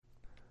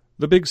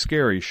The Big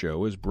Scary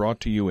Show is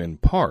brought to you in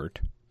part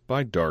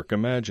by Dark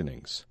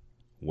Imaginings.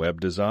 Web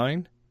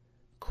design,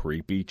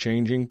 creepy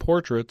changing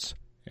portraits,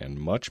 and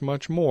much,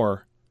 much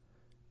more.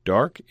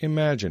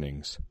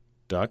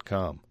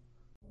 darkimaginings.com.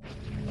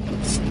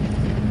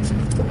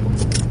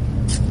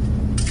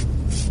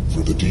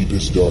 For the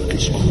deepest,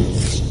 darkest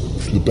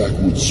grooves, to the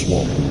backwoods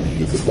swamp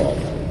beneath the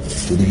bottom,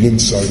 from the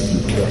inside of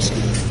your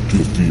casket to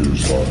the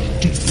fears lying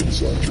deep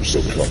inside your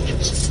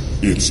subconscious,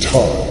 it's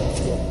time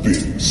for the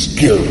Big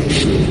Scary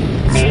Show.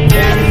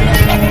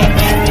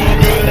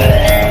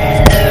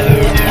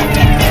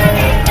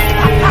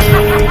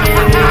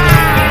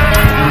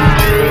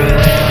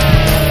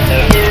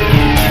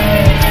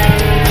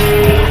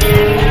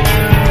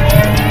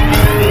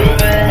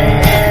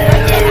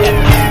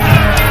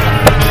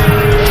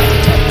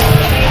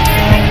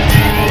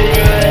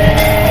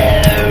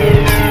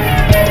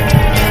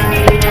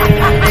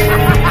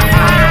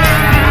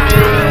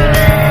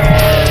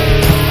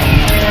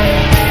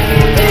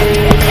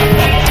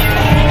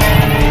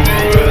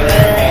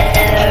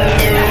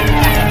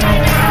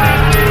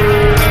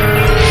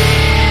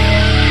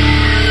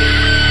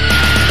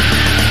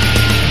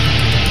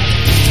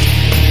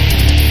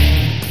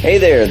 Hey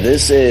there,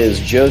 this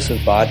is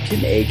Joseph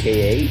Bodkin,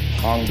 a.k.a.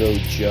 Pongo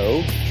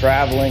Joe,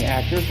 traveling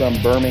actor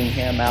from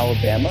Birmingham,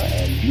 Alabama,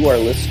 and you are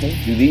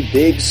listening to The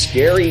Big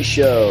Scary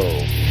Show.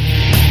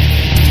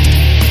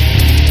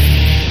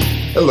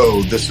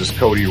 Hello, this is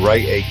Cody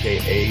Wright,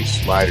 a.k.a.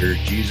 Slider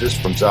Jesus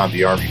from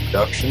Zombie Army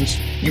Productions.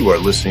 You are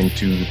listening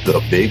to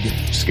The Big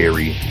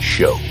Scary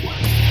Show.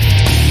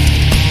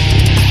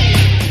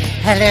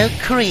 Hello,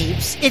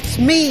 creeps. It's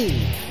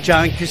me,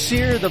 John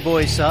Kassir, the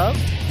voice of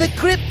the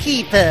Crypt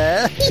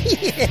Keeper.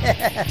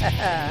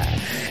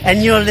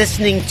 And you're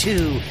listening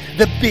to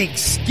The Big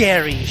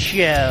Scary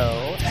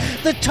Show,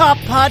 the top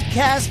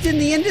podcast in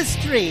the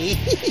industry.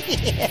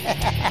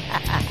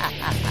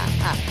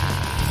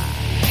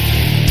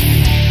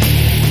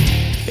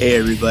 Hey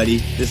everybody,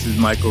 this is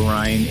Michael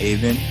Ryan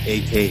Avon,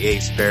 aka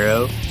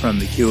Sparrow, from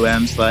the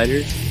QM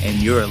Sliders,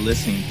 and you're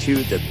listening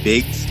to The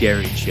Big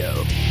Scary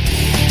Show.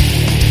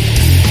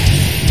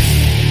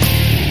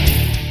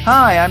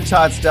 Hi, I'm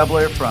Todd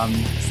Stubler from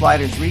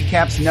Sliders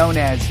Recaps, known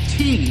as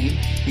T,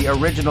 the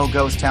original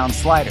Ghost Town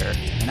Slider,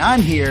 and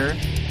I'm here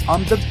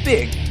on The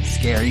Big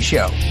Scary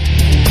Show.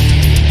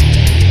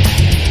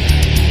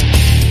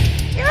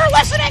 You're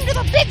listening to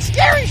The Big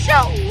Scary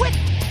Show with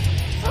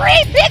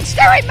 3 big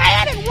scary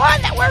men and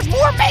one that wears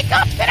more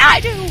makeup than I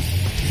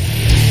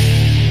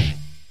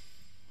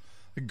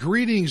do.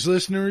 Greetings,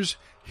 listeners.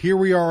 Here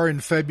we are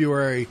in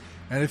February,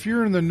 and if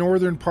you're in the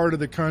northern part of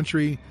the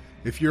country,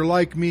 if you're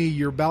like me,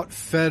 you're about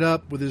fed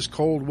up with this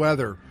cold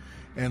weather.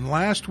 And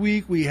last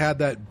week we had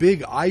that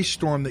big ice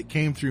storm that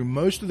came through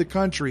most of the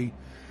country,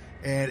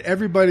 and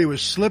everybody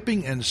was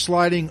slipping and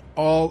sliding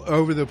all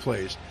over the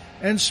place.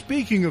 And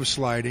speaking of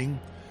sliding,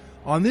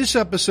 on this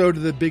episode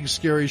of The Big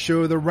Scary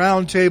Show, the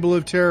Round Table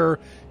of Terror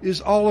is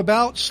all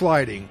about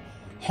sliding.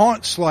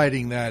 Haunt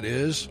sliding, that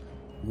is.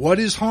 What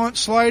is haunt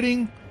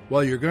sliding?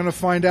 Well, you're going to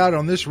find out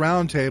on this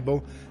round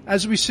table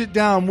as we sit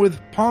down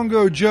with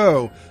Pongo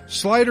Joe,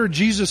 Slider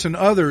Jesus, and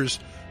others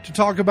to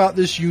talk about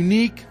this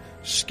unique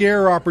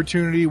scare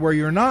opportunity where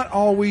you're not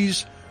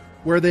always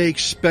where they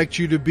expect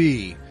you to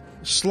be.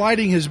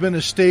 Sliding has been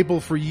a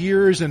staple for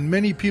years, and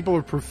many people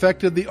have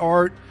perfected the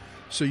art,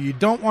 so you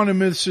don't want to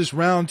miss this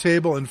round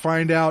table and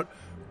find out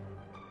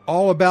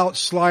all about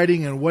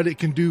sliding and what it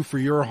can do for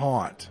your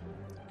haunt.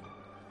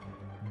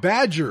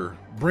 Badger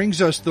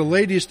brings us the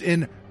latest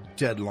in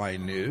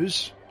Deadline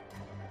news.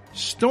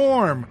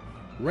 Storm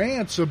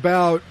rants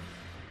about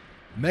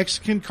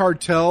Mexican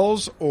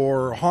cartels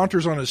or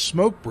haunters on a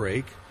smoke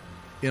break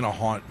in a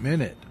Haunt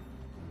Minute.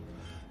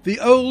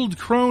 The Old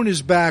Crone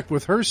is back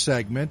with her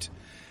segment,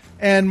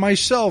 and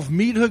myself,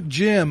 Meat Hook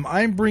Jim,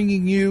 I'm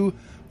bringing you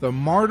the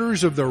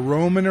Martyrs of the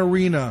Roman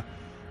Arena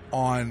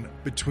on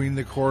Between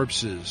the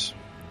Corpses.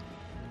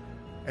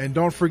 And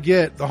don't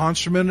forget, the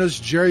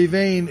Haunstrumentalist Jerry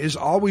Vane is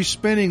always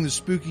spinning the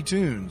spooky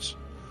tunes.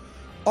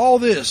 All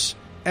this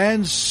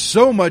and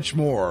so much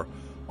more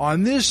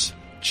on this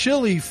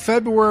chilly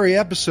February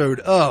episode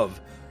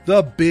of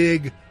The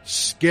Big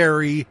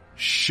Scary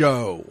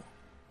Show.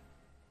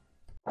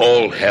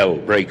 All hell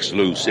breaks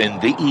loose in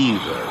The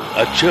Evil,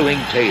 a chilling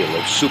tale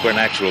of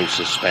supernatural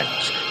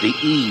suspense. The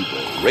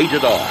Evil,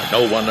 rated R,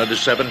 no one under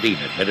 17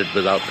 admitted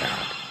without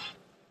parent.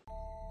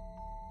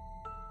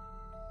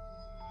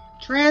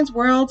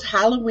 Transworld's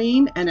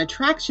Halloween and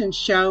Attraction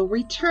Show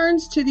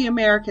returns to the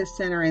Americas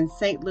Center in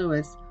St.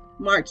 Louis,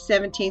 March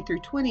 17th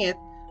through 20th,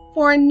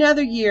 for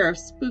another year of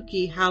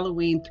spooky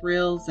Halloween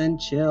thrills and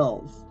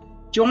chills.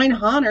 Join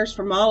haunters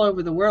from all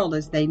over the world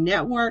as they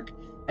network,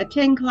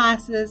 attend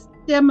classes,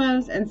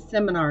 demos, and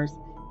seminars,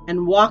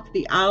 and walk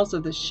the aisles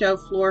of the show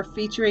floor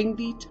featuring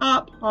the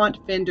top haunt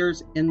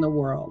vendors in the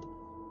world.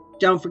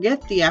 Don't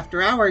forget the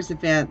after-hours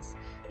events,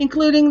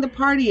 including the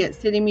party at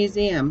City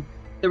Museum,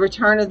 the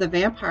return of the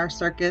Vampire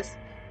Circus,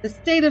 the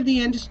State of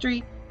the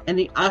Industry, and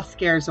the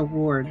Oscars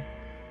Award.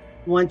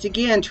 Once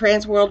again,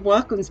 Transworld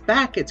welcomes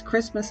back its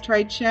Christmas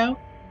trade show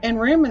and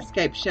Room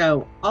Escape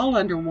Show all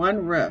under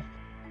one roof.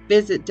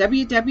 Visit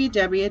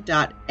www.haashow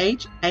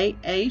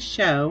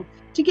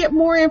to get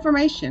more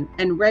information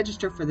and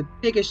register for the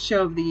biggest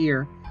show of the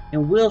year,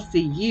 and we'll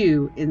see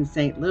you in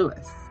St.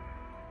 Louis.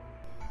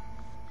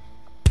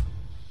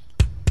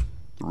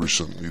 The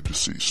recently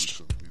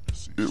deceased.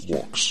 It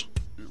walks.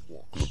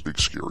 The Big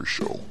Scary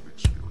Show.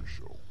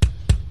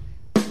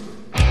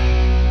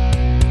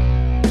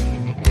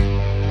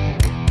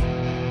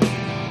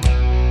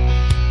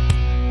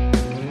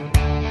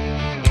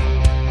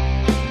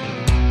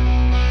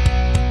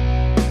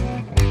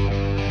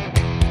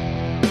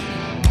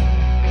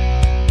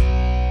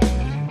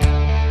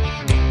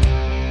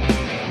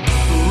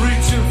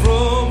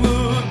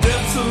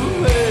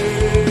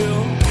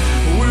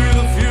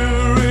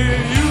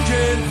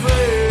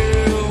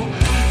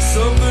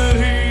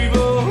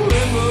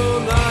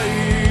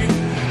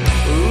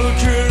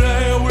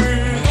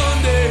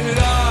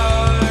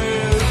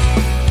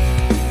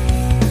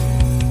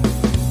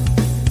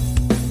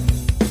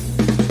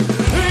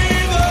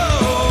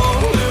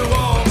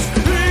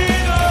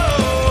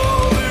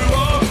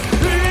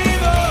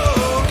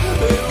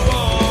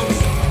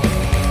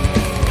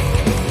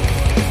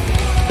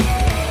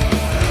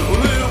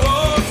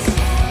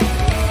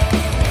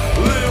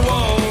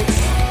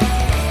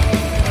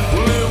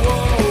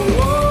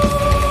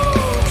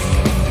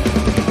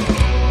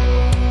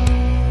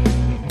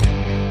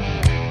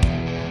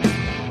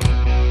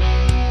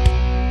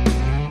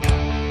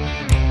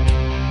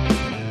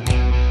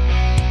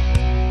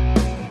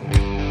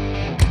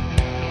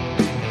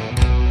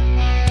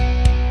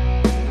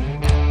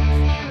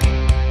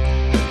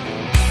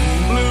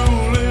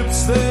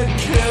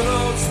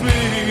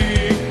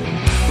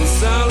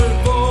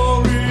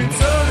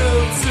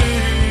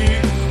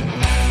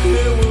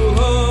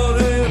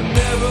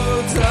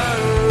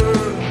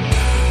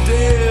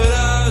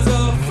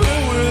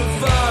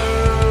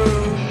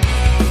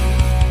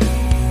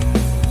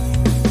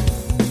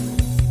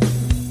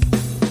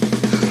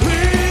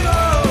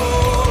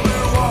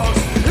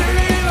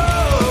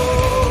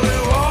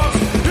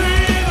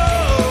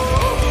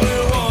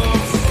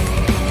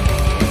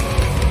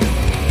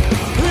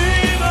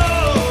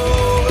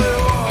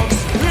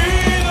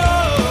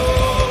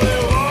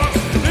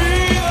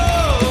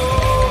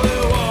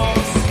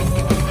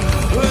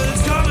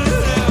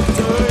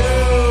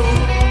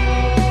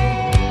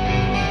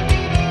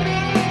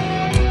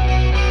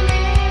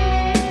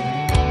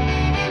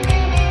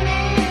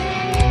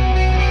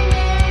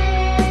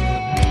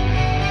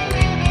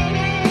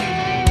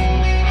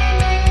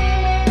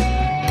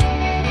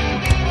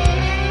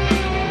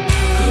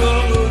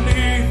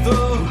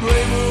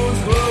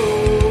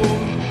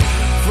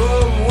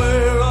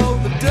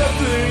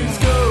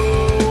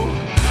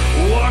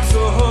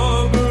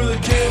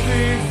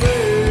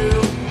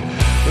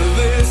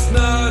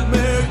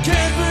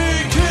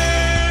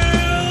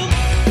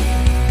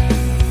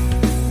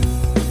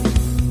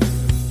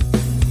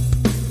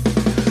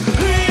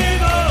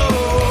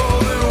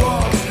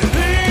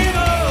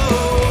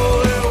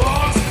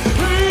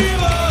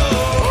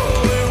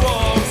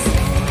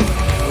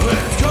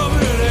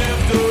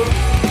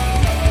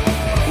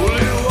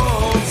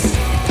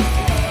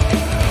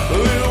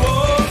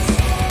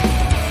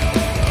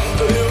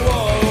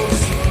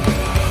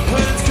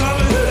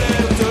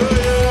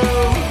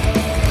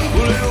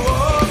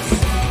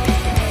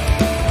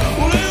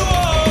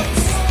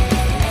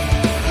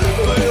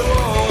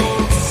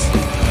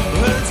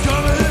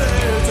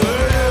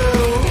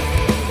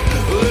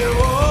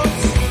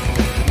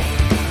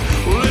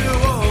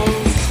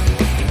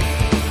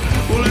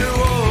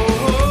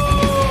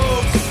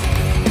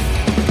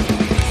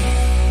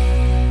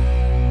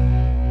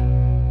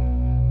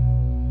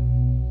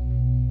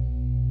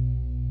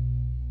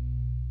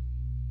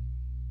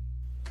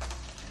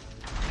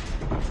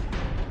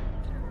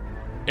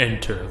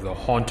 Enter the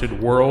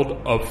haunted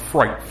world of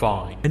Fright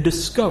Find and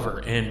discover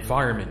an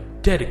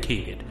environment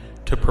dedicated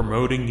to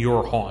promoting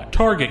your haunt.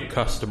 Target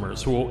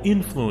customers who will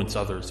influence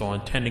others on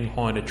attending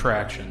haunted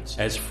attractions,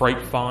 as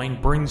Fright Find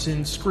brings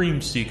in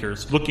scream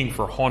seekers looking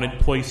for haunted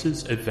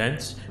places,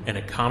 events, and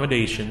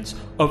accommodations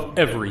of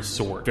every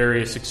sort.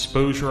 Various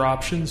exposure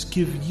options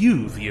give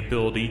you the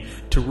ability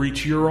to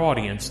reach your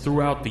audience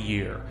throughout the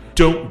year.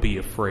 Don't be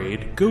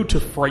afraid. Go to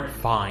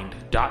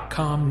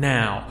frightfind.com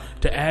now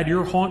to add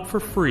your haunt for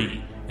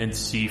free and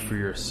see for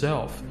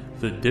yourself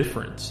the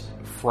difference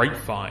Fright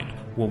Find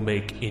will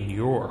make in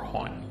your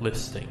haunt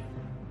listing.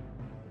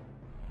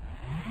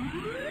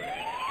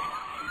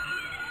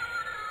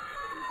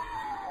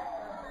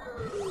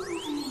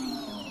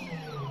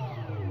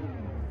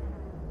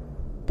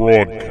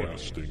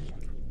 Broadcasting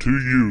to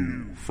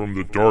you from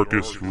the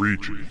darkest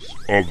reaches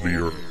of the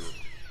earth.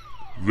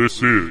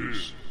 This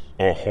is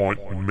a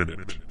Haunt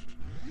Minute.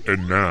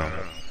 And now,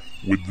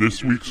 with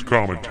this week's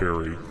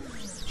commentary,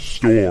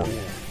 Storm.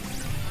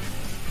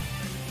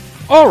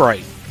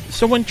 Alright,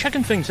 so when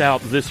checking things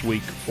out this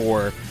week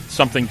for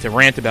something to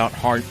rant about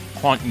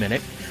Haunt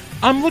Minute,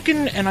 I'm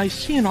looking and I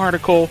see an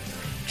article,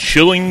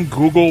 Chilling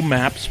Google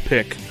Maps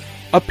Pick,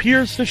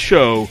 appears to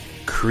show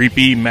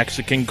creepy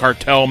Mexican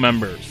cartel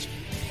members.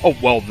 Oh,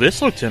 well,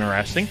 this looks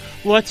interesting.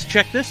 Let's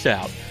check this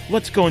out.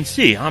 Let's go and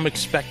see. I'm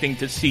expecting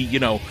to see,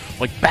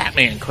 like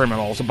Batman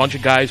criminals, a bunch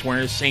of guys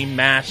wearing the same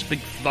mask, big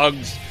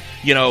thugs,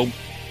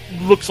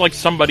 looks like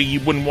somebody you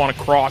wouldn't want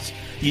to cross.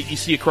 You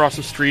see across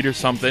the street or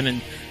something,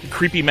 and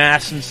creepy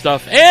masks and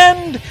stuff.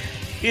 And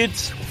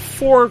it's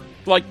for,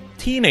 like,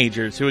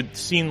 teenagers who had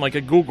seen, like,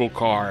 a Google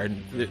car,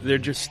 and they're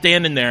just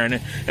standing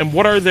there. And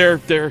what are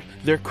their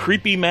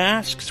creepy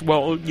masks?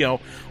 Well,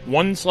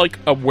 one's like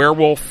a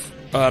werewolf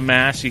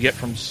mask you get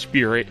from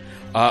Spirit.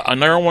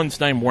 Another one's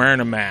not even wearing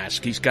a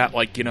mask. He's got,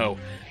 like,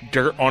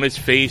 dirt on his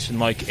face and,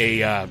 like,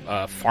 a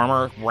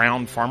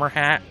round farmer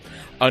hat.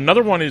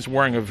 Another one is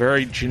wearing a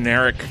very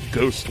generic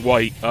ghost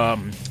white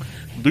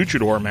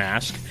luchador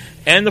mask.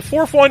 And the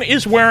fourth one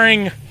is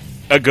wearing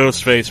a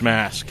ghost face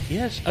mask.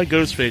 Yes, a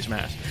ghost face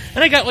mask.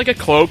 And I got, like, a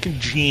cloak and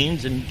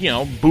jeans and,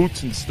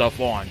 boots and stuff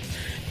on.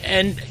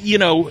 And,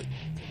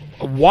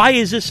 why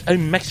is this a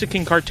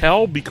Mexican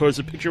cartel? Because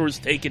the picture was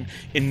taken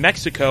in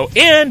Mexico,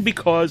 and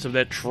because of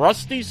that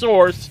trusty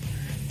source,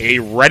 a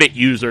Reddit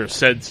user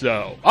said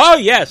so. Oh,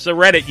 yes, a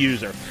Reddit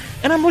user.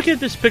 And I'm looking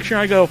at this picture,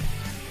 and I go,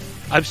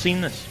 I've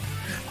seen this.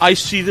 I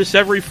see this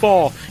every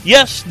fall.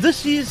 Yes,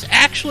 this is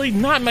actually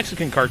not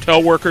Mexican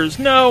cartel workers.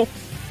 No.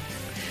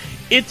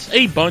 It's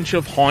a bunch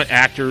of haunt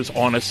actors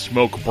on a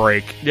smoke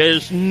break.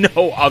 There's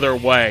no other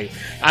way.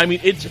 I mean,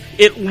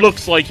 it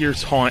looks like you're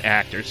haunt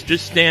actors,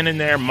 just standing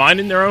there,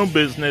 minding their own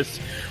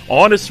business,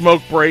 on a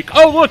smoke break.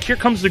 Oh, look, here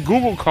comes the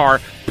Google car.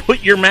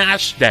 Put your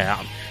mask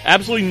down.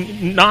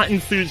 Absolutely not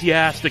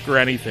enthusiastic or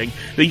anything.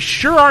 They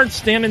sure aren't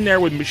standing there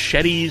with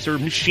machetes or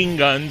machine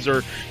guns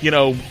or,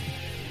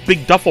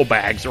 big duffel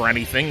bags or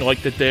anything,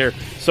 like that they're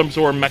some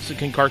sort of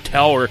Mexican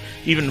cartel or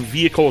even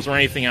vehicles or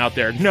anything out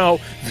there. No,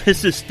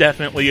 this is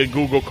definitely a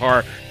Google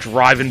car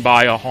driving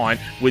by a haunt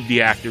with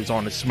the actors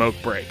on a smoke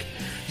break.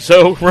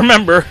 So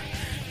remember,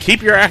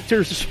 keep your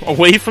actors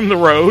away from the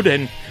road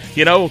and,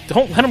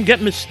 don't let them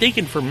get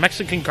mistaken for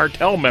Mexican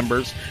cartel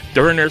members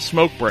during their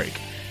smoke break.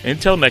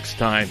 Until next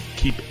time,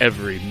 keep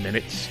every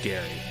minute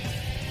scary.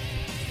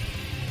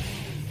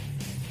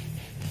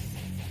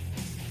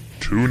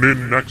 Tune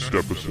in next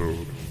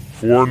episode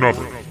for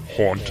another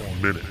Haunt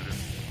Minute.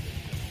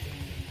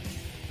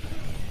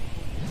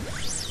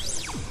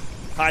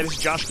 Hi, this is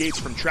Josh Gates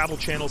from Travel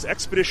Channel's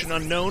Expedition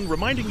Unknown,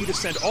 reminding you to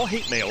send all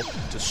hate mail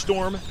to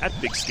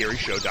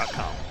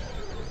storm@bigscaryshow.com.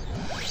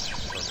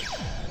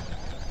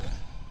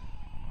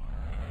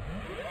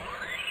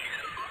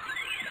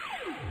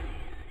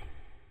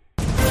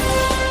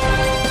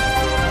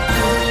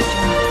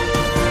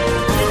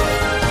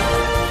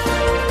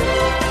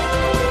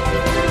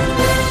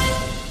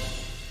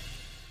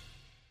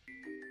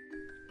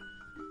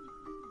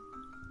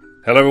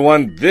 Hello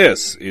everyone,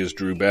 this is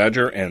Drew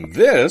Badger, and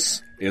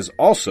this is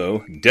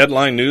also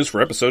Deadline News for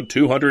episode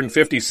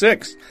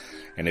 256.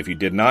 And if you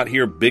did not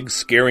hear Big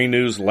Scary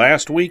News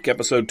last week,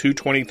 episode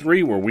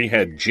 223, where we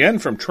had Jen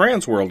from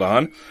Transworld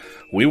on,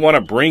 we want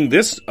to bring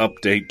this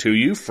update to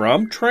you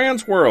from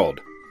Transworld.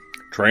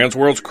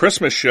 Transworld's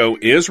Christmas show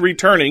is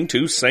returning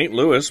to St.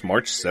 Louis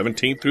March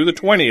 17th through the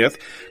 20th,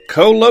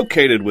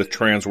 co-located with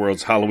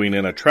Transworld's Halloween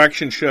and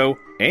Attraction Show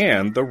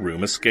and the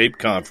Room Escape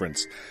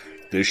Conference.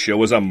 This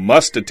show is a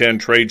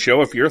must-attend trade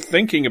show if you're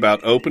thinking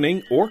about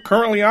opening or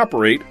currently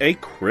operate a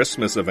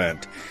Christmas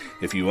event.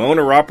 If you own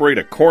or operate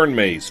a corn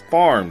maze,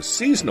 farm,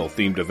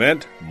 seasonal-themed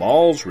event,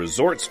 malls,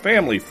 resorts,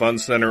 family fun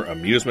center,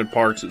 amusement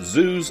parks,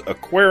 zoos,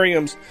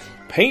 aquariums,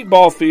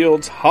 paintball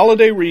fields,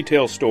 holiday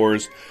retail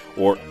stores,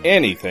 or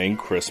anything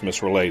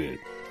Christmas-related,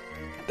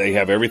 they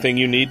have everything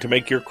you need to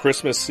make your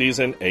Christmas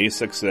season a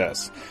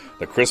success.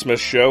 The Christmas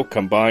show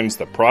combines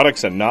the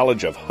products and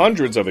knowledge of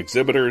hundreds of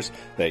exhibitors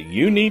that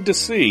you need to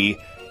see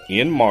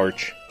in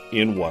March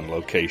in one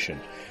location.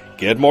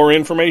 Get more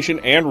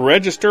information and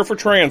register for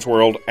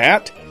Transworld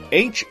at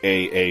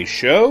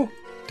haashow.com.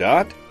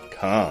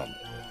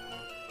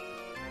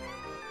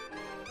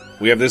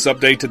 We have this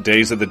update to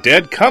Days of the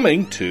Dead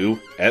coming to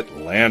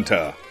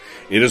Atlanta.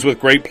 It is with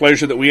great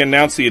pleasure that we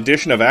announce the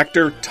addition of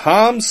actor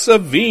Tom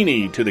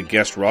Savini to the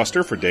guest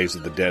roster for Days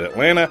of the Dead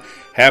Atlanta,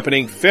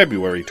 happening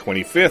February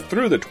 25th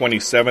through the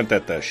 27th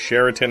at the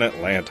Sheraton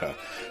Atlanta.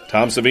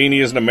 Tom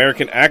Savini is an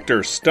American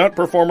actor, stunt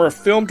performer,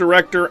 film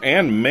director,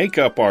 and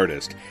makeup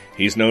artist.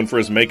 He's known for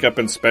his makeup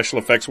and special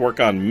effects work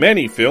on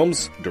many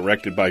films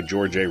directed by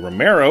George A.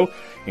 Romero,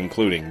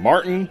 including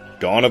Martin,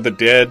 Dawn of the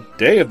Dead,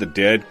 Day of the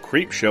Dead,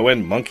 Creepshow,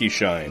 and Monkey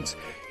Shines.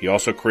 He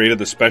also created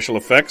the special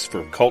effects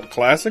for cult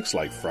classics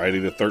like Friday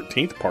the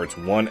 13th, Parts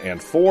 1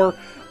 and 4,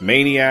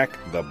 Maniac,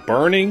 The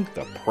Burning,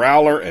 The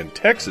Prowler, and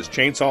Texas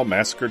Chainsaw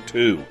Massacre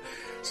 2.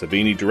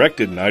 Savini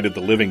directed Night of the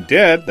Living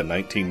Dead, the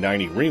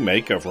 1990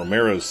 remake of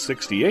Romero's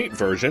 '68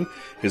 version.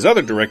 His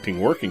other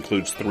directing work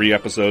includes 3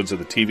 episodes of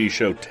the TV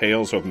show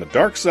Tales from the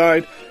Dark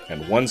Side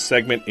and 1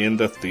 segment in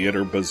The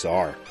Theater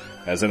Bazaar.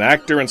 As an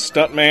actor and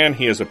stuntman,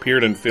 he has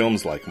appeared in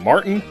films like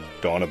Martin,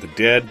 Dawn of the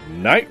Dead,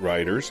 Night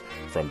Riders,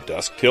 From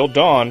Dusk Till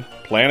Dawn,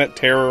 Planet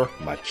Terror,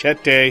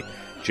 Machete,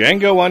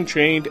 Django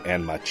Unchained,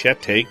 and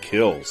Machete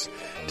Kills.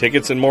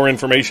 Tickets and more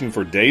information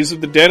for Days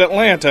of the Dead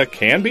Atlanta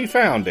can be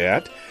found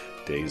at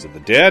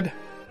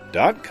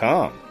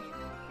daysofthedead.com.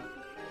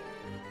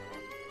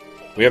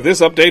 We have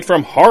this update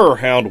from Horror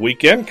Hound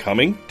Weekend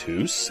coming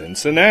to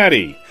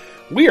Cincinnati.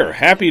 We are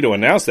happy to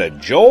announce that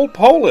Joel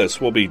Polis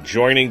will be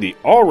joining the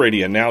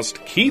already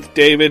announced Keith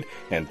David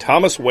and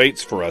Thomas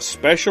Waits for a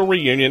special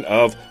reunion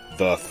of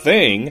The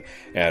Thing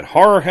at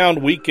Horror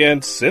Hound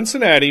Weekend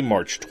Cincinnati,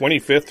 March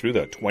 25th through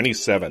the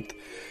 27th.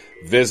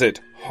 Visit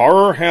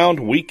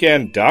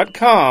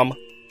horrorhoundweekend.com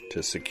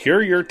to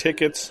secure your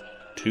tickets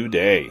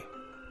today.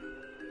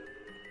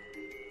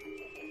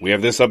 We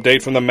have this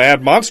update from the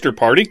Mad Monster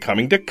Party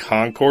coming to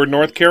Concord,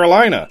 North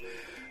Carolina.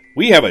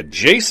 We have a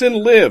Jason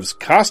Lives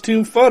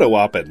costume photo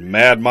op at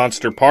Mad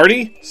Monster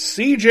Party.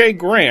 CJ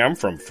Graham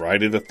from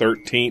Friday the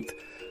 13th,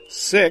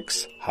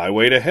 6,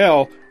 Highway to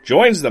Hell,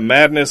 joins the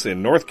madness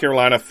in North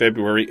Carolina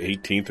February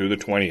 18th through the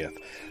 20th.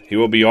 He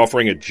will be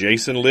offering a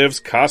Jason Lives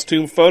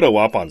costume photo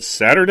op on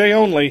Saturday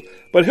only,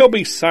 but he'll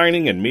be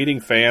signing and meeting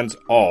fans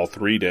all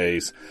 3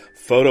 days.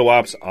 Photo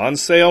ops on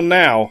sale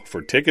now.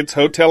 For tickets,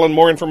 hotel, and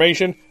more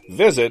information,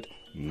 visit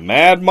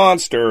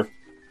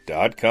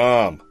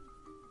madmonster.com.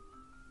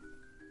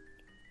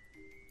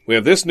 We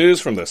have this news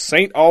from the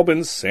St.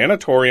 Albans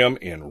Sanatorium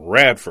in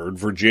Radford,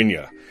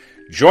 Virginia.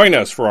 Join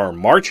us for our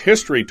March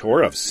history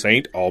tour of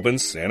St.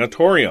 Albans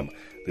Sanatorium.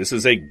 This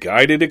is a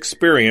guided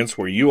experience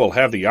where you will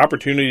have the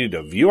opportunity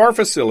to view our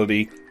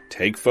facility,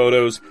 take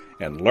photos,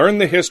 and learn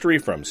the history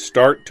from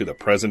start to the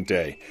present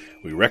day.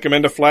 We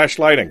recommend a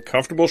flashlight and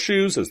comfortable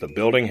shoes as the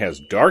building has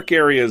dark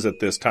areas at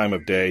this time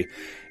of day,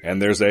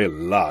 and there's a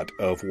lot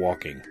of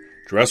walking.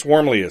 Dress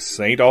warmly as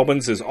St.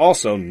 Albans is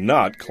also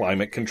not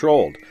climate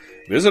controlled.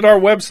 Visit our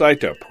website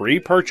to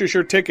pre-purchase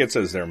your tickets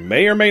as there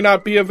may or may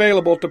not be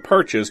available to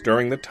purchase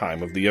during the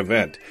time of the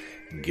event.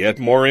 Get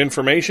more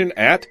information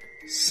at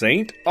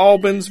St.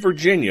 Albans,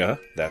 Virginia.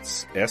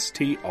 That's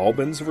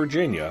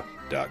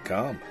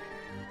stalbansvirginia.com.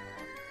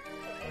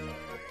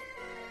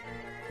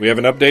 We have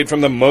an update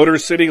from the Motor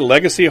City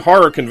Legacy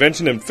Horror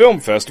Convention and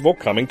Film Festival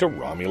coming to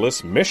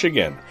Romulus,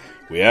 Michigan.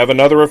 We have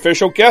another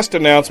official guest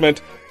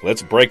announcement.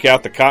 Let's break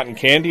out the cotton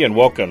candy and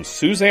welcome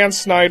Suzanne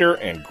Snyder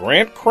and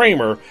Grant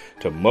Kramer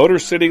to Motor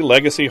City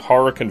Legacy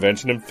Horror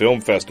Convention and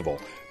Film Festival,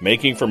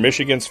 making for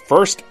Michigan's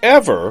first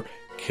ever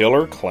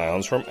Killer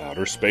Clowns from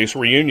Outer Space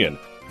reunion.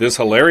 This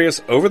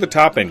hilarious,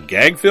 over-the-top, and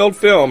gag-filled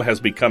film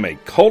has become a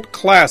cult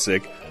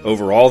classic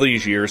over all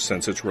these years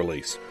since its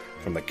release.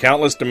 From the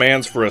countless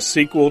demands for a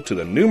sequel to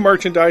the new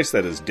merchandise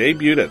that has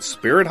debuted at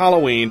Spirit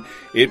Halloween,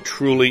 it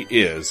truly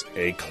is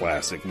a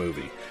classic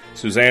movie.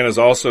 Suzanne is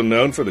also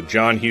known for the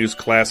John Hughes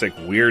classic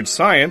Weird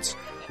Science,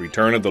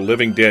 Return of the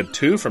Living Dead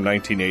 2 from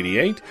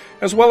 1988,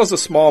 as well as a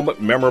small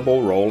but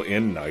memorable role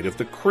in Night of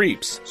the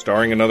Creeps,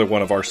 starring another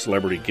one of our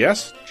celebrity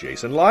guests,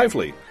 Jason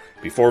Lively.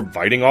 Before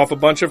biting off a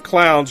bunch of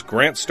clowns,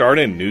 Grant starred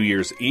in New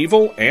Year's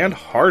Evil and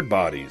Hard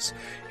Bodies.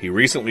 He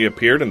recently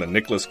appeared in the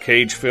Nicolas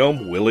Cage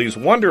film Willy's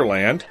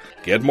Wonderland.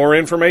 Get more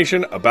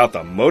information about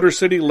the Motor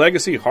City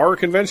Legacy Horror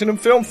Convention and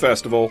Film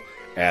Festival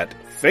at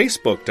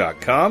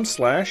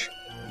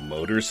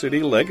facebook.com/Motor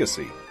City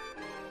Legacy.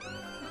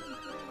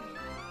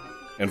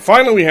 And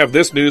finally, we have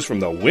this news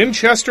from the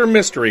Winchester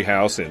Mystery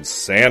House in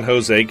San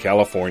Jose,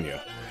 California.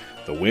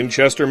 The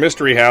Winchester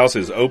Mystery House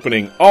is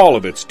opening all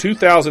of its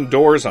 2,000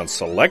 doors on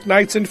select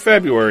nights in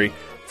February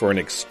for an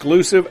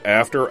exclusive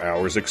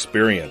after-hours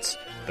experience.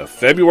 The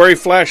February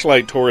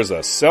Flashlight Tour is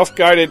a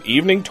self-guided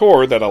evening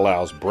tour that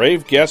allows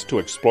brave guests to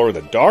explore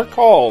the dark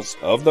halls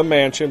of the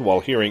mansion while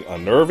hearing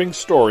unnerving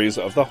stories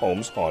of the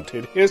home's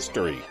haunted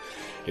history.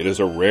 It is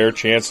a rare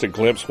chance to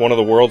glimpse one of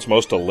the world's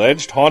most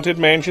alleged haunted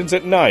mansions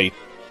at night,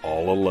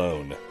 all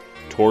alone.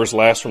 Tours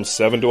last from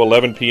 7 to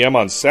 11 p.m.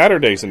 on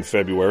Saturdays in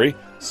February.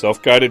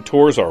 Self-guided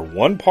tours are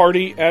one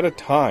party at a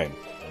time.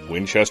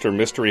 Winchester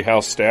Mystery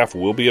House staff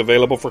will be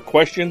available for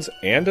questions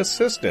and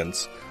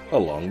assistance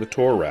along the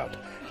tour route.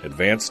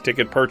 Advanced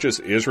ticket purchase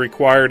is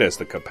required as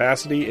the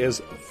capacity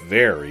is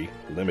very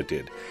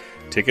limited.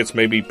 Tickets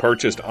may be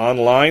purchased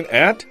online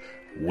at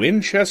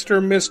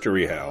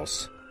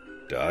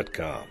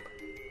winchestermysteryhouse.com.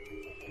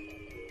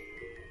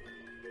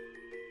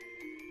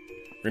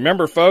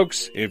 Remember,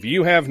 folks, if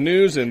you have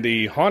news in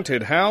the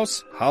haunted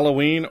house,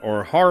 Halloween,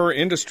 or horror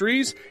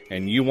industries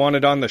and you want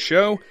it on the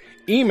show,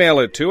 email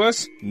it to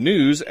us,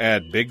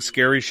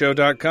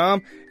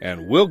 news@bigscaryshow.com,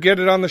 and we'll get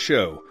it on the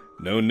show.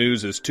 No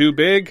news is too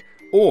big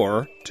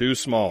or too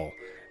small.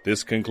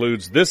 This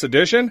concludes this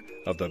edition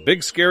of the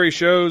Big Scary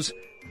Show's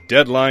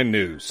Deadline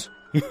News.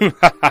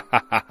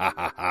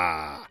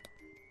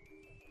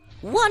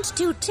 Want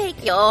to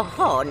take your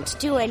haunt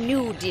to a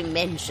new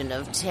dimension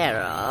of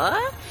terror?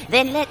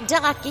 Then let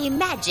Dark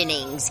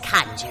Imaginings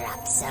conjure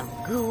up some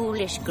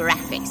ghoulish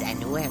graphics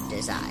and web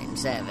design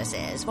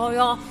services for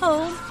your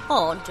home,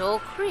 haunt, or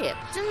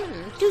crypt.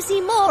 To see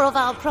more of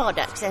our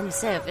products and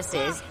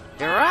services,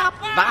 drop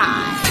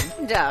by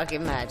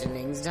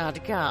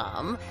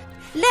darkimaginings.com.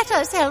 Let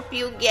us help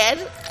you get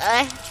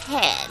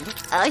ahead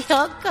of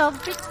your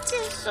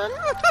competition. 。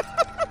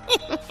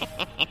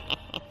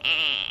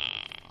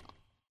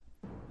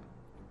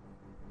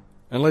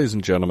And ladies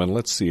and gentlemen,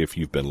 let's see if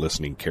you've been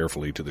listening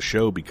carefully to the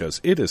show, because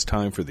it is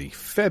time for the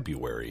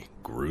February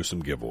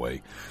Gruesome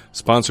Giveaway,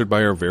 sponsored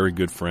by our very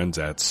good friends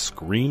at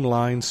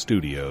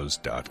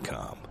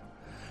ScreamlineStudios.com.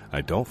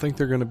 I don't think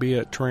they're going to be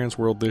at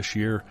Transworld this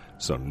year,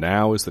 so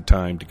now is the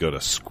time to go to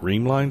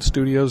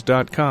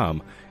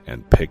ScreamlineStudios.com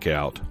and pick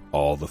out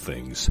all the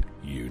things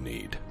you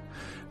need.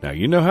 Now,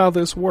 you know how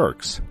this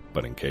works,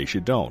 but in case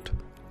you don't,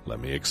 let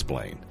me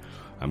explain.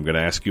 I'm going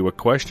to ask you a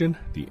question.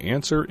 The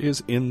answer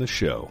is in the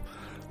show.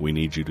 We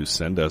need you to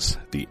send us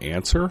the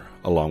answer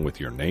along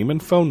with your name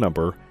and phone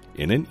number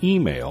in an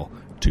email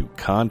to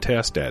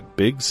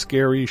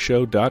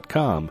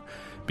contest@bigscaryshow.com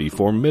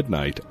before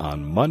midnight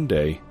on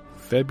Monday,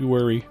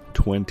 February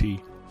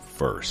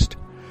 21st.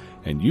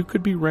 And you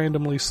could be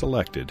randomly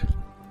selected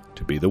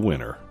to be the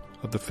winner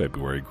of the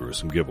February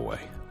Gruesome Giveaway.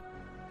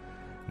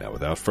 Now,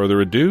 without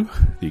further ado,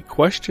 the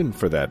question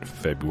for that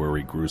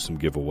February Gruesome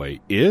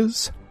Giveaway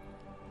is: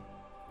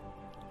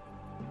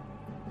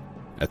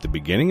 at the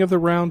beginning of the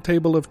Round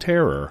Table of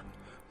Terror,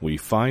 we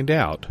find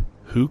out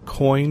who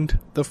coined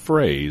the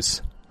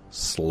phrase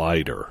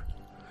Slider.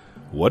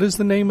 What is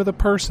the name of the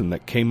person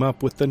that came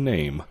up with the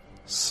name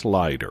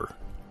Slider?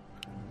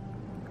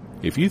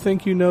 If you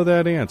think you know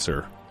that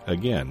answer,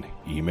 again,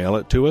 email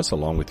it to us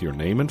along with your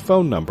name and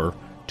phone number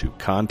to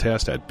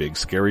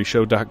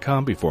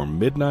contest@bigscaryshow.com before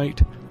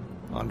midnight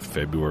on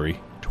February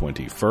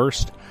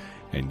 21st,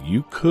 and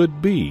you could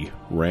be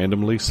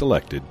randomly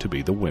selected to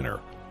be the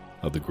winner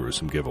of the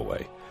Gruesome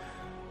Giveaway.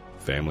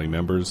 Family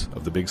members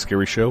of the Big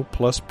Scary Show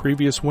plus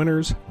previous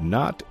winners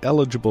not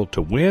eligible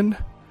to win.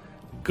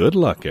 Good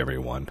luck,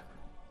 everyone.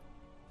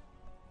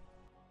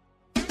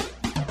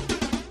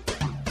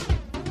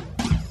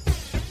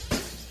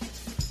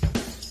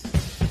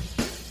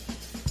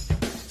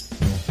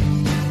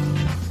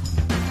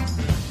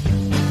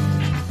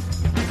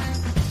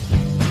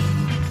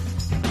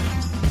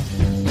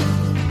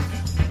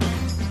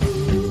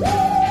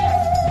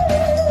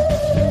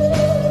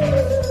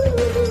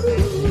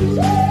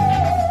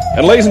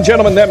 And ladies and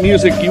gentlemen, that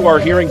music you are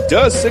hearing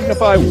does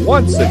signify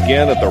once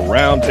again that the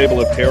Round Table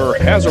of Terror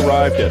has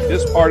arrived at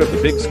this part of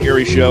the Big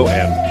Scary Show,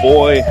 and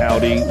boy,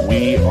 howdy,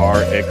 we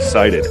are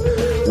excited.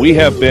 We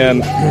have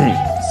been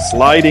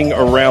sliding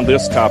around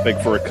this topic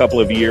for a couple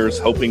of years,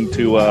 hoping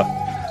to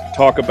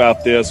talk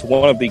about this.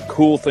 One of the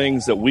cool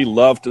things that we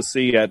love to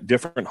see at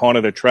different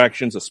haunted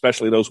attractions,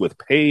 especially those with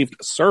paved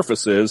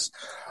surfaces,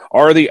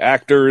 are the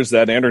actors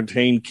that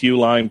entertain queue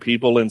line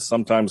people and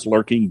sometimes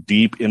lurking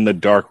deep in the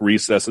dark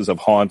recesses of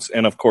haunts.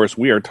 And of course,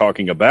 we are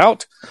talking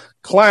about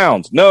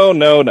clowns.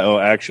 No.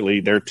 Actually,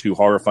 they're too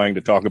horrifying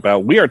to talk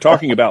about. We are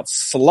talking about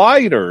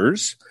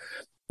sliders.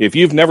 If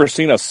you've never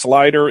seen a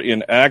slider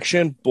in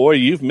action, boy,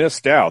 you've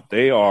missed out.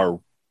 They are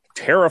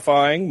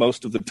terrifying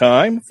most of the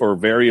time for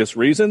various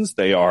reasons.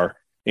 They are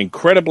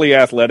incredibly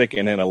athletic,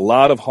 and in a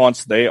lot of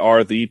haunts, they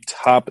are the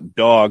top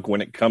dog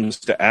when it comes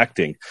to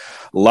acting.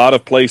 A lot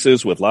of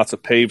places with lots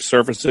of paved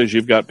surfaces,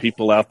 you've got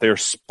people out there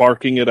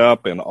sparking it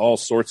up in all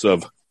sorts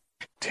of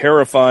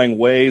terrifying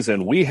ways,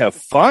 and we have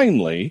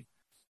finally,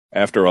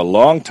 after a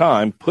long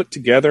time, put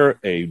together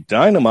a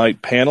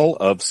dynamite panel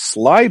of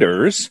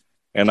sliders.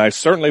 And I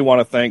certainly want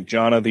to thank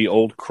Jonna, the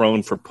old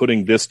crone, for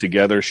putting this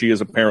together. She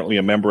is apparently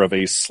a member of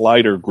a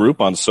slider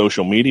group on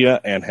social media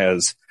and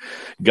has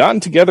gotten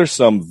together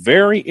some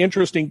very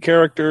interesting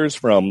characters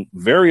from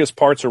various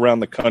parts around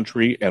the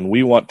country. And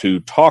we want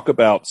to talk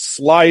about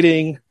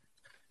sliding.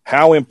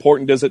 How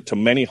important is it to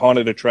many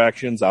haunted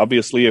attractions?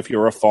 Obviously, if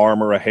you're a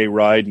farm or a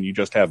hayride and you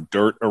just have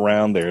dirt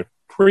around, they're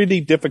pretty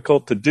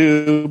difficult to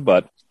do.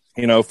 But,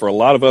 you know, for a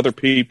lot of other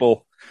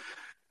people,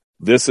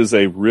 this is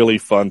a really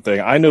fun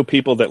thing. I know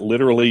people that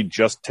literally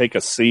just take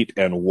a seat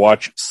and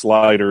watch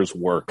sliders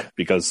work,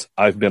 because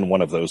I've been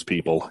one of those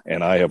people,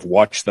 and I have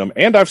watched them,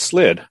 and I've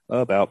slid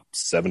about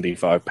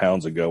 75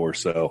 pounds ago or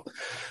so.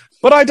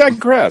 But I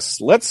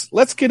digress. Let's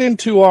get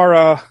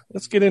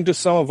into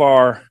some of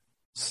our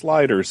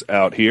sliders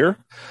out here.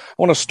 I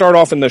want to start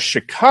off in the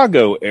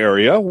Chicago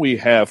area. We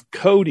have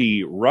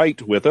Cody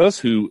Wright with us,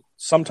 who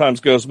sometimes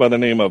goes by the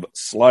name of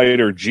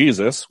Slider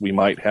Jesus. We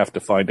might have to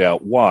find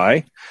out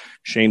why.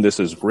 Shame this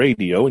is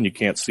radio and you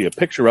can't see a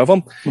picture of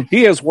him.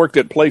 He has worked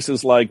at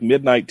places like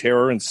Midnight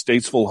Terror and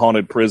Statesville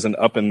Haunted Prison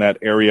up in that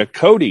area.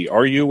 Cody,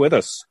 are you with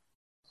us?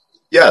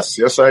 Yes,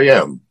 I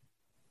am.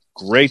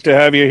 Great to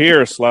have you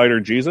here, Slider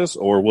Jesus,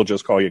 or we'll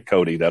just call you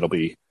Cody. That'll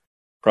be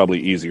probably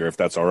easier if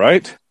that's all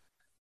right.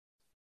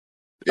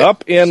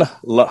 Out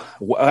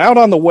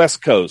on the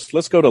West Coast,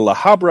 let's go to La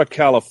Habra,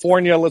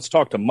 California. Let's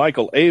talk to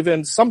Michael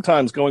Avon,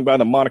 sometimes going by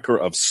the moniker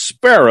of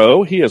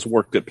Sparrow. He has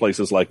worked at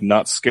places like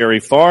Not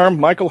Scary Farm.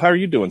 Michael, how are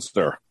you doing,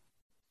 sir?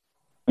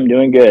 I'm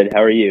doing good.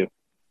 How are you?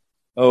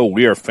 Oh,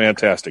 we are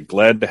fantastic.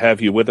 Glad to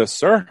have you with us,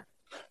 sir.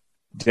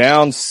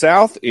 Down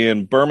south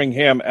in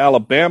Birmingham,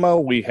 Alabama,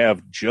 we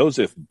have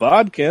Joseph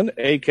Bodkin,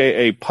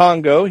 a.k.a.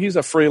 Pongo. He's a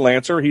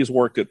freelancer. He's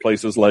worked at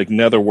places like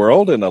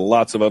Netherworld and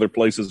lots of other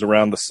places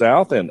around the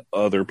South and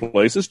other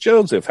places.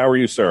 Joseph, how are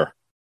you, sir?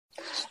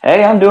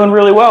 Hey, I'm doing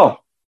really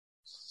well.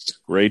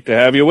 Great to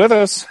have you with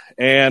us.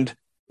 And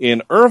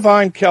in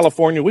Irvine,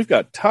 California, we've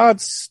got Todd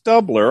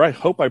Stubler, I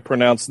hope I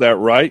pronounced that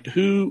right,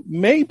 who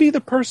may be the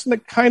person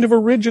that kind of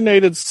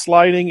originated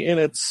sliding in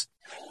its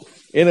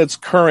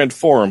current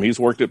form. He's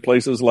worked at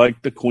places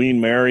like the Queen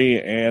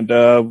Mary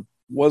and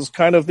was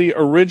kind of the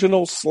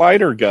original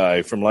slider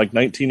guy from like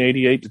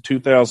 1988 to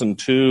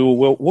 2002.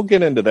 We'll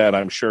get into that,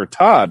 I'm sure.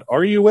 Todd,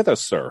 are you with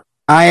us, sir?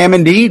 I am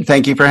indeed.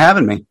 Thank you for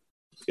having me.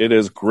 It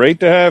is great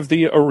to have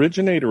the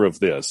originator of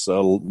this.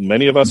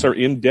 Many of us are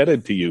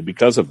indebted to you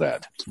because of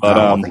that.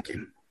 But thank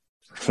you.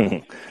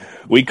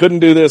 We couldn't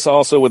do this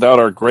also without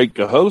our great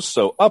host.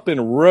 So up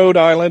in Rhode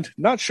Island,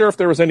 not sure if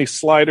there was any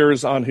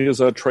sliders on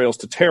his Trails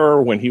to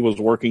Terror when he was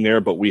working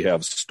there, but we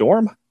have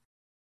Storm.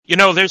 You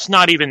know, there's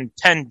not even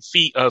 10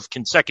 feet of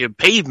consecutive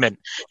pavement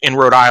in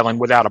Rhode Island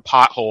without a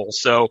pothole.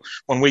 So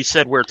when we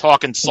said we're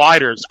talking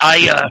sliders,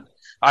 I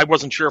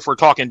wasn't sure if we're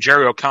talking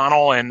Jerry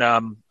O'Connell and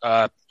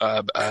Guy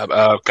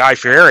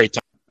Fieri.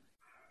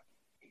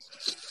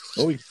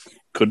 Oh, we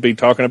could be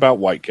talking about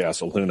White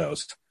Castle. Who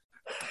knows?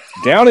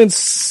 Down in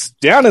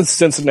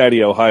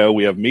Cincinnati, Ohio,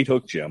 we have Meat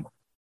Hook Jim.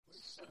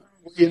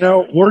 You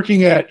know,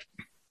 working at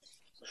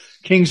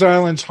Kings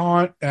Island's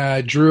Haunt,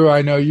 Drew,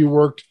 I know you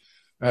worked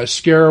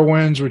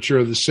Scarowinds, which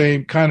are the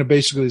same, kind of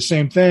basically the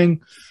same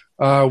thing.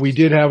 We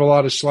did have a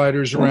lot of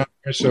sliders around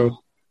here, so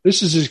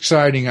this is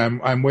exciting.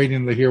 I'm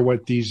waiting to hear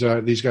what these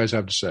guys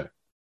have to say.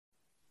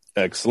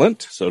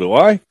 Excellent. So do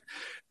I.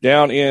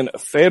 Down in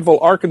Fayetteville,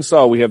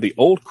 Arkansas, we have the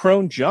Old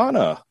Crone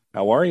Jana.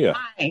 How are you?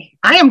 Hi,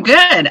 I am good.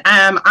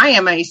 I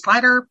am a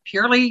slider,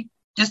 purely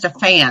just a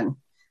fan.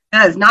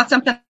 That is not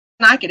something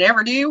I could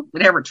ever do,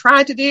 would ever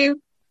try to do.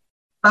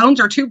 Bones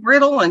are too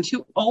brittle and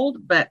too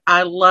old, but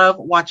I love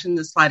watching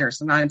the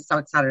sliders, and I'm so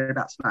excited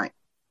about tonight.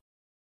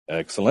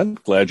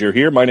 Excellent. Glad you're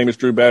here. My name is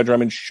Drew Badger.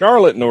 I'm in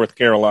Charlotte, North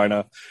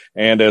Carolina.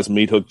 And as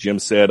Meat Hook Jim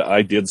said,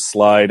 I did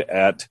slide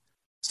at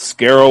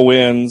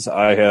Scarowinds.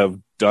 I have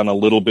done a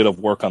little bit of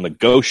work on the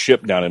Ghost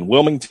Ship down in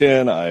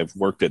Wilmington. I've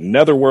worked at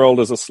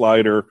Netherworld as a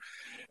slider.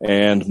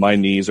 And my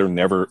knees are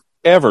never,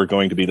 ever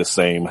going to be the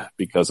same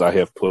because I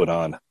have put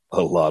on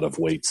a lot of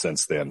weight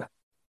since then.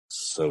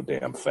 So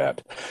damn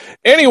fat.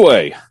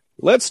 Anyway,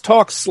 let's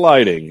talk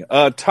sliding.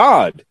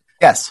 Todd.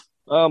 Yes.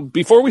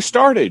 Before we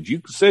started,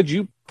 you said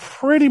you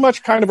pretty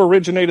much kind of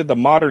originated the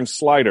modern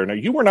slider. Now,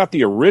 you were not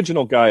the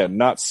original guy at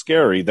Not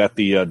Scary that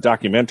the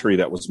documentary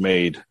that was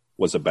made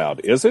was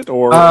about, is it?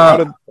 Or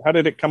how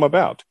did it come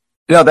about?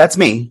 No, that's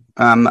me.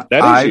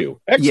 That is you.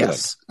 Excellent.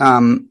 Yes.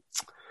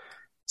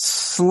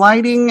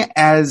 Sliding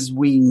as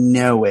we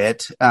know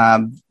it,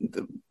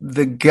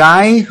 the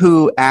guy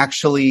who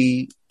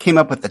actually came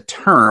up with the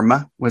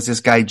term was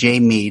this guy, Jay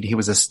Mead. He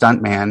was a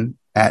stuntman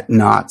at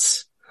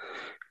Knott's.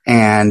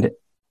 And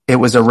it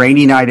was a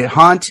rainy night at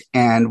Haunt,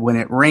 and when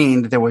it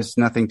rained, there was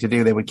nothing to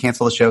do. They would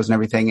cancel the shows and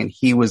everything, and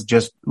he was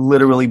just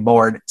literally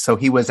bored. So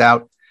he was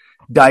out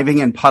diving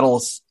in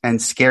puddles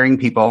and scaring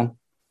people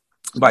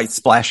by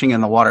splashing in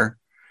the water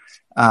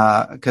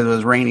because it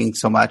was raining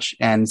so much.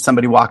 And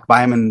somebody walked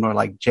by him and were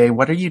like, "Jay,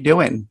 what are you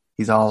doing?"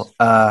 He's all,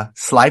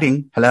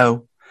 sliding.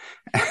 Hello.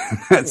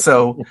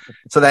 So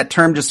that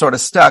term just sort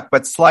of stuck.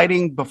 But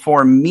sliding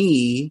before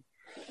me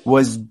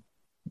was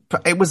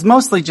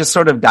mostly just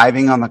sort of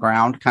diving on the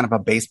ground, kind of a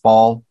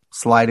baseball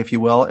slide, if you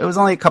will. It was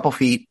only a couple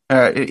feet,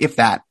 if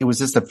that. It was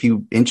just a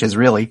few inches,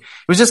 really.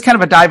 It was just kind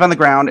of a dive on the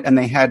ground, and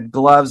they had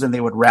gloves, and they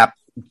would wrap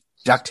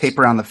duct tape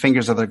around the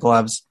fingers of their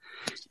gloves,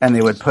 and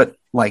they would put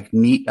like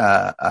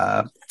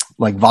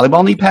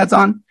volleyball knee pads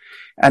on,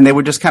 and they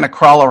would just kind of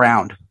crawl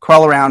around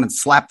and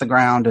slap the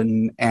ground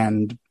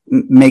and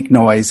make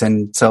noise.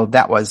 And so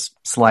that was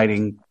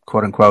sliding,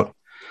 quote unquote.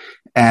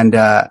 And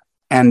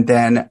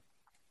then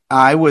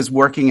I was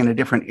working in a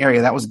different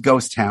area. That was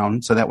Ghost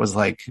Town. So that was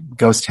like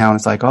Ghost Town.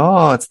 It's like,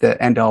 oh, it's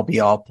the end all be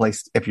all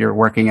place. If you're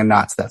working in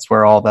Knott's, that's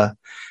where all the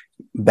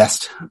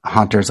best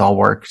haunters all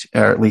worked,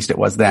 or at least it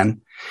was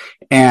then.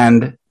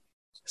 And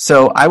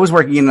so I was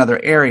working in another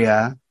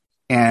area,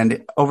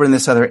 and over in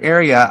this other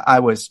area, I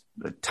was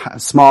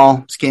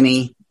small,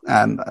 skinny.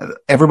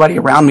 Everybody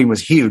around me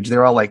was huge. They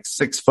were all like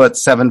 6 foot,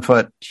 7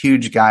 foot,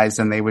 huge guys.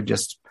 And they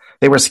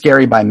were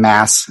scary by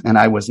mass, and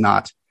I was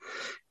not.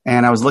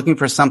 And I was looking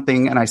for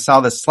something, and I saw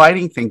this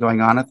sliding thing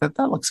going on. I thought,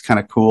 that looks kind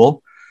of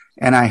cool.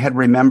 And I had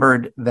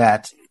remembered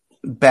that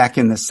back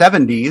in the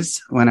 70s,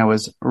 when I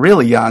was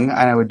really young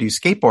and I would do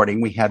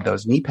skateboarding, we had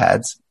those knee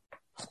pads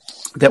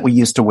that we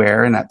used to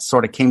wear. And that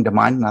sort of came to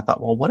mind. And I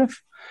thought, well, what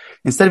if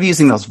instead of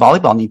using those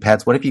volleyball knee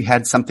pads, what if you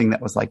had something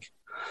that was like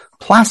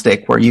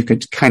plastic where you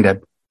could kind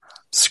of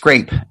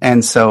scrape?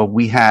 And so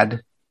we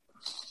had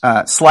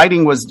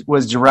sliding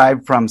was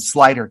derived from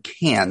slider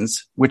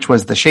cans, which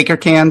was the shaker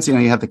cans. You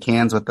know, you have the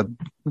cans with the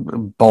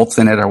bolts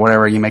in it or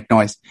whatever, you make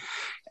noise.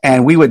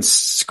 And we would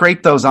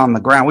scrape those on the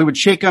ground. We would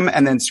shake them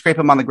and then scrape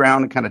them on the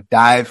ground and kind of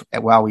dive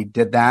while we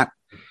did that.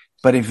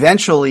 But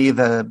eventually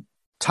the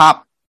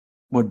top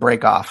would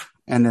break off,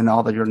 and then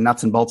all your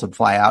nuts and bolts would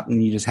fly out,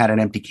 and you just had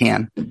an empty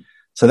can.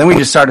 So then we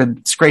just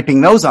started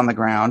scraping those on the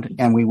ground,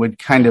 and we would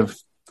kind of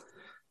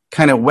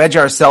wedge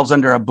ourselves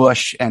under a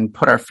bush and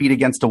put our feet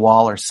against a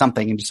wall or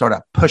something and just sort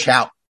of push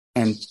out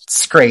and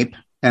scrape,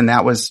 and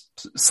that was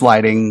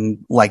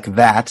sliding like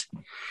that.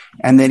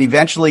 And then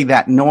eventually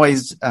that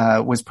noise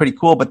was pretty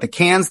cool, but the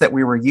cans that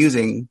we were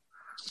using,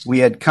 we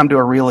had come to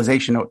a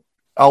realization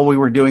all we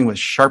were doing was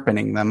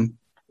sharpening them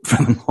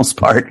for the most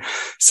part.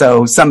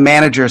 So some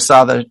manager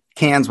saw the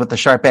cans with the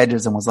sharp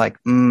edges and was like,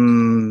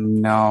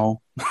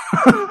 no,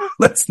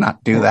 let's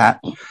not do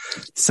that.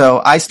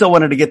 So I still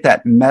wanted to get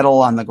that metal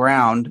on the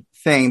ground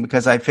thing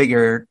because I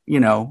figured,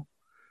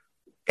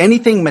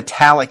 anything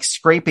metallic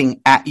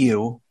scraping at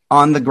you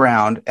on the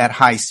ground at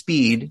high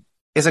speed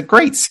is a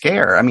great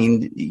scare. I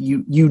mean,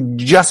 you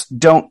just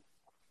don't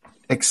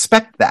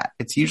expect that.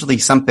 It's usually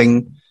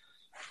something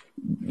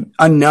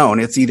unknown.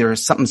 It's either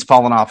something's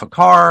fallen off a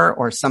car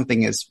or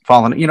something is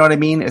fallen. You know what I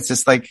mean? It's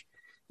just like,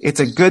 it's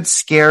a good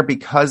scare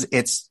because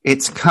it's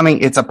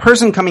a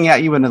person coming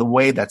at you in a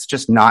way that's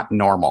just not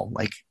normal.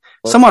 Like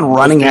someone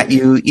running at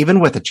you, even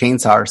with a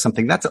chainsaw or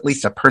something, that's at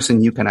least a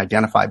person you can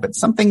identify, but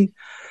something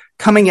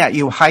coming at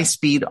you high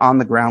speed on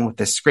the ground with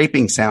this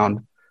scraping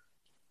sound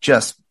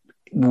just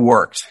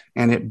worked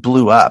and it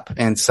blew up.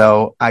 And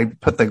so I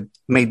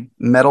made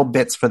metal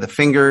bits for the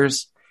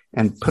fingers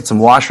and put some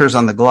washers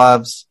on the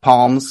gloves,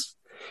 palms.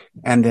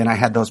 And then I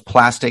had those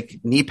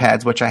plastic knee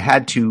pads, which I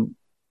had to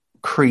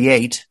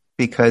create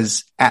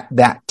because at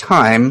that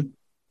time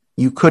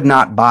you could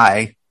not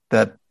buy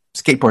the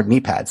skateboard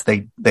knee pads.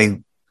 They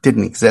didn't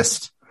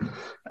exist.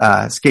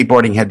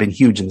 Skateboarding had been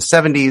huge in the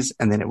 70s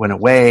and then it went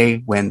away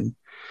when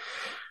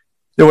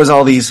there was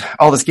all the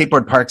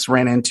skateboard parks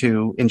ran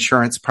into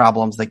insurance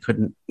problems. They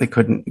couldn't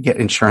get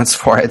insurance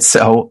for it.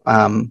 So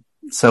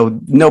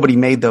nobody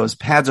made those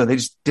pads or they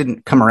just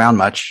didn't come around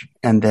much.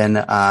 And then,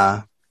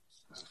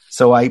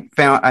 so I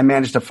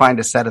managed to find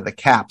a set of the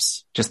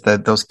caps, just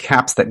those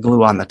caps that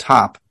glue on the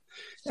top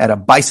at a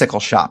bicycle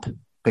shop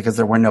because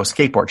there were no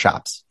skateboard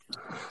shops.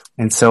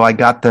 And so I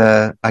got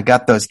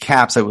those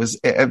caps.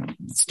 The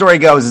story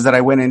goes is that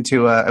I went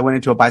into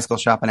a bicycle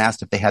shop and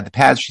asked if they had the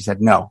pads. She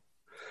said, no.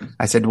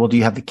 I said, well, do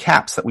you have the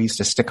caps that we used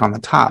to stick on the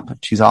top?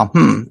 She's all,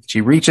 She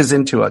reaches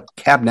into a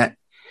cabinet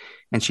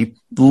and she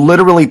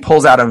literally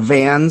pulls out a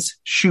Vans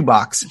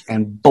shoebox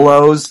and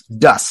blows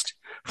dust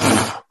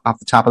off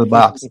the top of the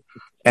box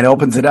and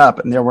opens it up.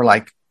 And there were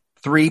like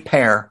 3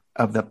 pair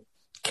of the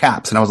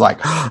caps. And I was like,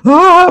 it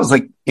was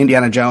like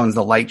Indiana Jones,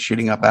 the light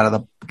shooting up out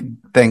of the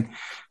thing.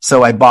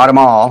 So I bought them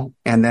all.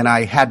 And then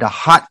I had to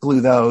hot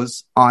glue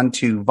those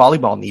onto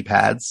volleyball knee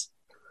pads.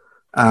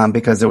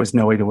 Because there was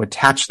no way to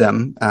attach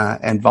them,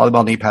 and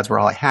volleyball knee pads were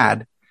all I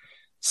had.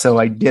 So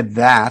I did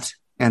that.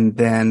 And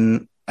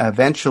then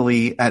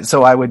eventually,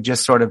 so I would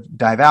just sort of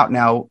dive out.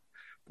 Now,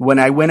 when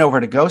I went over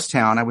to Ghost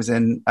Town, I was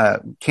in,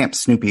 Camp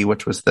Snoopy,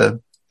 which was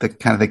the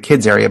kind of the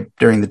kids area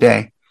during the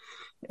day.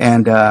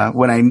 And,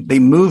 when they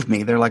moved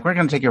me, they're like, we're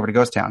going to take you over to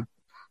Ghost Town.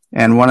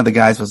 And one of the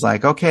guys was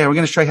like, okay, we're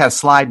going to show you how to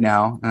slide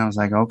now. And I was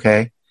like,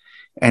 okay.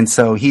 And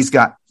so he's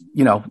got,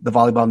 the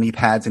volleyball knee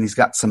pads and he's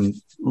got some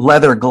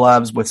leather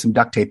gloves with some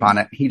duct tape on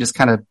it. He just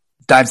kind of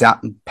dives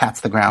out and pats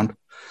the ground.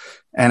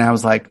 And I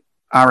was like,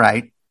 all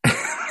right.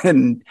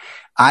 And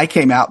I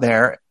came out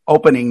there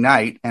opening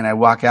night and I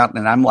walk out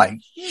and I'm like,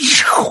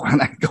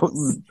 and I go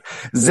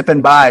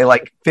zipping by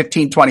like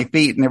 15, 20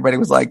 feet. And everybody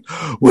was like,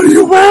 what are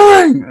you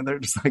wearing? And they're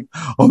just like,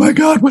 oh my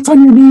God, what's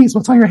on your knees?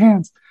 What's on your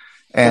hands?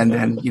 And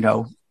then,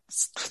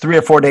 3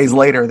 or 4 days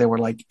later, there were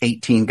like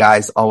 18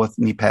 guys all with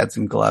knee pads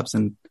and gloves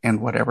and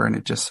whatever. And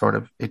it just sort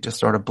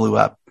of blew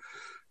up.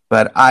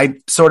 But I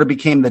sort of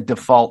became the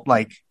default,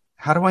 like,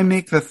 how do I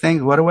make the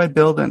thing? What do I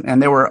build?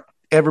 And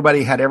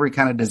everybody had every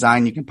kind of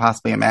design you can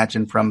possibly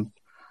imagine, from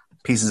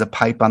pieces of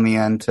pipe on the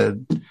end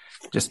to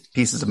just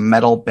pieces of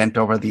metal bent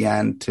over the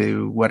end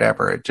to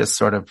whatever. It just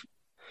sort of,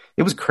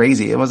 it was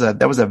crazy.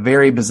 That was a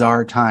very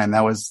bizarre time.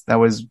 That was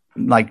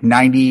like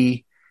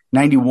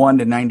 91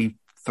 to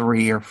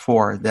 93 or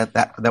 4.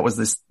 That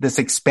was this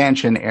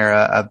expansion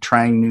era of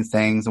trying new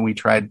things. And we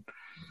tried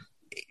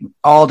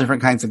all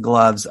different kinds of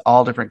gloves,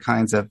 all different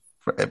kinds of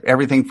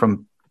everything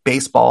from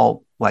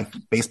baseball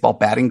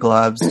batting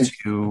gloves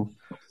to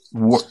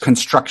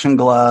construction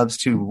gloves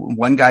to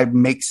one guy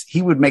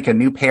would make a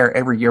new pair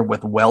every year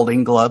with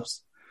welding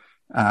gloves,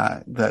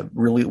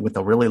 with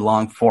a really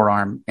long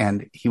forearm,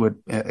 and he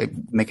would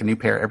make a new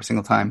pair every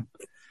single time.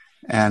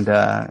 And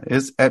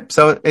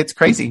so it's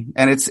crazy.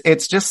 And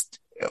it's just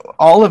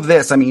all of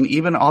this. I mean,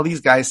 even all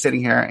these guys sitting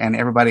here and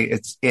everybody,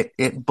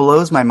 it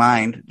blows my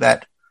mind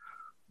that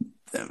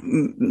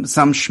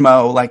some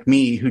schmo like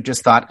me who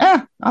just thought,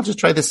 I'll just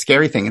try this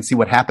scary thing and see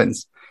what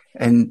happens.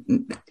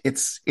 And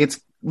it's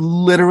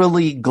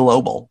literally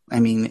global. I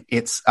mean,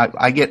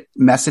 I get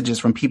messages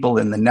from people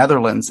in the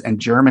Netherlands and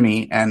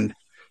Germany and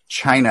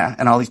China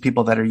and all these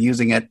people that are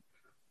using it.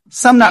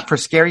 Some not for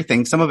scary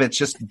things. Some of it's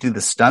just to do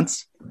the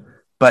stunts,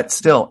 but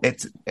still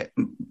it's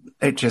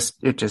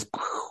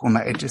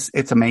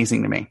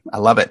amazing to me. I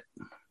love it.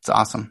 It's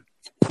awesome.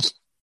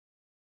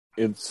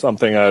 It's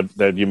something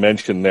that you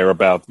mentioned there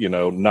about,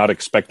 not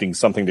expecting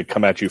something to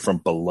come at you from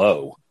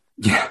below.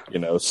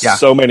 Yeah.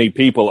 So many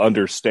people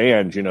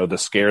understand, the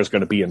scare is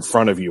going to be in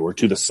front of you or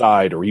to the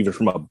side or even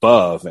from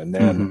above. And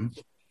then,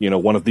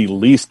 one of the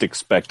least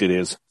expected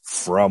is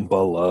from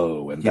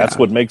below. And that's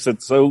what makes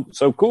it so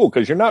cool,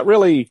 because you're not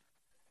really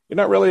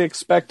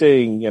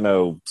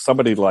expecting,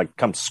 somebody to like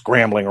come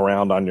scrambling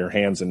around on your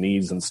hands and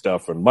knees and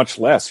stuff, and much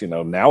less,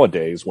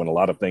 nowadays when a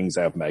lot of things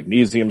have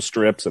magnesium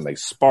strips and they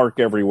spark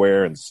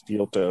everywhere and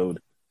steel-toed.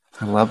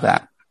 I love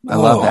that.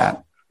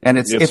 And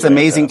it's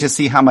amazing to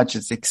see how much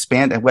it's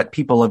expanded, what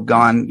people have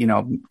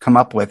come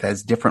up with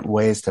as different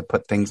ways to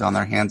put things on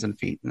their hands and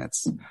feet. And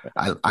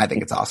I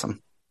think it's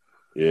awesome.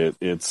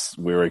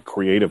 We're a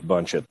creative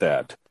bunch at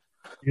that.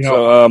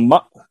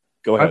 Go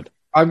ahead.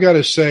 I've got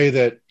to say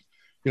that,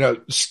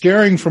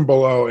 scaring from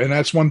below, and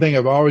that's one thing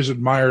I've always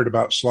admired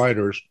about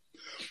sliders.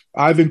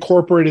 I've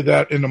incorporated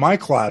that into my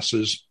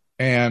classes,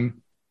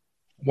 and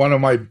one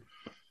of my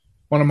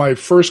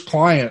first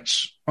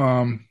clients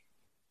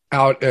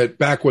out at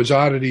Backwoods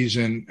Oddities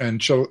in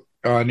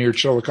near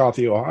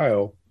Chillicothe,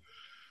 Ohio,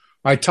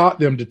 I taught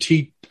them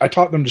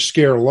to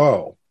scare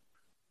low,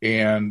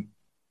 and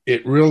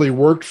it really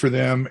worked for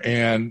them.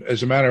 And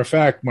as a matter of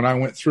fact, when I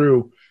went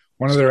through,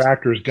 one of their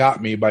actors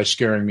got me by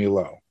scaring me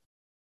low.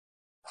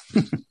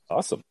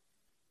 Awesome.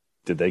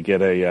 Did they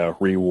get a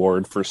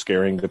reward for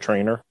scaring the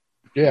trainer?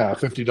 Yeah, a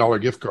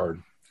 $50 gift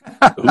card.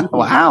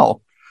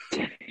 Wow.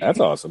 That's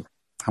awesome.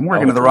 I'm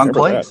working at the wrong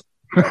place.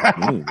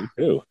 Me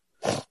too.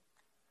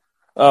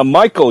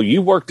 Michael,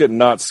 you worked at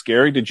Not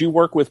Scary. Did you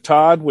work with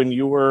Todd when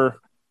you were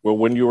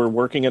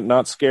working at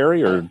Not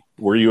Scary, or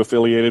were you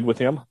affiliated with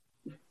him?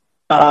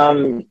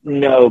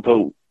 No,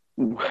 but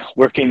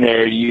working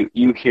there,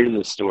 you hear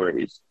the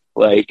stories.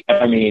 Like,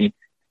 I mean,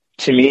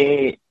 to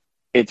me,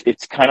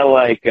 it's kind of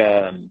like,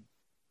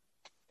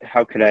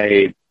 how could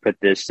I put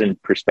this in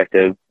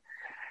perspective?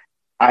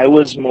 I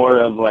was more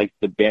of like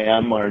the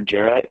Bam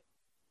Margera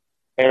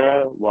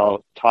era,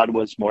 while Todd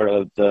was more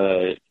of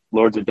the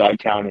Lords of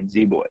Dogtown and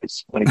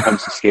Z-Boys when it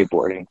comes to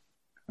skateboarding.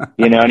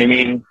 You know what I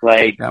mean?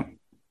 Like,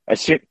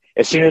 as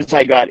soon as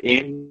I got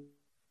in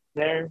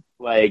there,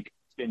 like,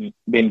 it's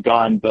been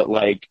gone, but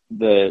like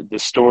the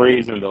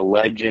stories and the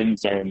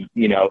legends and,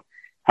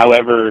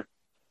 however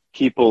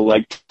people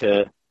like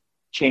to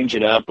change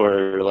it up,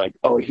 or like,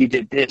 oh, he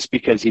did this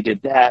because he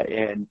did that.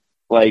 And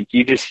like,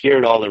 you just hear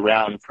it all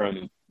around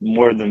from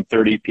more than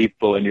 30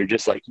 people. And you're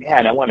just like,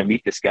 man, I want to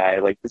meet this guy.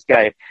 Like, this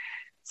guy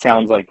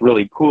sounds like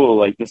really cool.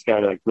 Like, this guy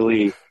like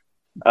really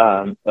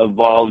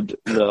evolved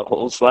the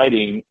whole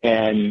sliding.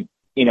 And,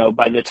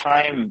 by the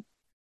time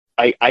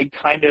I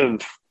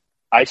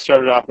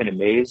started off in a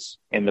maze,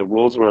 and the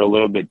rules were a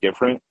little bit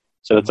different.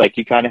 So it's like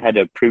you kind of had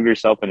to prove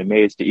yourself in a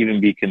maze to even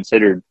be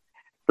considered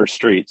for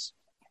streets.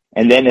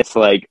 And then it's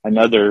like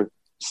another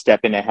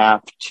step and a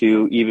half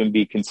to even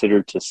be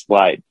considered to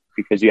slide,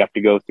 because you have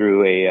to go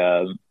through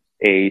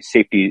a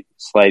safety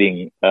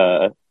sliding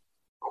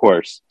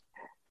course.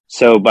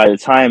 So by the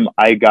time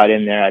I got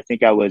in there, I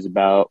think I was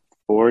about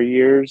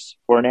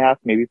 4.5,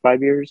 maybe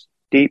 5 years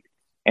deep.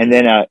 And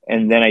then I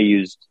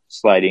used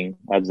sliding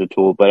as a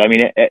tool. But I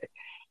mean,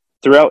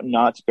 throughout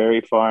Knott's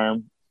Berry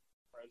Farm,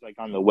 like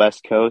on the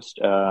West Coast,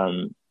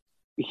 Todd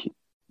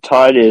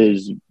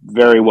is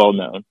very well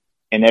known,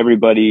 and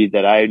everybody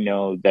that I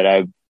know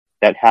that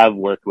have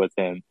worked with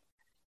him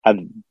have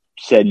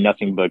said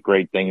nothing but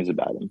great things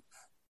about him.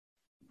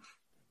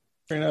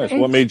 Very nice.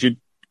 What made you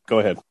go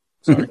ahead?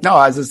 Sorry. No,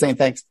 I was just saying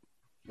thanks.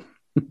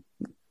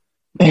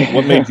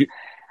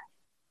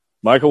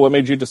 Michael, what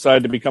made you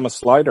decide to become a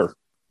slider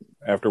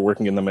after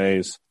working in the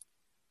maze?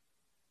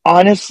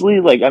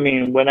 Honestly, like, I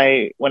mean, when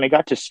I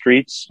got to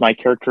streets, my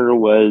character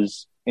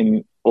was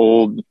an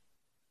old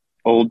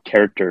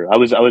character. I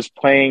was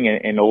playing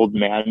an old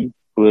man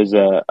who was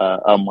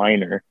a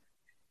miner,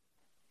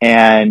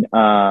 and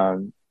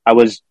I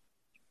was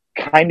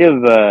kind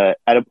of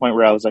at a point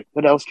where I was like,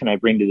 what else can I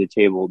bring to the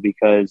table?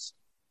 Because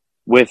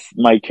with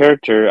my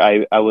character,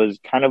 I was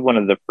kind of one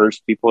of the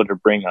first people to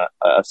bring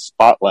a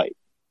spotlight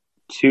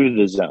to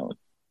the zone,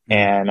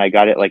 and I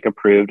got it like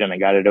approved, and I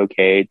got it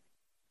okayed.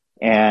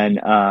 And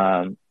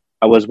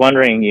I was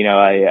wondering,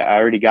 I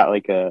already got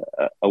like a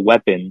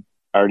weapon,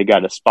 I already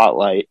got a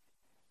spotlight.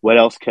 What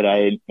else could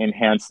I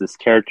enhance this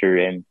character?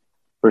 And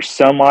for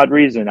some odd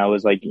reason, I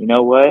was like, you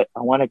know what? I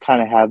want to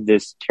kind of have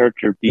this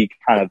character be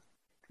kind of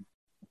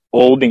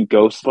old and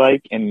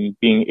ghost-like, and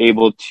being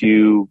able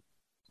to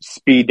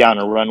speed down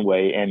a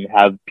runway and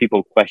have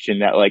people question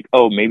that, like,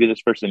 oh, maybe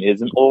this person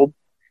isn't old.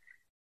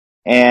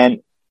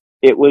 And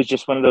it was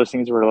just one of those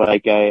things where,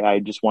 like, I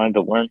just wanted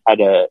to learn how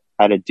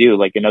to do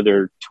like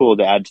another tool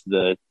to add to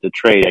the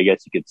trade, I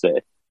guess you could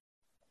say.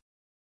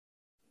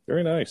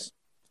 Very nice.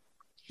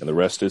 And the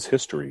rest is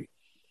history.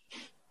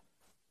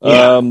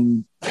 Yeah.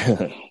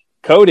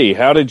 Cody,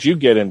 how did you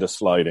get into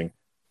sliding?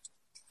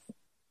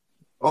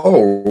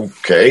 Oh,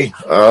 okay.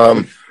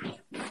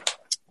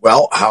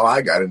 Well, how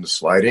I got into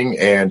sliding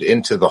and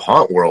into the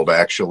haunt world,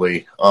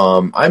 actually.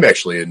 I'm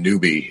actually a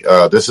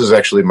newbie. This is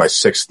actually my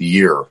 6th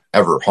year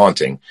ever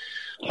haunting.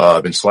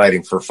 I've been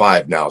sliding for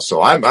 5 now,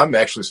 so I'm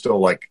actually still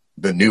like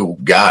the new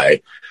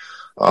guy.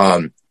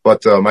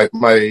 But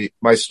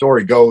my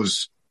story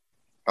goes,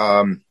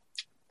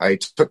 I I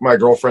took my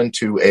girlfriend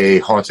to a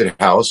haunted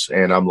house,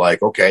 and I'm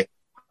like, okay,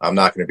 I'm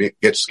not going to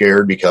get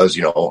scared because,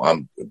 you know,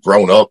 I'm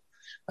grown up.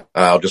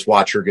 I'll just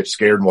watch her get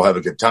scared and we'll have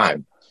a good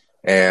time.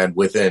 And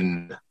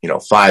within,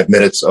 5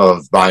 minutes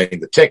of buying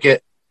the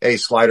ticket, a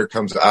slider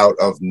comes out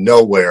of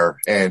nowhere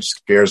and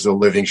scares the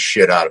living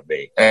shit out of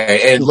me.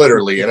 And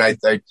literally,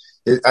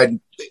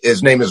 and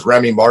his name is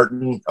Remy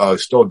Martin,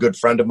 still a good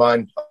friend of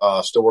mine,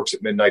 still works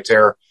at Midnight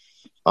Terror.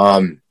 I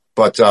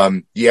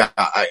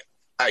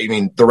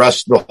mean,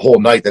 the whole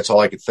night, that's all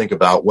I could think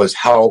about was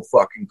how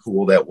fucking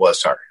cool that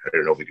was. Sorry. I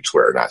don't know if we could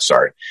swear or not.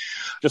 Sorry.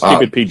 Just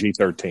keep it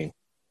PG-13.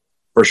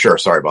 For sure.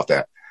 Sorry about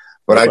that.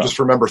 But I just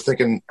remember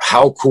thinking,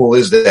 how cool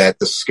is that?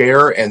 The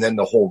scare and then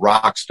the whole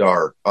rock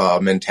star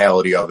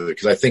mentality of it.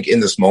 Because I think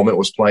In This Moment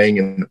was playing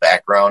in the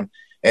background,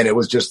 and it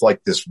was just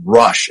like this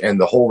rush. And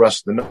the whole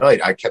rest of the night,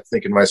 I kept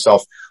thinking to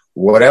myself,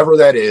 whatever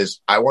that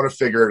is, I want to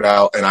figure it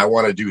out, and I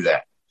want to do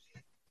that.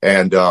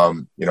 And,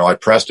 I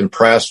pressed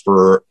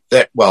for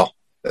that. Well,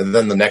 and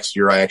then the next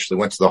year, I actually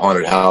went to the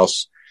haunted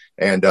house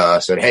and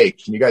said, hey,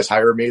 can you guys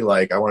hire me?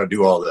 Like, I want to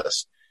do all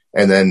this.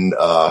 And then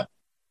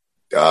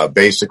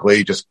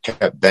basically just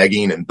kept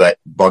begging and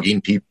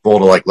bugging people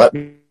to like, let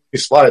me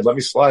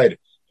slide.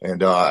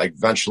 And I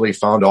eventually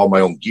found all my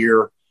own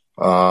gear.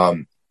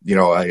 I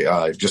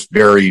just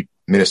very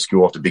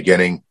minuscule at the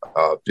beginning,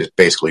 just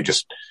basically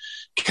just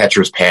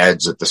catcher's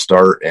pads at the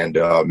start and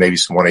maybe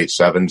some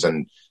 187s.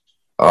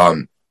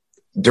 And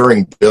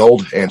during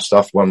build and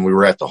stuff, when we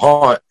were at the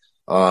haunt,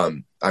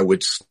 I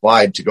would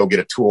slide to go get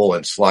a tool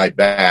and slide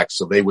back.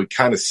 So they would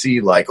kind of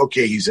see like,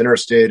 okay, he's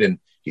interested and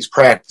he's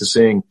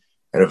practicing.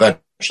 And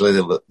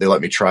eventually they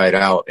let me try it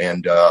out.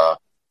 And,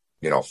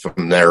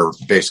 from there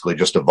basically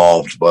just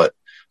evolved, but,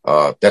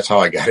 that's how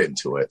I got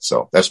into it.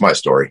 So that's my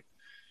story.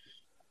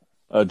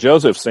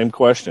 Joseph, same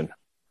question.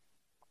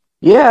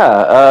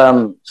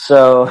 Yeah.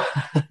 So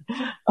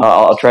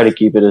I'll try to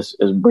keep it as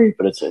brief,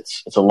 but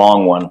it's a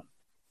long one.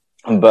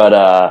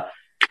 But,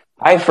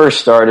 I first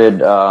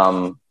started,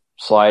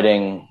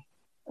 sliding.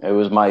 It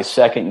was my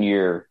second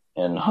year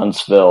in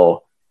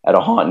Huntsville at a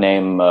haunt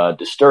named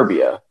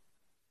Disturbia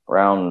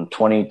around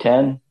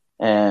 2010.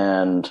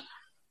 And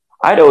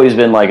I'd always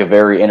been like a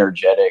very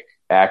energetic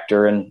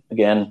actor. And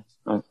again,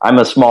 I'm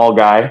a small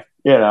guy,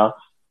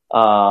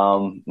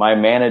 my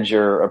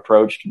manager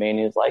approached me and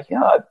he was like,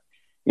 yeah,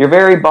 you're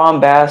very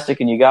bombastic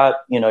and you got,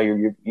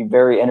 you're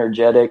very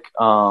energetic.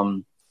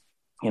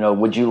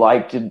 Would you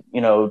like to,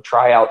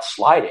 try out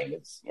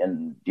sliding?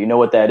 And do you know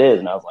what that is?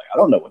 And I was like, I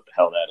don't know what the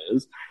hell that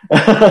is.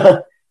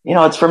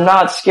 It's from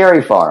Not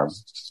Scary Farm.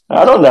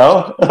 I don't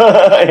know.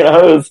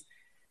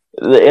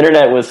 The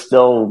internet was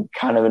still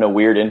kind of in a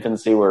weird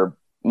infancy where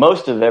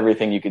most of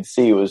everything you could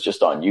see was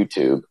just on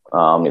YouTube.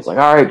 It's like,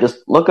 all right, just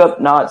look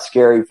up Not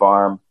Scary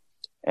Farm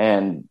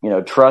and,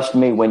 trust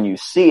me, when you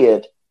see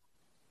it,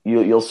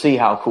 you'll see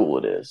how cool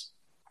it is.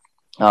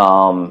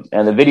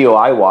 And the video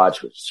I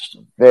watched was just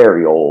a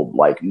very old,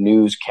 like,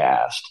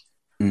 newscast,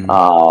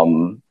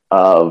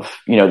 of,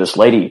 this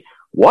lady,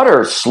 what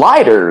are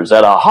sliders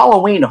at a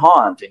Halloween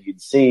haunt? And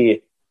you'd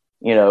see,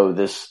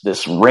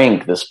 this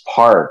rink, this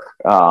park,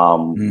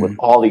 with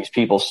all these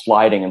people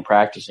sliding and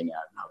practicing at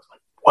it. And I was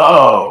like,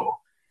 whoa.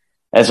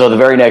 And so the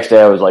very next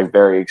day I was like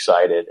very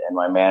excited. And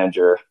my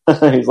manager,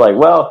 he's like,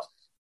 well,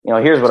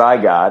 here's what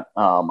I got.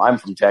 I'm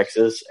from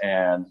Texas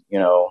and,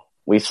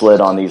 we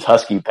slid on these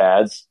Husky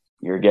pads.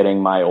 You're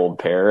getting my old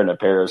pair and a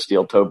pair of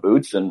steel toe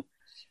boots. And,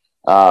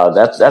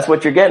 that's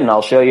what you're getting.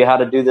 I'll show you how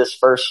to do this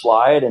first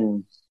slide.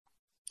 And,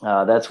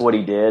 that's what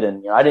he did.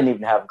 And, I didn't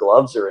even have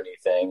gloves or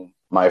anything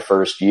my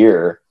first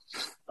year.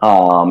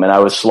 And I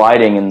was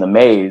sliding in the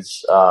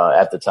maze,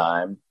 at the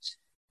time.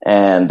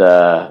 And,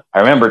 I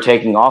remember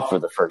taking off for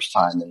the first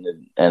time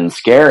and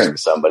scaring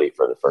somebody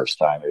for the first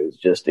time. It was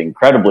just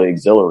incredibly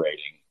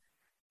exhilarating.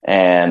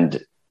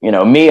 And,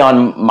 me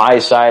on my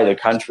side of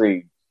the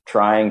country,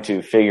 trying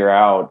to figure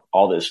out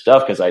all this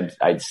stuff because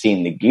I'd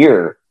seen the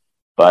gear,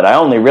 but I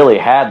only really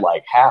had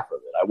like half of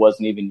it. I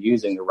wasn't even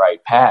using the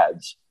right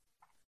pads.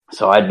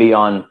 So I'd be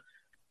on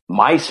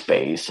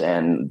MySpace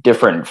and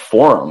different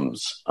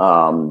forums,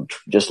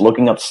 just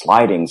looking up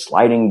sliding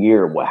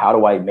gear. How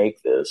do I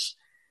make this?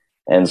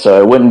 And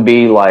so it wouldn't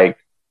be like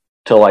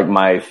till like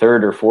my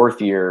third or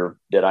fourth year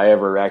did I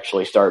ever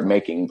actually start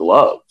making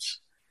gloves.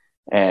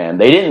 And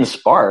they didn't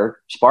spark.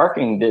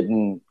 Sparking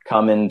didn't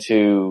come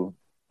into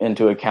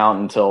account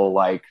until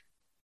like,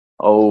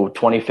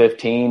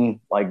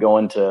 2015, like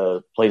going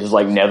to places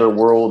like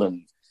Netherworld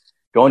and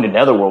going to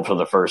Netherworld for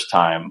the first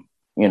time,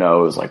 it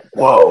was like,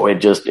 whoa, it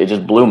just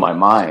blew my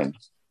mind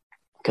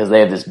because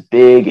they have this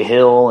big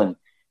hill and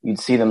you'd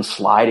see them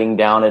sliding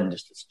down it and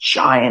just this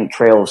giant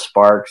trail of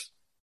sparks.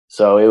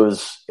 So it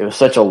was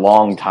such a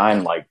long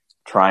time, like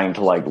trying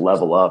to like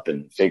level up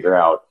and figure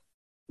out,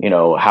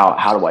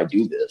 how do I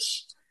do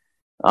this?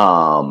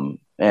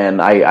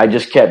 And I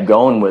just kept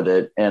going with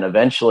it. And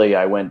eventually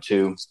I went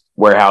to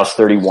Warehouse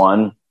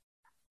 31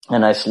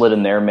 and I slid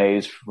in their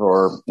maze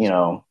for,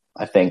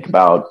 I think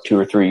about 2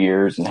 or 3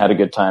 years and had a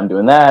good time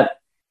doing that.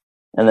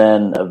 And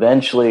then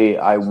eventually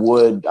I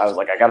was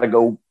like, I got to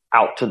go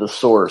out to the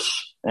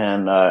source,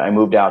 and I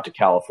moved out to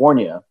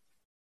California.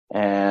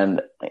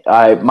 And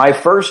my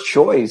first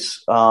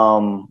choice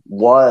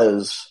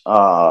was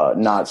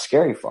Knott's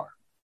Scary Farm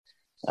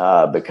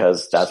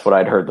because that's what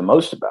I'd heard the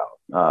most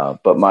about.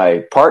 But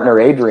my partner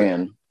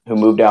Adrian, who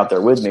moved out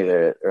there with me,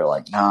 they're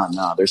like,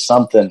 nah, there's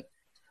something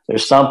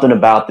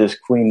about this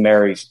Queen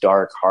Mary's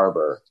Dark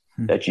Harbor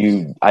that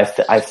I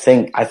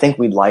think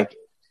we'd like it.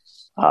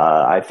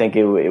 I think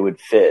it would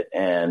fit.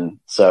 And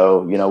so,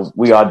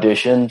 we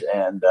auditioned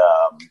and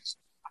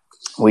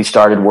we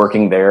started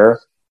working there.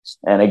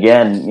 And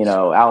again,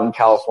 out in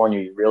California,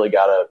 you really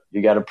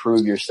gotta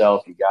prove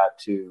yourself.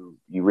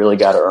 You really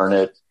gotta earn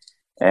it,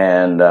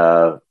 and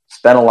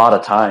spent a lot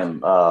of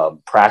time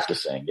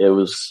practicing. It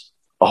was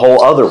a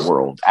whole other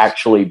world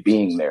actually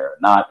being there,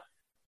 not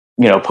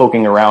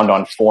poking around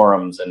on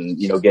forums and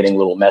getting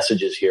little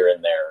messages here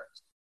and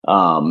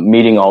there.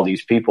 Meeting all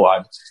these people.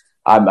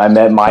 I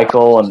met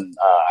Michael, and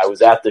I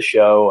was at the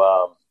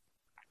show,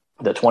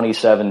 the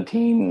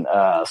 2017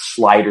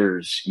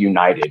 Sliders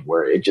United,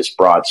 where it just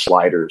brought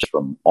sliders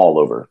from all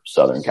over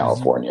Southern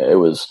California. It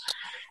was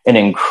an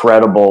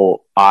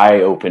incredible,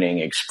 eye-opening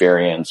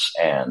experience,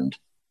 and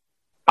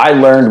I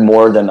learned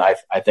more than I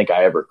think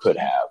I ever could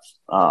have.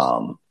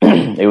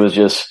 It was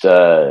just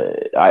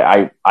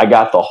I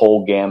got the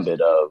whole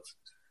gambit of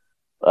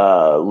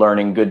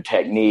learning good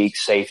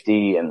techniques,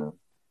 safety, and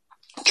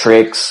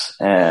tricks,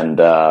 and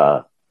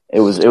it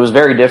was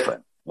very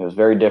different. It was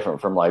very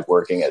different from like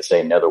working at,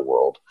 say,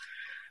 Netherworld.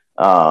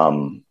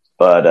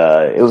 But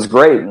it was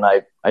great, and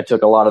I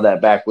took a lot of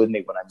that back with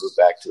me when I moved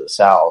back to the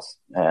South,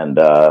 and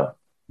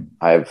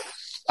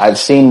I've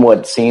seen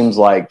what seems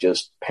like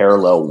just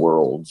parallel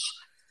worlds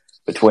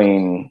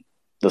between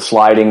the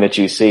sliding that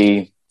you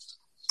see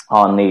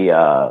on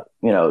the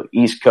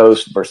East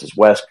Coast versus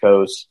West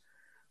Coast,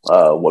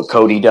 what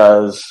Cody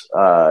does.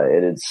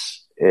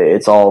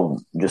 It's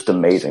all just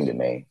amazing to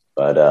me.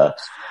 But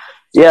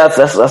yeah,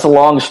 that's a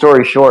long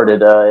story short.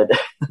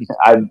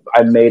 I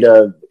made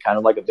a kind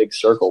of like a big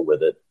circle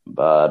with it.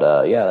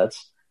 But yeah,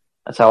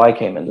 that's how I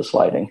came into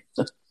sliding.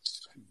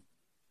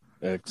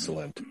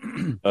 Excellent.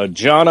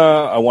 Jana,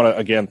 I want to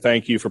again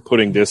thank you for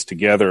putting this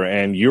together,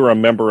 and you're a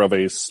member of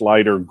a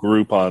slider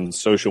group on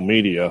social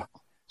media,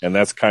 and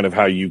that's kind of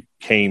how you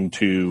came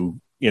to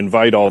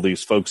invite all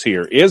these folks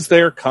here. Is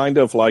there kind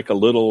of like a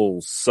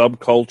little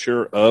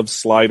subculture of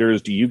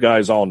sliders? Do you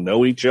guys all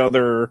know each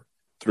other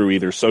through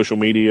either social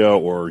media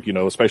or,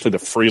 especially the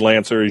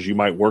freelancers? You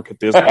might work at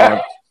this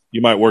haunt,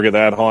 you might work at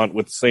that haunt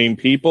with the same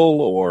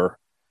people, or,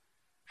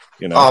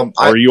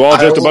 are you all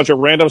just a bunch of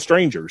random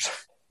strangers?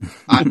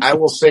 I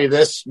will say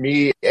this,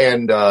 me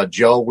and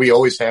Joe, we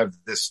always have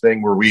this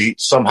thing where we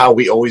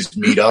always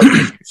meet up a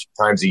few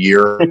times a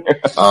year,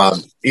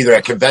 either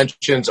at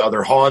conventions,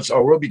 other haunts,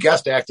 or we'll be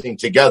guest acting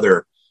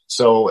together.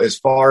 So as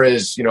far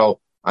as,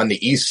 on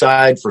the east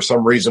side, for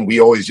some reason, we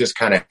always just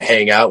kind of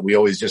hang out. We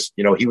always just,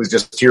 he was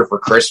just here for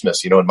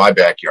Christmas, in my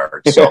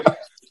backyard. So,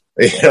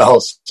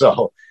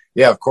 so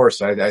yeah, of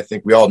course, I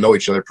think we all know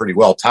each other pretty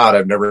well. Todd,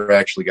 I've never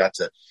actually got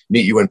to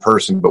meet you in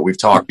person, but we've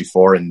talked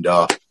before, and,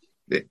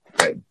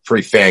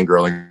 pretty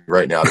fangirling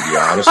right now, to be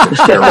honest. And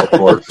Cheryl, of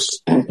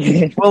course.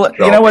 Well,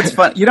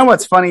 you know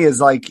what's funny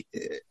is like,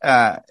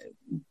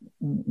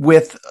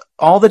 with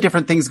all the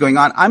different things going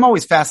on, I'm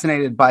always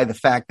fascinated by the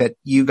fact that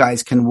you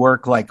guys can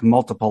work like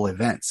multiple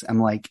events. I'm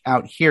like,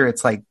 out here,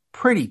 it's like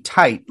pretty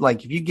tight.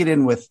 Like if you get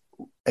in with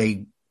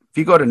if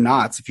you go to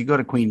Knott's, if you go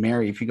to Queen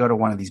Mary, if you go to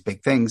one of these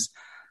big things,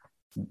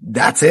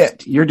 that's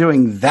it. You're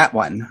doing that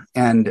one.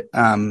 And,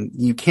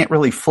 you can't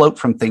really float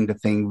from thing to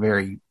thing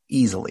very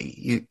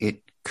easily.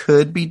 It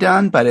could be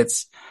done, but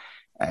it's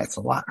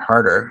a lot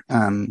harder.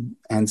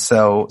 And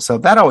so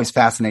that always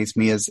fascinates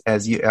me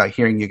as you,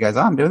 hearing you guys,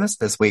 I'm doing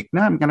this week.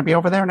 No, I'm going to be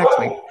over there next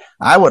week.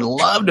 I would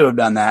love to have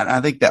done that. I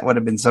think that would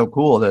have been so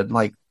cool to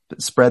like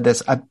spread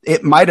this.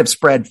 It might have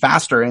spread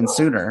faster and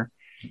sooner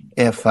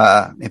if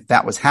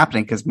that was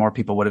happening, because more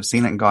people would have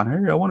seen it and gone,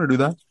 hey, I want to do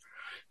that.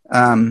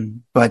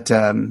 But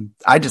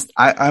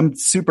I'm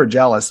super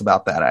jealous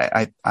about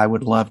that. I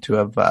would love to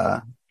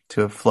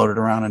have floated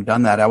around and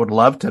done that. I would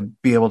love to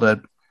be able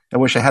to. I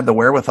wish I had the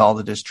wherewithal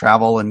to just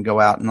travel and go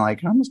out and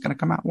like, I'm just going to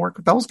come out and work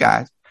with those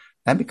guys.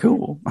 That'd be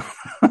cool.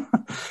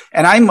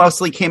 And I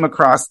mostly came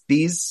across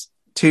these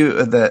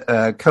two,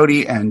 the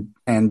Cody and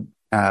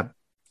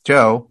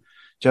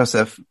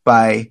Joseph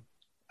by,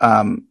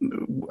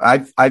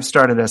 I've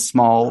started a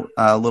small,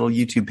 little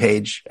YouTube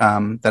page,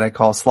 that I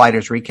call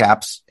Sliders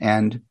Recaps.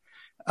 And,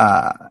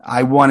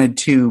 I wanted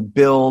to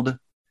build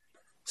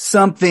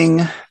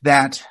something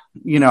that,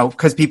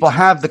 cause people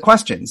have the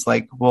questions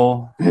like,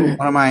 well, how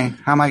do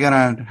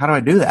I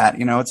do that?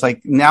 It's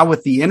like now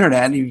with the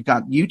internet, you've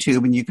got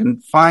YouTube and you can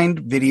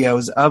find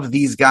videos of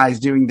these guys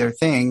doing their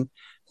thing,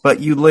 but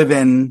you live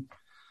in,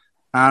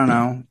 I don't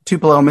know,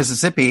 Tupelo,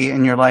 Mississippi.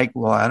 And you're like,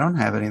 well, I don't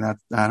have any of that.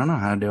 I don't know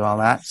how to do all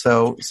that.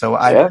 So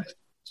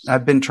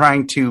I've been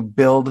trying to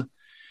build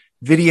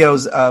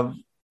videos of,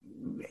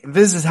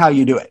 this is how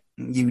you do it.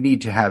 you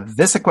need to have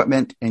this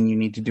equipment and you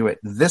need to do it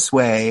this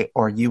way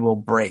or you will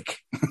break.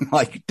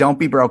 Like, don't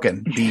be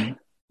broken. Be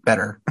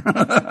better.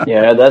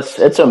 Yeah,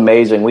 it's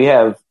amazing. We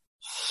have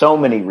so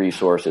many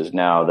resources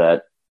now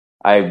that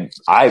I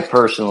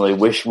personally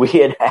wish we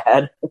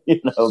had,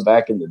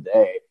 back in the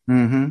day.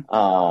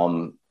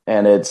 Mm-hmm.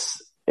 And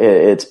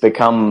it's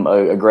become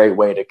a great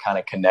way to kind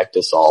of connect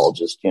us all,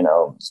 just,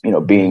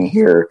 being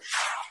here.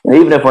 And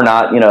even if we're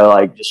not,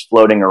 like just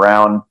floating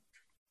around,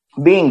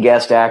 being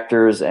guest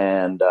actors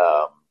and,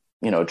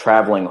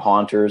 traveling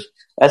haunters,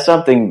 that's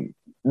something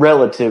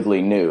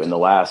relatively new in the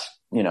last,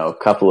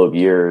 couple of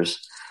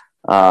years.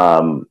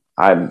 I'm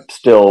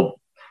still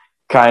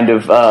kind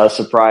of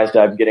surprised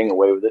I'm getting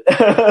away with it.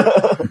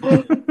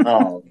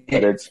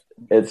 But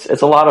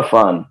it's a lot of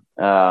fun.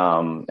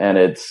 And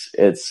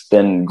it's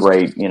been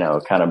great,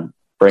 kind of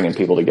bringing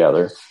people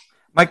together.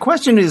 My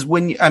question is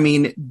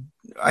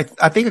I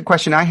think a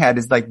question I had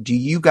is like, do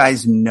you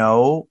guys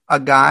know a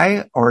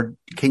guy or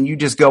can you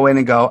just go in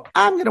and go,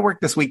 I'm going to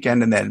work this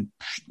weekend and then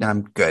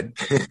I'm good?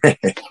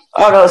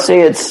 Oh no, see,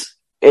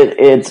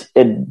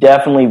 it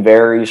definitely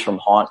varies from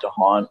haunt to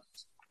haunt.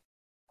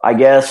 I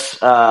guess,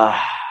 I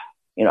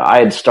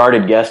had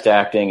started guest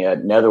acting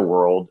at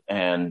Netherworld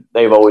and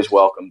they've always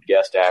welcomed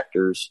guest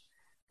actors.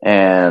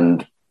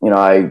 And,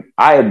 I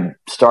had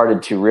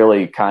started to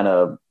really kind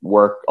of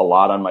work a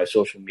lot on my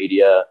social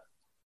media,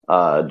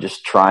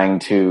 just trying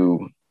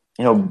to,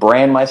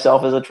 brand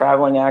myself as a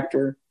traveling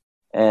actor.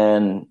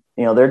 And,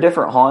 there are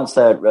different haunts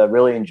that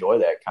really enjoy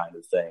that kind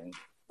of thing.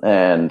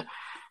 And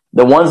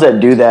the ones that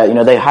do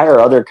that, they hire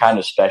other kind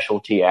of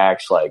specialty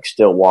acts like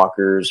still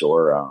walkers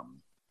or,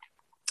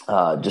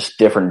 just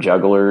different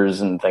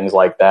jugglers and things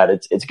like that.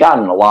 It's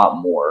gotten a lot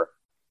more,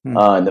 in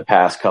the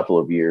past couple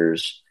of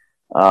years.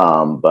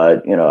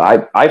 But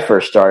I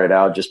first started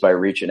out just by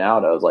reaching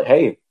out. I was like,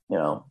 hey,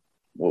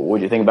 what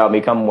do you think about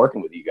me coming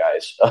working with you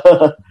guys?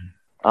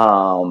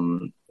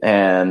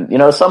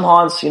 And some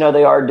haunts,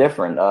 they are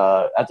different.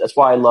 That's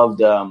why I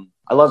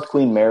loved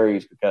Queen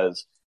Mary's,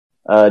 because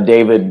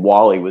David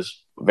Wally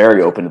was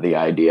very open to the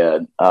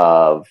idea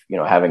of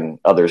having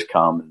others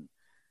come,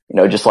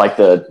 just like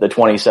the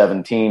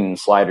 2017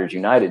 Sliders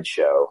United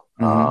show.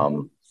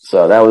 Mm-hmm.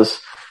 So that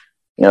was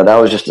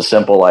just a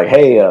simple like,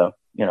 hey,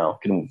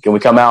 can we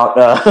come out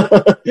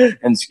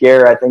and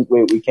scare? I think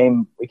we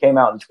came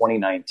out in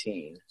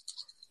 2019,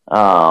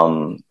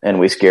 and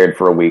we scared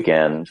for a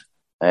weekend,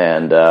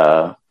 and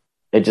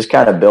it just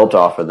kind of built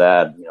off of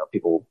that.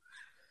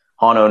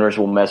 Haunt owners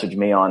will message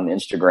me on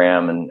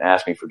Instagram and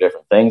ask me for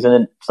different things, and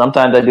then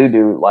sometimes I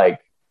do like,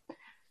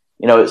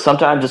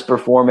 sometimes it's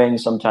performing,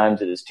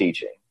 sometimes it is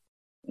teaching.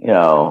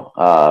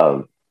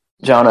 Jonah,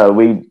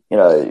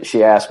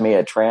 she asked me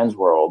at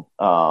Transworld,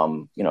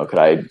 could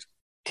I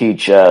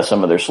teach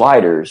some of their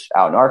sliders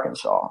out in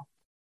Arkansas?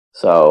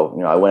 So,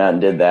 I went out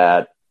and did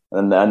that.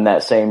 And then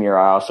that same year,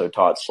 I also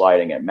taught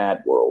sliding at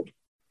Mad World,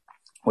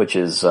 which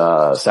is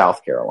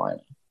South Carolina.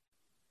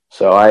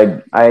 So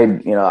I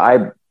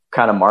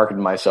kind of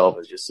marketed myself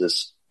as just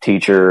this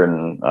teacher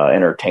and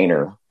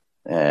entertainer,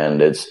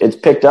 and it's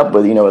picked up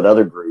with with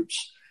other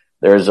groups.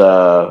 There's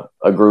a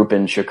group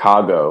in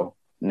Chicago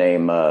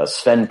named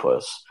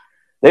Svenpuss.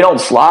 They don't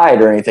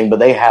slide or anything, but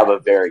they have a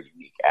very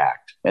unique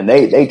act, and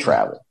they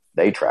travel.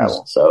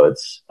 So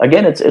it's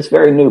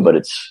very new, but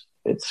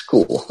it's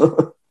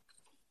cool.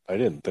 I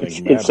didn't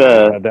think It's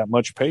had that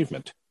much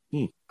pavement.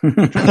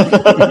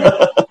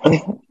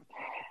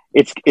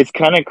 It's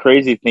kind of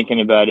crazy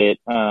thinking about it,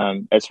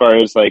 as far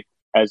as like,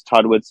 as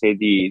Todd would say,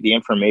 the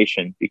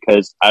information,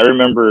 because I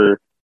remember,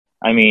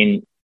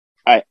 I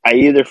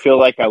either feel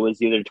like I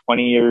was either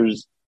 20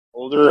 years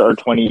older or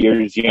 20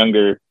 years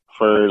younger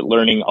for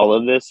learning all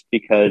of this,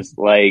 because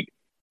like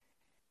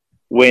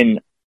when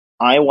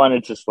I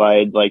wanted to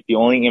slide, like the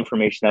only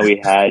information that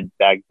we had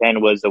back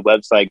then was a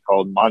website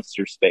called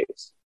Monster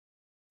Space.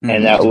 Mm-hmm.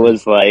 And that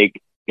was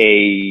like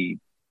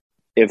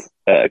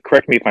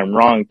correct me if I'm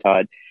wrong,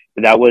 Todd,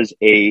 but that was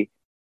a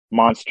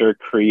monster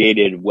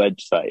created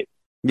website.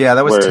 Yeah,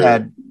 that was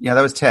Ted. Yeah,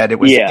 that was Ted. It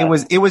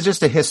was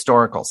just a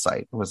historical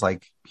site. It was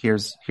like,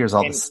 here's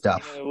all the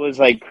stuff. It was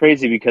like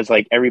crazy because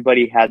like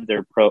everybody had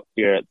their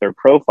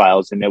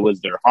profiles, and it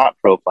was their haunt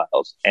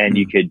profiles, and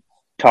you could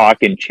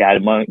talk and chat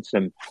amongst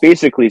them,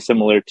 basically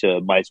similar to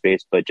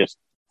MySpace, but just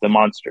the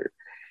monster.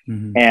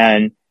 Mm-hmm.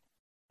 And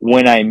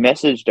when I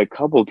messaged a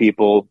couple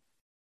people,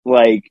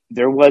 like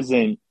the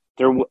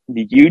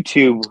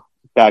YouTube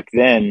back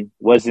then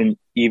wasn't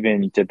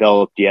even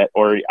developed yet,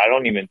 or I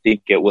don't even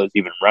think it was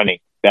even running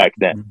back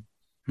then.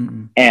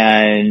 Mm-hmm.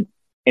 And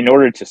in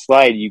order to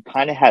slide, you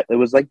kind of had, it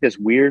was like this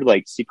weird,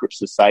 like secret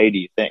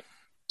society thing.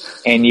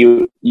 And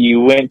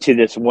you went to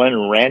this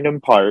one random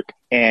park,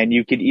 and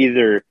you could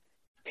either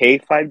pay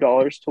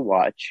 $5 to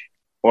watch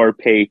or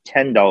pay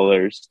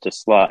 $10 to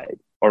slide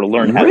or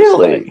learn how to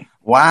slide.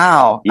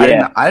 Wow.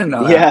 Yeah. I didn't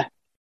know that. Yeah.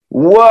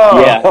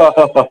 Whoa.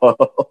 Yeah.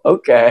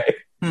 Okay.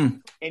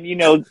 And,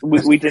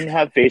 we didn't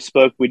have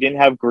Facebook. We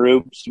didn't have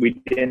groups. We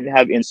didn't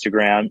have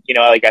Instagram.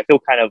 Like I feel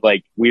kind of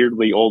like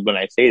weirdly old when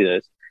I say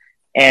this.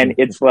 And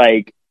it's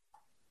like,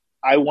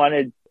 I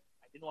didn't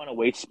want to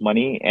waste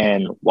money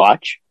and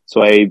watch,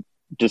 so I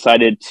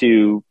decided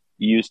to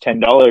use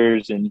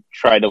 $10 and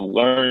try to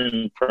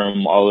learn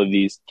from all of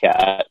these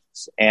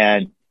cats.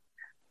 And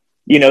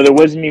there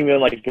wasn't even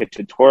like a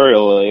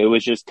tutorial. It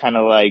was just kind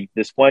of like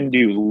this one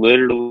dude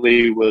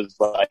literally was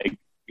like,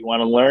 "You want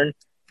to learn?"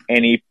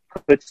 And he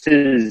puts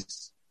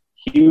his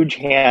huge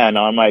hand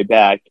on my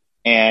back,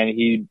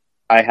 and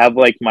I have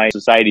like my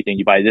society thing.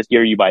 You buy this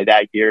gear, you buy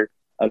that gear.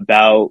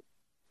 About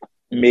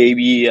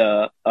maybe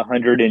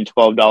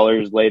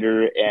 $112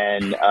 later,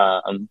 and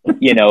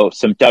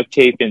some duct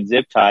tape and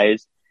zip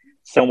ties.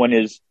 Someone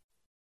is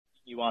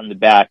you on the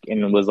back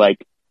and was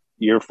like,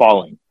 "You're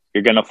falling.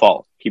 You're gonna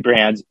fall. Keep your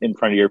hands in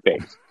front of your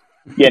face."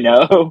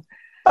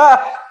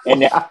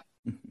 And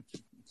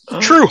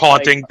true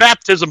haunting,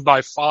 baptism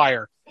by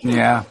fire.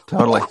 Yeah,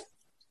 totally.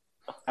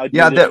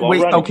 Yeah.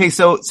 Okay.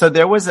 So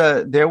there was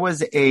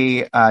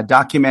a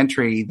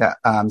documentary that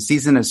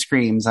Season of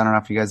Screams. I don't know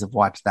if you guys have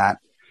watched that.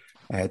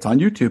 It's on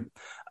YouTube.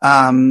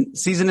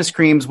 Season of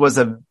Screams was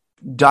a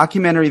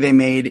documentary they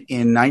made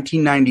in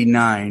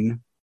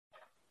 1999.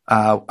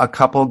 A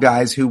couple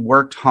guys who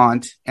worked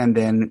haunt and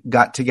then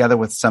got together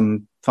with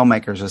some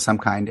filmmakers of some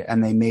kind,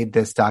 and they made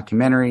this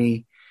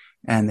documentary.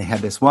 And they had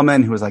this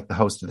woman who was like the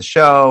host of the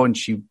show, and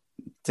she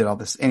did all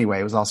this. Anyway,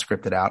 it was all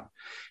scripted out.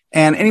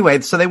 And anyway,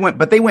 so they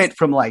went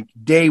from like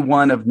day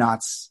one of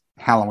Knott's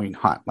Halloween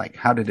Haunt. Like,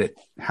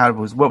 what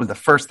was the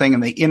first thing?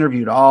 And they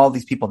interviewed all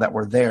these people that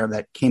were there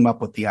that came up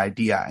with the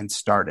idea and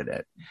started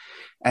it.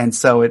 And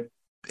so it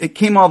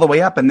came all the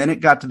way up, and then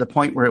it got to the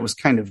point where it was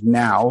kind of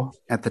now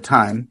at the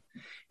time.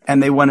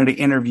 And they wanted to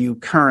interview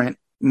current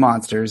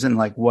monsters and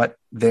like what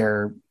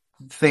their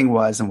thing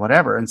was and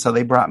whatever. And so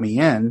they brought me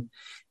in.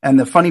 And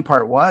the funny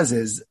part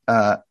is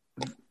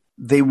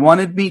they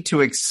wanted me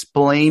to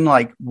explain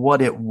like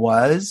what it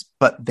was,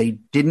 but they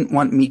didn't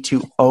want me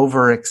to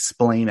over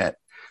explain it.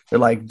 They're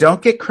like,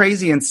 don't get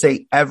crazy and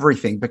say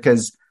everything,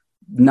 because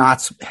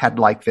Knott's had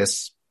like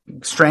this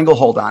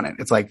stranglehold on it.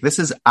 It's like, this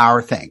is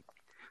our thing.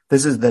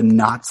 This is the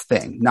Knott's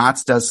thing.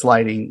 Knott's does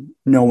sliding.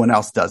 No one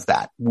else does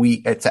that.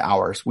 It's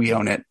ours. We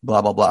own it,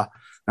 blah, blah, blah.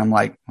 I'm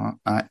like, well,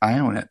 I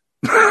own it.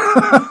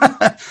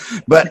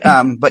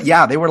 But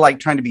yeah, they were like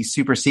trying to be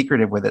super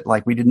secretive with it.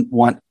 Like, we didn't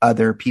want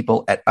other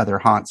people at other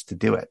haunts to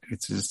do it.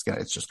 It's just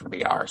going to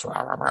be ours.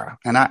 Rah, rah, rah.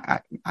 And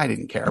I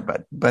didn't care,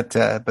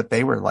 but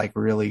they were like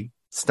really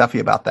stuffy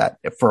about that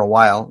for a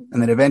while.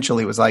 And then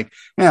eventually it was like,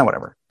 yeah,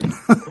 whatever.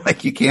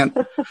 Like you can't,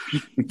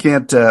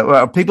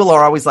 well, people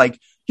are always like,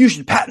 you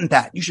should patent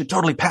that. You should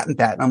totally patent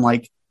that. And I'm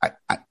like,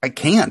 I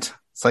can't.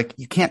 It's like,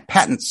 you can't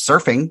patent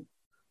surfing.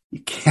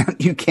 You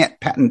can't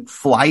patent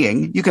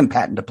flying. You can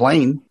patent a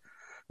plane.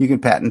 You can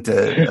patent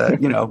something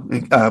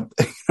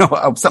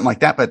like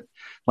that. But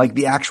like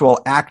the actual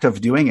act of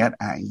doing it,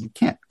 you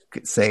can't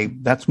say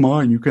that's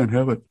mine. You can't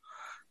have it.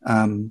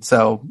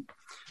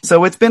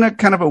 So it's been a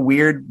kind of a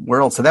weird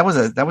world. So it was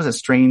a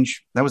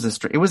strange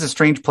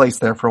place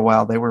there for a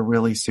while. They were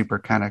really super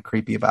kind of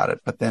creepy about it.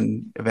 But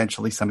then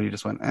eventually somebody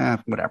just went,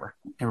 whatever.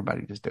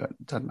 Everybody just do it.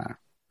 It doesn't matter.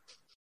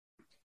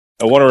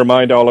 I want to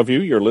remind all of you,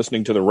 you're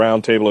listening to the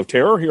Round Table of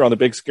Terror here on The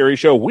Big Scary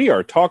Show. We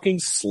are talking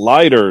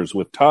sliders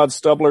with Todd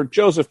Stubler,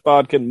 Joseph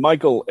Bodkin,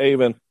 Michael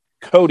Avon,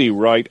 Cody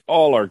Wright,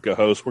 all our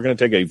co-hosts. We're going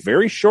to take a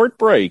very short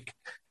break,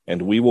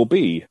 and we will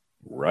be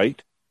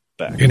right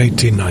back. In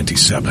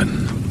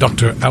 1897,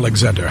 Dr.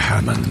 Alexander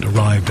Hammond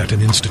arrived at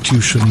an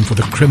institution for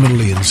the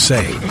criminally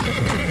insane,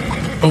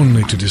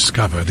 only to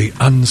discover the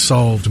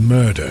unsolved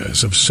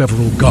murders of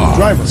several guards.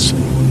 Drivers,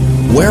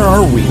 where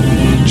are we?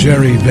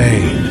 Jerry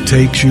Vane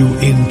takes you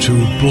into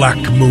Black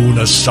Moon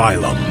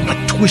Asylum,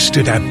 a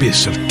twisted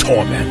abyss of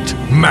torment,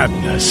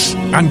 madness,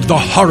 and the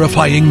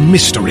horrifying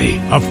mystery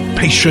of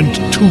Patient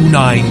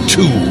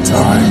 292.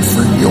 Time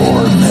for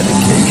your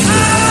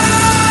medication.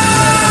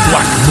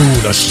 Black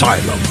Moon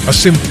Asylum, a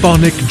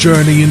symphonic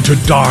journey into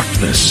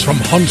darkness from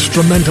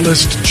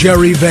instrumentalist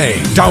Jerry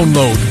Vane.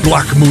 Download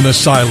Black Moon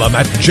Asylum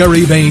at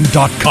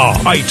jerryvane.com,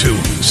 iTunes,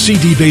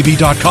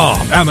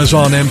 cdbaby.com,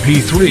 Amazon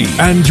MP3,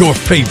 and your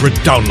favorite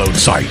download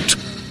site.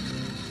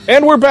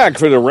 And we're back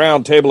for the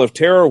Round Table of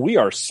Terror. We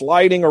are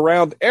sliding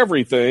around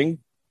everything,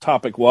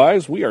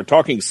 topic-wise. We are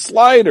talking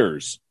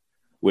sliders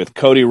with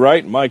Cody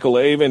Wright, Michael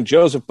Avon,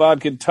 Joseph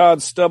Bodkin, Todd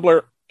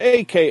Stubler,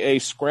 a.k.a.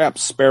 Scrap,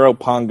 Sparrow,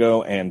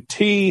 Pongo, and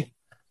T,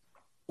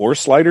 or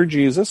Slider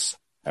Jesus,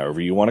 however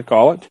you want to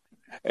call it.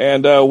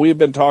 And we've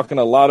been talking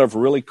a lot of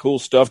really cool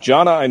stuff.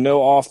 Jonna, I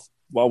know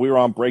while we were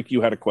on break, you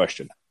had a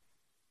question.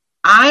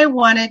 I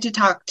wanted to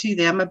talk to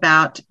them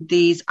about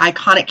these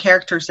iconic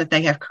characters that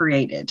they have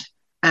created.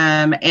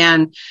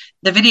 And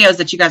the videos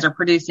that you guys are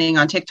producing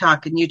on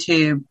TikTok and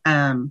YouTube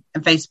and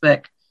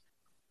Facebook,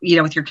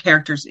 with your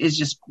characters is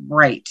just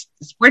great.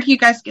 Where do you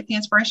guys get the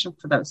inspiration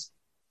for those?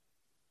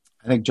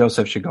 I think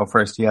Joseph should go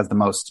first. He has the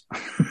most.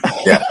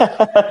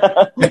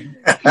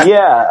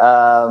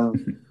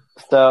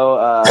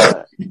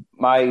 So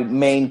my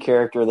main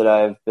character that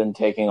I've been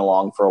taking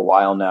along for a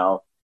while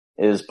now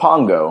is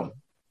Pongo.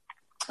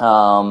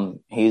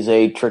 He's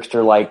a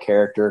trickster-like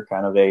character,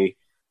 kind of a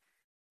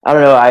I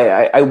don't know.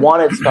 I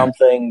wanted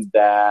something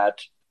that,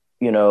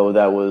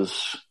 that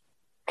was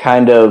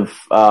kind of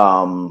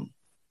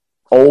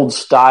old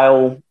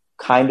style,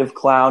 kind of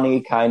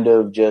clowny, kind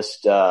of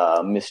just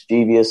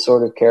mischievous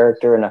sort of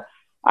character. And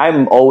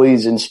I'm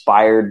always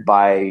inspired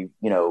by,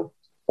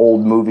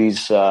 old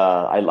movies.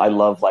 I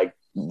love like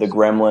the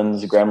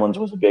Gremlins. The Gremlins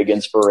was a big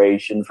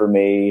inspiration for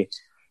me.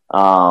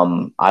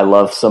 I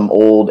love some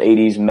old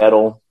 80s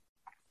metal.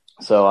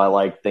 So I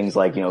like things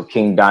like,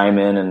 King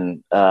Diamond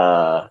and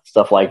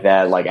stuff like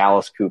that, like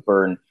Alice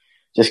Cooper, and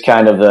just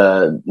kind of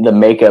the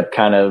makeup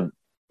kind of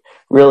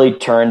really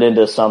turned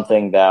into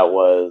something that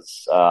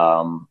was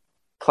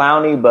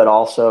clowny, but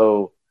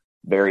also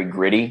very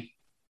gritty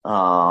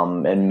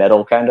and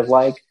metal kind of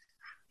like.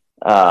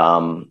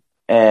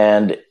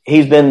 And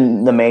he's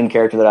been the main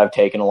character that I've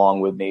taken along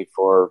with me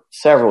for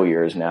several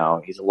years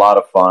now. He's a lot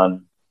of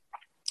fun.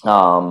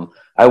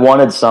 I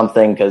wanted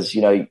something because,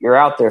 you're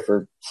out there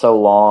for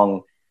so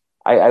long.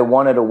 I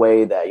wanted a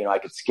way that, I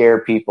could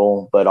scare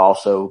people, but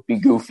also be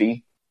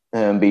goofy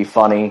and be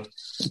funny,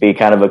 be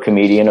kind of a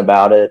comedian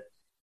about it.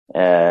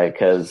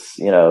 Cause,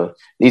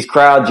 these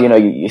crowds,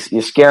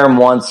 you scare them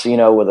once,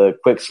 with a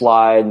quick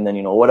slide, and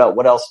then,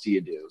 what else do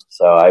you do?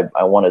 So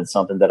I wanted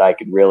something that I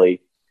could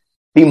really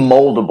be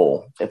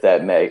moldable, if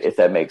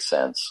that makes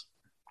sense.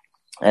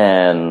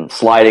 And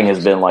sliding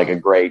has been like a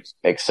great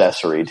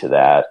accessory to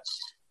that.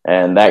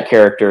 And that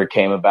character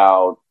came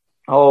about,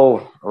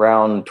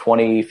 around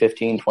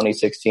 2015,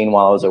 2016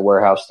 while I was at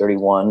Warehouse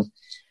 31.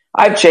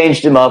 I've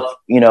changed him up,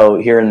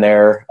 here and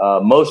there,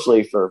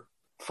 mostly for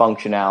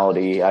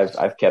functionality.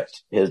 I've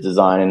kept his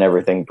design and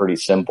everything pretty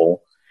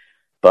simple.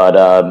 But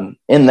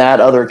in that,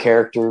 other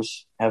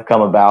characters have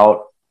come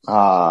about.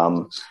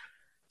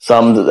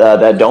 Some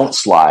that don't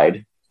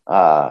slide.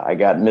 I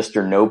got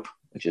Mr. Nope,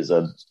 which is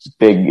a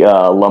big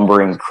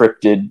lumbering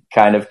cryptid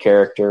kind of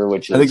character. I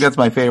think that's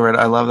my favorite.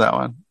 I love that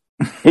one.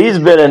 He's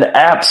been an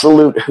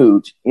absolute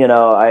hoot.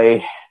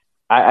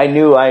 I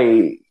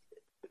knew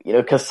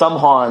because some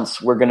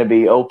haunts were going to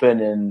be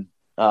open in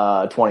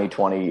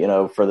 2020.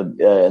 For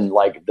and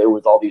like there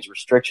was all these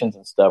restrictions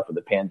and stuff for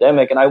the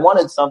pandemic, and I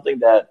wanted something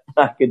that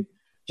I could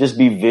just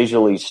be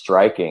visually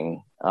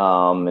striking.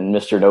 And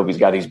Mr. Nope, he's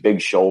got these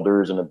big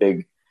shoulders and a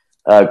big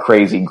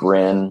crazy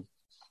grin.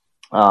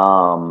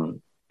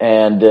 And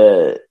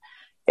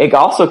it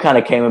also kind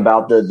of came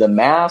about the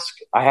mask.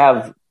 I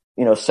have,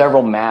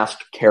 several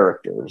masked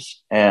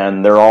characters,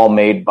 and they're all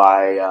made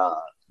by,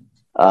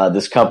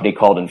 this company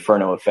called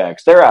Inferno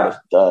Effects. They're out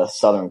of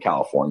Southern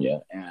California,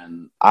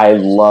 and I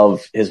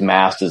love his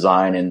mask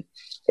design, and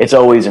it's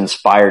always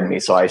inspired me.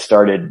 So I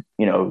started,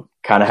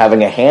 kind of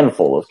having a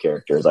handful of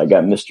characters. I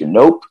got Mr.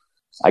 Nope.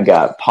 I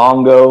got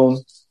Pongo.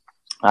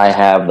 I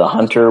have the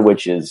Hunter,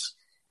 which is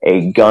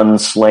a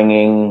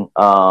gun-slinging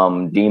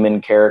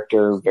demon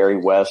character, very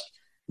West,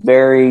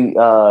 very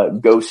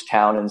Ghost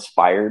Town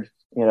inspired.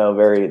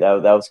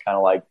 That was kind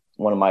of like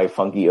one of my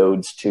funky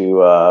odes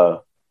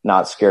to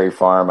Not Scary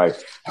Farm. I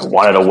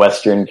wanted a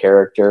Western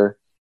character.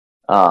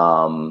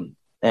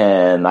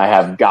 And I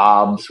have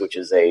Gobs, which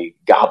is a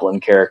goblin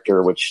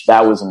character, which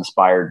that was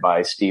inspired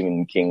by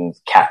Stephen King's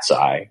Cat's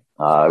Eye.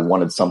 I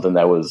wanted something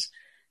that was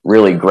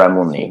really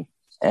gremlin-y.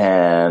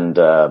 And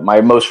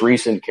my most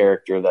recent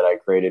character that I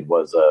created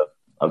was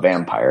a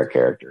vampire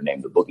character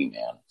named the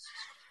Boogeyman,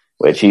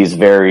 which he's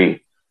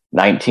very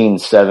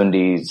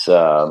 1970s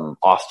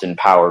Austin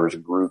Powers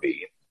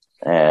groovy.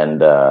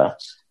 And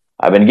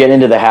I've been getting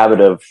into the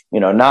habit of,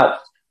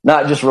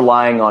 not just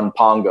relying on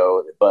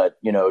Pongo, but,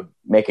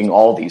 making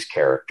all these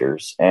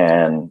characters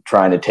and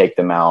trying to take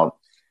them out.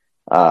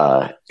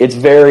 It's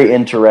very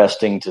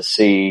interesting to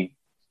see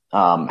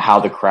how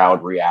the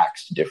crowd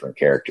reacts to different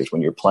characters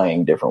when you're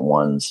playing different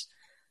ones.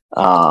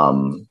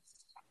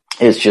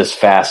 It's just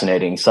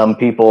fascinating. Some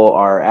people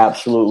are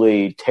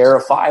absolutely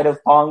terrified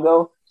of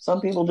Pongo.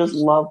 Some people just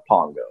love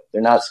Pongo.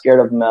 They're not scared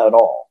of him at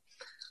all.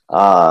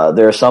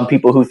 There are some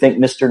people who think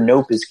Mr.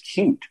 Nope is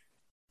cute,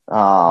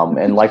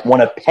 and like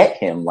want to pet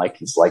him like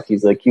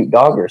he's a cute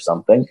dog or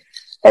something.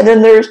 And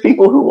then there's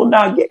people who will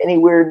not get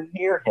anywhere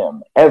near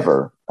him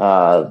ever.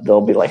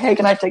 They'll be like, "Hey,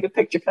 can I take a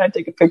picture? Can I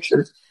take a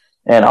picture?"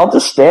 And I'll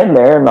just stand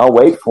there and I'll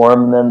wait for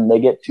them, and then they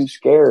get too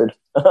scared.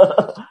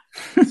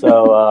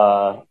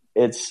 So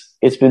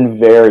it's been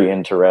very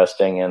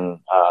interesting, and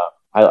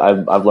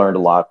I've learned a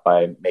lot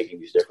by making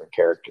these different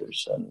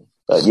characters.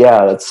 But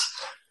yeah,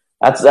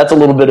 that's a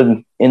little bit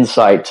of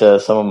insight to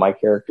some of my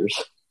characters.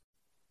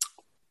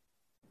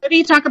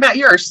 Cody, talk about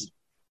yours.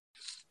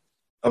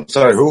 I'm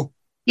sorry, who?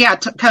 Yeah,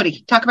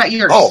 Cody, talk about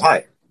yours. Oh,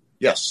 hi.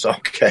 Yes,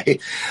 okay.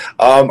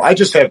 I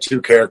just have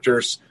two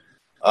characters.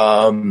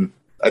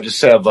 I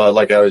just have,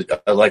 like I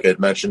had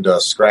mentioned,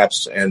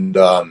 Scraps and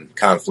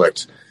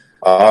Conflict.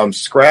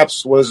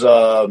 Scraps was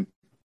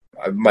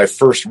my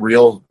first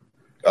real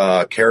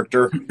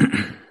character,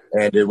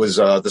 and it was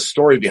the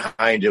story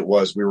behind it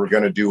was we were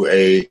going to do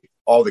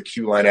all the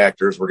Q-Line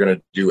actors were going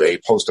to do a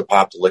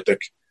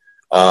post-apocalyptic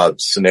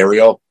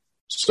scenario.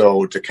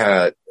 So to kind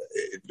of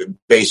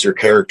base your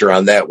character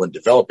on that when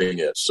developing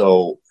it.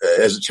 So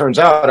as it turns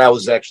out, I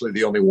was actually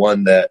the only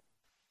one that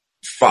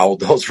followed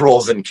those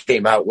rules and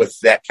came out with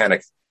that kind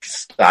of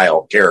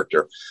style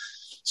character.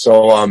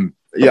 So,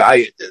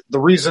 the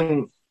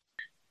reason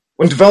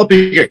when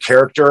developing a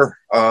character,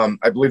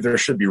 I believe there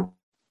should be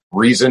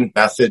reason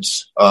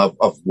methods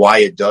of why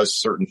it does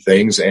certain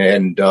things.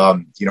 And,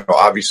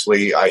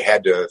 obviously I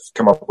had to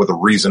come up with a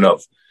reason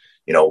of,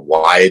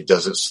 why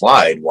does it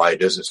slide? Why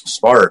does it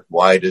spark?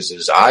 Why does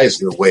his eyes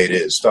the way it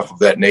is? Stuff of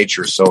that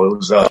nature. So it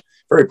was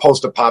very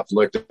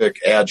post-apocalyptic,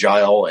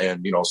 agile,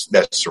 and,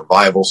 that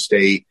survival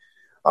state,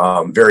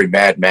 very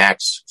Mad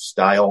Max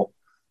style.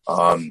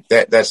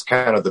 That's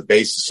kind of the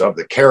basis of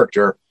the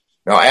character.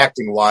 Now,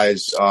 acting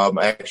wise,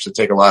 I actually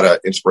take a lot of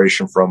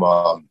inspiration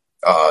from,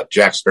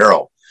 Jack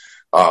Sparrow,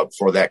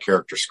 for that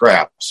character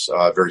Scraps,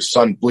 very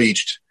sun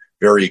bleached,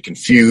 very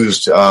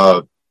confused,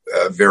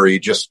 very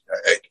just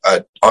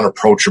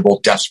unapproachable,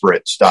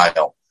 desperate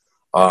style.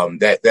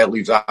 That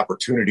leaves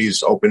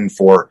opportunities open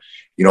for,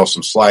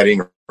 some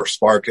sliding or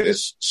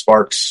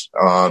sparks,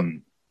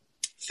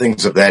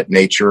 things of that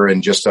nature,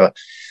 and just a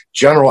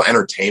general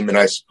entertainment,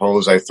 I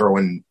suppose. I throw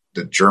in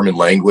the German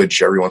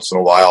language every once in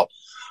a while.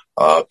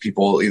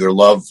 People either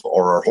love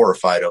or are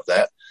horrified of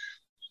that.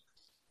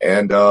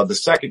 And the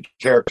second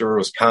character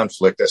was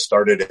Conflict, that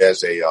started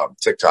as a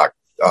TikTok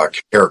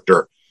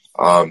character.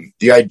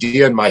 The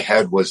idea in my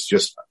head was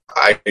just,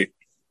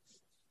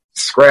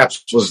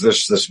 Scraps was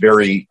this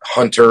very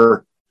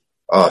hunter,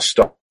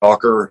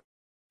 stalker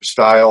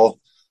style.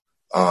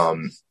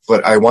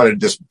 But I wanted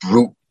this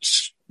brute,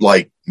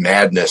 like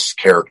madness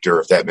character,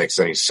 if that makes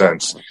any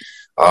sense.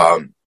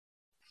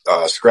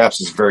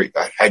 Scraps is very,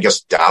 I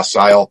guess,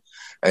 docile.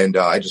 And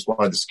I just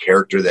wanted this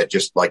character that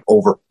just like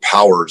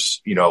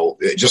overpowers,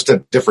 just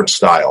a different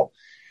style.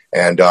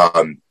 And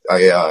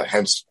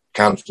hence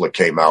Conflict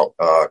came out,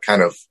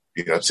 kind of,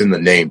 it's in the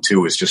name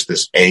too. It's just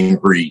this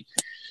angry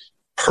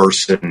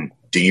person,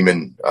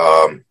 demon.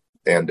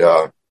 That's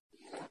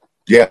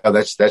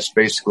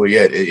basically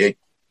it. It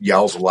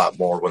yells a lot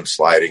more when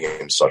sliding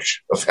and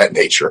such of that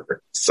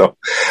nature. So,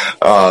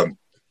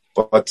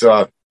 those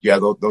are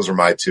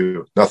my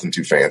two. Nothing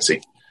too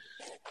fancy.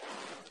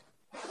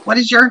 What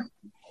is your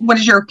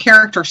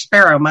character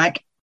Sparrow,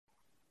 Mike?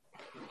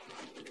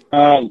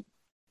 Well,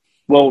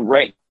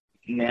 right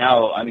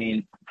now, I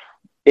mean,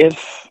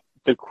 if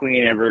the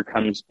Queen ever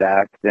comes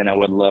back, then I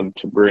would love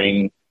to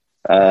bring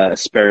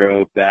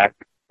Sparrow back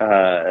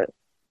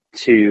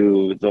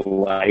to the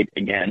light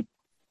again,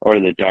 or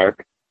the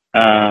dark.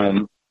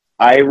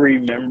 I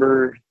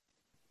remember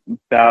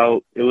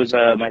it was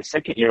my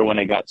second year when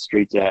I got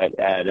Streets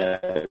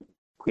at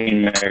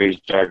Queen Mary's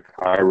Dark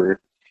Harbor.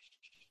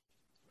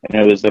 And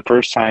it was the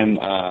first time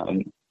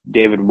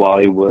David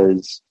Wally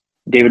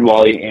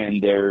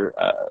and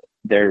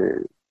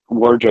their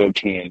wardrobe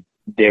team,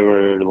 they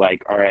were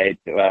like, all right,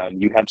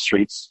 you have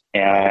Streets,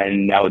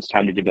 and now it's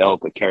time to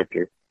develop a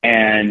character.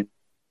 And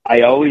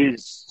I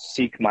always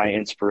seek my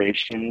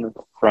inspiration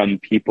from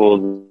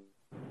people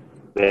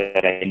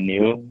that I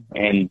knew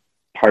and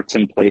parts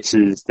and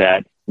places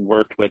that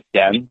worked with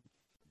them.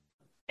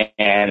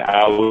 And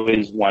I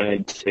always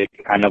wanted to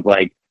kind of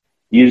like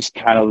use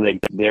kind of like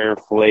their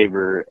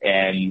flavor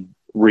and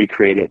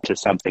recreate it to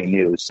something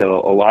new. So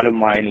a lot of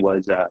mine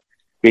was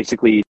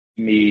basically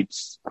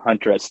meets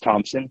Hunter S.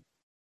 Thompson.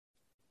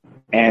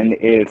 And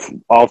if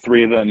all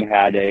three of them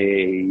had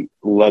a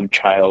love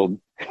child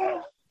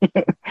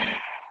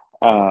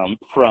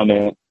from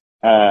it,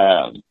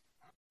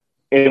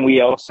 and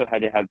we also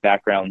had to have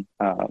background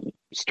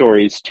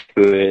stories to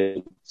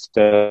it.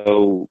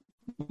 So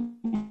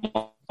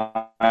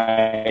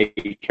my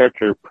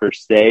character per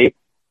se,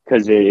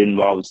 because it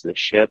involves the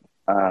ship.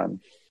 I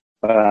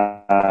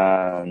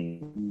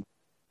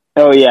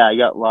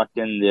got locked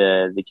in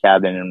the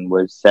cabin and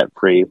was set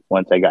free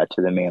once I got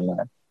to the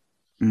mainland.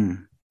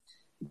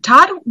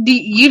 Todd,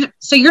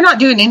 so you're not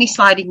doing any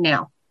sliding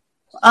now?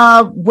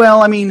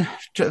 Well, I mean,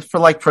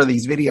 for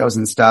these videos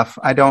and stuff,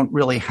 I don't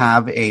really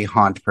have a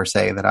haunt per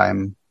se that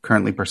I'm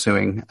currently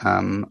pursuing.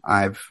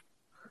 I've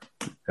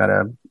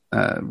got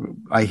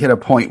I hit a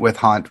point with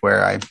haunt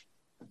where I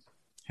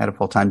had a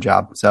full-time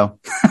job. So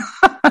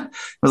it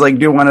was like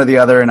do one or the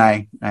other. And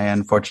I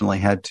unfortunately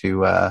had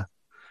to,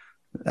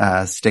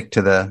 stick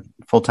to the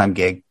full-time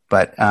gig,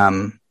 but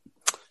I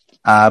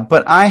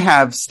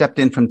have stepped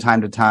in from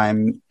time to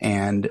time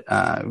and,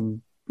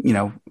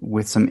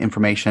 with some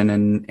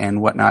information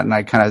and whatnot. And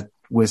I kind of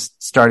was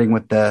starting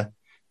with that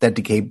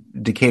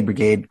Decayed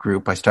Brigade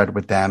group. I started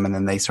with them, and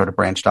then they sort of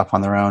branched off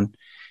on their own.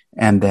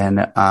 And then,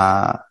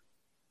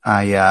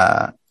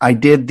 I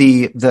did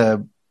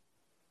the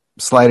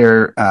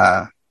slider,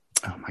 oh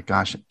my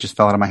gosh, it just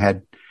fell out of my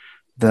head.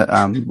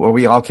 Where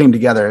we all came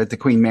together at the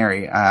Queen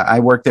Mary. I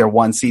worked there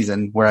one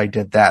season where I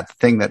did that, the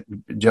thing that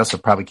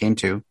Joseph probably came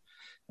to.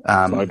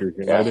 Slider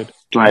United.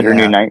 Slider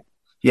New Night.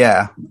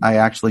 Yeah, I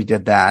actually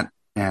did that.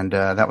 And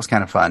that was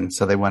kind of fun.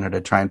 So they wanted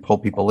to try and pull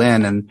people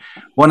in. And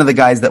one of the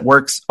guys that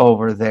works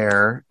over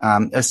there,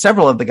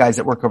 several of the guys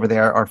that work over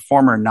there are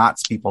former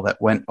Knott's people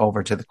that went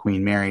over to the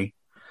Queen Mary.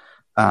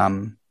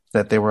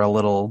 That they were a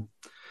little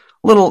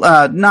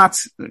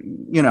Knott's,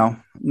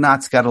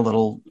 Knott's got a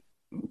little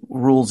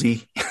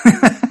rulesy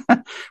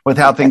with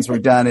how things were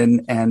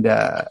done. And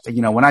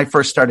when I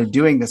first started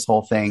doing this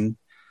whole thing,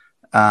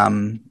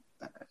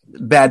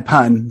 bad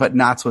pun, but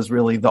Knott's was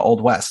really the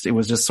Old West. It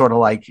was just sort of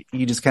like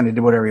you just kind of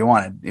did whatever you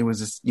wanted. It was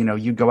just,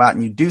 you'd go out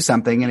and you'd do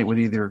something and it would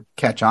either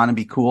catch on and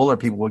be cool, or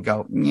people would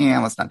go, yeah,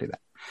 let's not do that.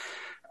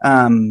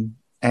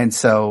 And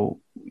so,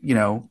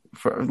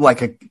 for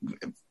like a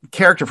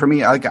character for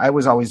me, I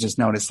was always just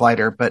known as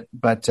Slider, but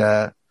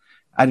I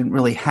didn't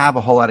really have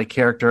a whole lot of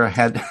character. I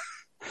had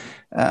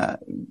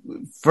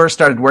first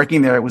started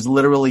working there. It was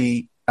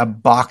literally a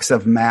box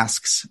of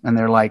masks, and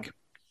they're like,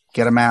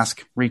 get a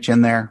mask, reach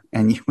in there,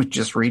 and you would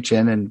just reach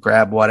in and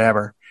grab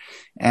whatever.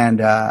 And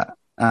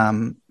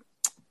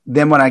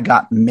then when I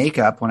got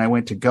makeup, when I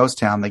went to Ghost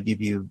Town, they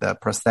give you the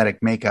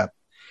prosthetic makeup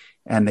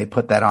and they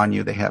put that on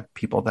you. They have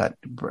people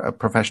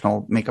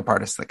professional makeup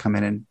artists that come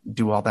in and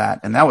do all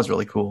that. And that was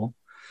really cool.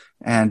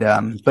 And,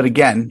 but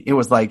again, it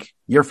was like,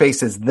 your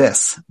face is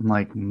this. I'm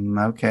like,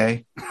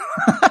 okay,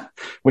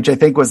 which I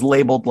think was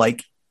labeled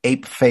like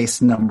Ape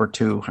Face number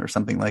 2 or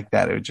something like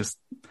that. It was just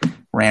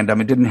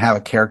random. It didn't have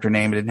a character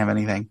name. It didn't have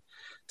anything.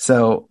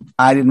 So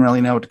I didn't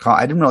really know what to call.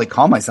 I didn't really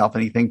call myself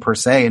anything per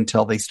se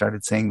until they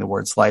started saying the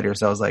word Slider.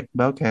 So I was like,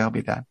 okay, I'll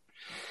be that.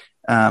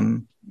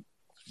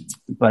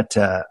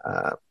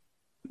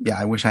 Yeah,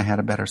 I wish I had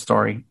a better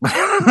story.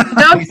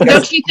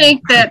 Don't you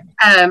think that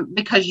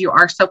because you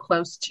are so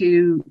close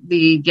to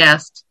the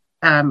guest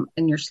and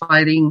you're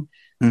sliding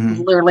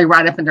literally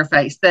right up in their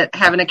face, that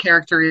having a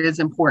character is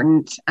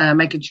important,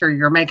 making sure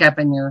your makeup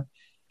and your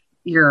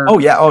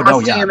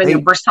costume and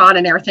your persona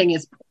and everything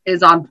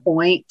is on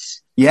point.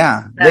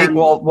 Yeah.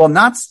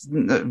 Knott's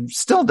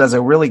still does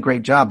a really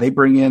great job. They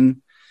bring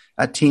in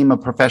a team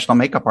of professional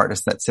makeup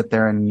artists that sit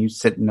there, and you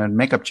sit in a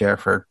makeup chair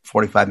for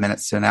 45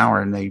 minutes to an hour,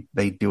 and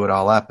they do it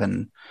all up.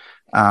 And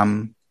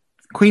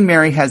Queen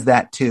Mary has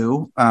that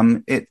too.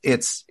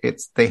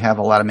 They have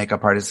a lot of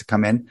makeup artists that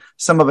come in.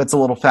 Some of it's a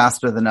little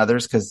faster than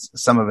others because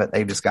some of it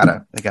they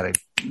gotta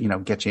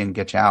get you in,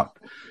 get you out.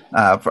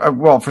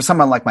 For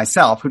someone like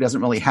myself who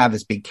doesn't really have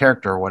this big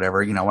character or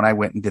whatever, when I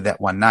went and did that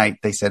one night,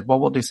 they said, well,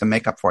 we'll do some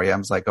makeup for you. I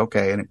was like,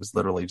 okay. And it was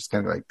literally just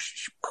kind of like,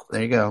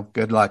 there you go.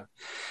 Good luck.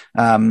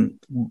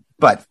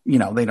 But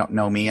they don't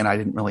know me, and I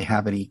didn't really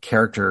have any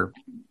character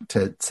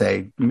to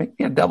say, make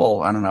me a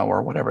devil, I don't know,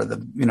 or whatever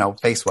the,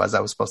 face was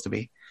I was supposed to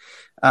be.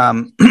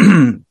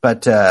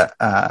 But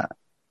that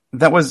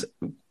was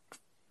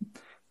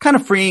kind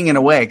of freeing in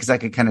a way, because I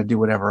could kind of do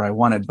whatever I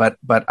wanted. But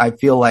I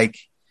feel like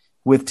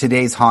with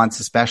today's haunts,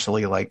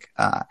 especially, like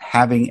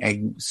having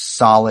a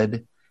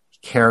solid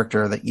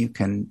character that you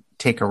can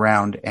take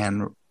around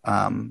and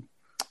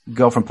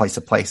go from place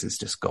to place is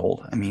just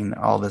gold. I mean,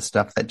 all the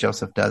stuff that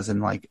Joseph does and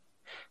like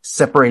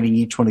separating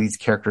each one of these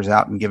characters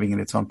out and giving it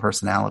its own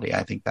personality,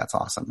 I think that's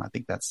awesome. I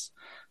think that's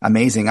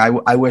amazing.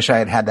 I wish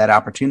I had that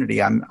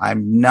opportunity. I'm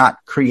not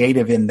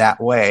creative in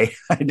that way.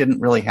 I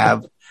didn't really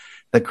have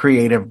the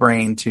creative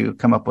brain to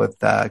come up with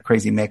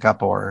crazy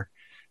makeup or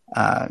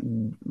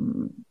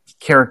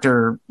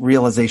character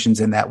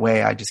realizations in that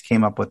way. I just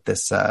came up with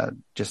this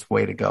just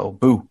way to go.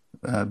 Boo,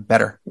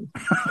 better.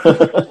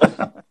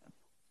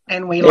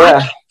 And we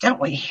like it, don't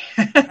we?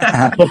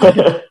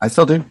 I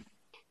still do.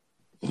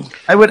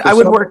 I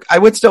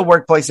would still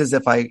work places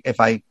if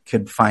I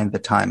could find the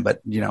time,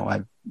 but I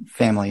have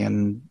family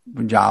and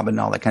job and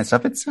all that kind of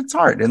stuff. It's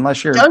hard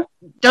unless you're.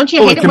 Don't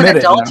you hate it when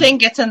adulting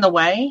gets in the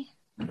way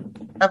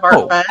of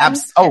our fun?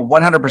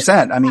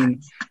 100%. I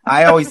mean,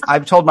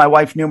 I've told my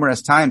wife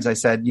numerous times. I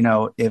said,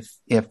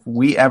 if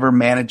we ever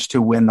manage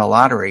to win the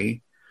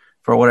lottery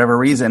for whatever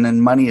reason,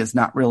 and money is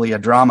not really a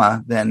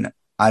drama, then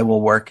I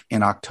will work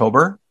in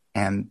October,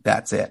 and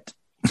that's it.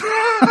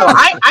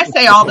 I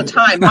say all the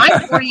time, my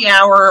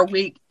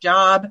 40-hour-a-week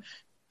job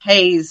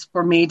pays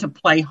for me to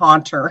play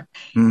Haunter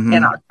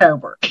in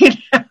October.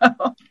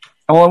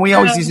 Well, we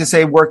always used to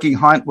say working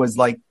haunt was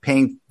like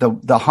paying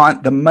the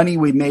haunt. The money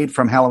we made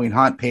from Halloween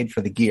Haunt paid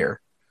for the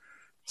gear.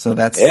 So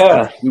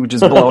we would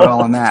just blow it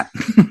all on that.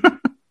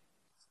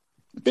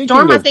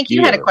 Storm, I think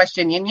you had a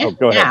question, didn't you?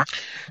 Go ahead.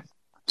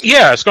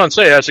 Yeah, I was going to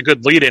say that's a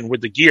good lead-in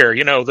with the gear.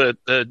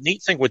 The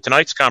neat thing with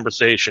tonight's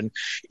conversation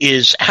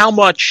is how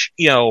much,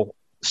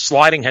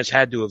 sliding has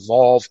had to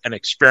evolve and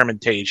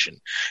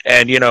experimentation.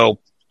 And,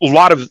 a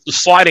lot of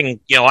sliding,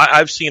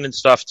 I've seen and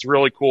stuff. It's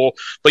really cool.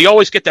 But you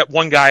always get that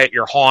one guy at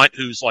your haunt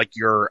who's like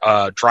your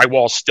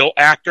drywall stilt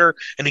actor.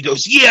 And he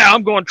goes, yeah,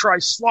 I'm going to try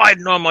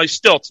sliding on my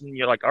stilts. And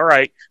you're like, all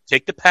right,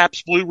 take the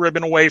Pabst Blue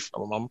Ribbon away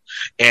from them.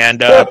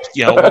 And,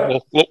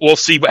 we'll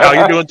see how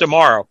you're doing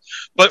tomorrow.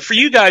 But for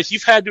you guys,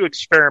 you've had to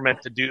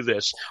experiment to do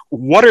this.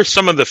 What are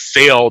some of the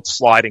failed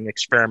sliding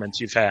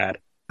experiments you've had?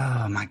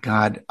 Oh my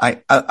God.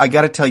 I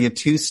got to tell you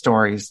two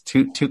stories,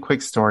 two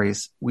quick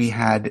stories. We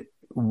had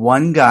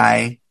one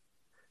guy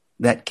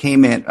that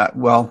came in.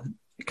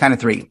 kind of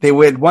three. They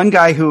had one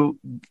guy who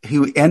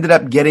ended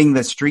up getting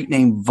the street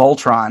name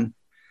Voltron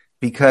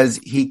because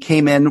he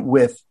came in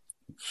with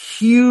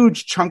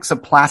huge chunks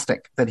of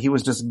plastic that he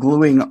was just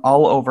gluing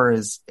all over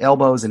his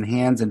elbows and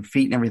hands and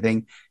feet and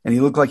everything. And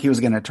he looked like he was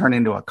going to turn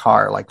into a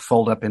car, like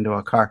fold up into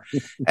a car.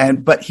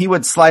 But he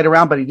would slide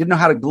around, but he didn't know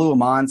how to glue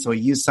them on. So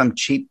he used some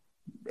cheap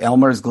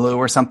Elmer's glue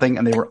or something.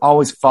 And they were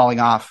always falling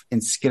off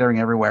and skittering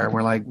everywhere.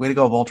 We're like, way to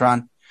go,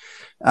 Voltron.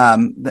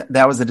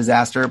 That was a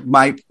disaster.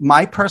 One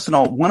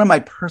of my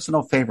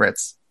personal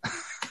favorites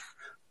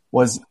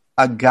was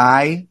a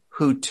guy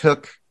who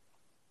took,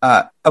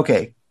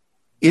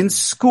 in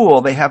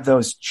school, they have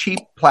those cheap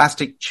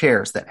plastic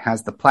chairs that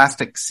has the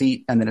plastic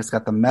seat and then it's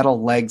got the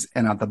metal legs.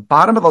 And at the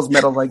bottom of those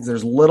metal legs,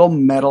 there's little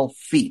metal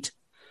feet.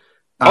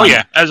 Oh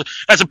yeah. As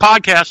a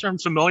podcaster, I'm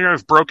familiar.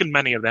 I've broken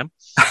many of them.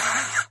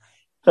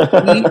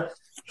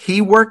 He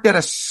worked at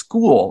a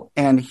school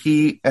and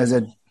he, as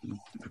a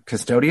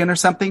custodian or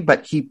something,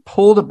 but he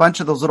pulled a bunch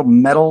of those little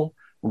metal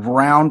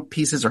round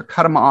pieces or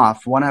cut them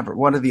off, one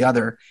or the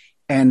other,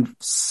 and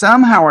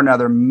somehow or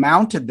another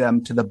mounted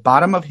them to the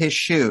bottom of his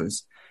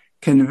shoes,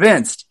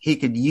 convinced he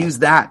could use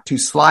that to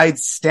slide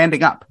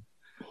standing up.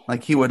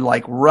 Like he would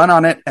like run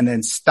on it and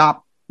then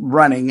stop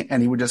running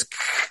and he would just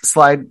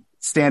slide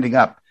standing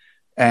up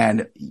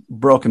and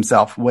broke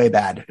himself way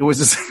bad. It was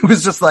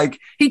just like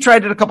he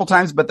tried it a couple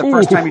times, but the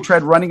first time he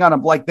tried running on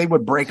them, like they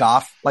would break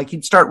off. Like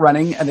he'd start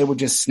running and they would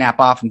just snap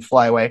off and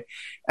fly away.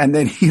 And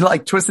then he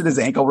like twisted his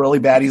ankle really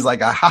bad. He's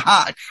like,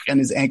 ha, and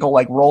his ankle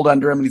like rolled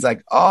under him and he's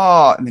like,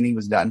 oh, and then he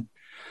was done.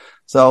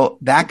 So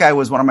that guy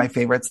was one of my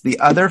favorites. The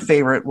other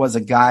favorite was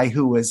a guy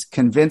who was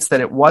convinced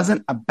that it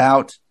wasn't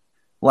about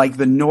like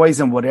the noise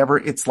and whatever.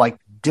 It's like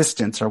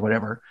distance or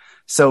whatever.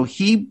 So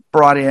he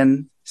brought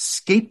in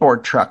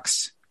skateboard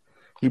trucks.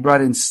 He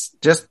brought in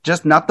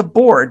just not the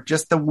board,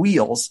 just the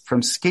wheels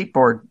from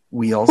skateboard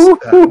wheels,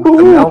 the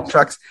metal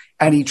trucks.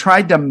 And he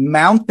tried to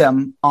mount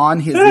them on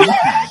his knee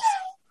pads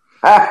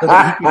so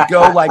that he could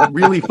go like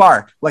really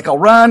far. Like I'll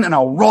run and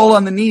I'll roll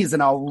on the knees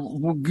and I'll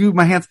move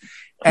my hands.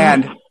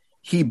 And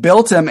he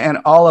built them and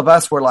all of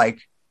us were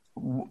like,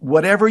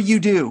 whatever you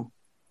do,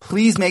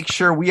 please make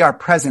sure we are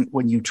present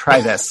when you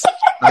try this.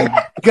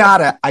 I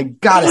gotta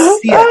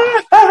see it.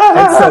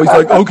 And so he's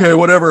like, okay,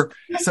 whatever.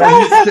 So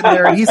he's sitting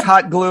there and he's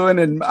hot gluing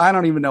and I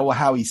don't even know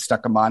how he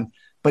stuck them on,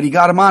 but he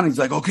got them on. And he's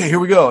like, okay, here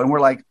we go. And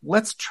we're like,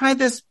 let's try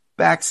this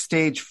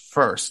backstage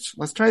first.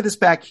 Let's try this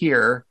back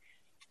here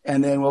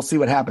and then we'll see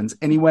what happens.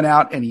 And he went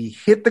out and he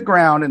hit the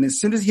ground. And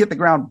as soon as he hit the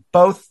ground,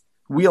 both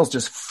wheels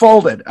just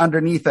folded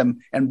underneath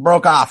him and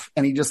broke off.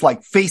 And he just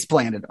like face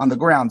planted on the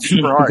ground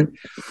super hard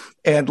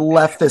and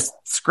left this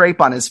scrape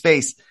on his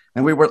face.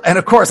 And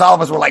of course, all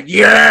of us were like,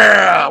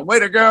 yeah, way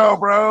to go,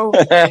 bro.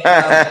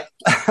 And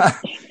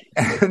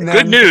then,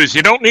 good news.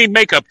 You don't need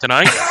makeup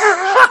tonight.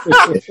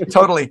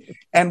 Totally.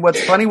 And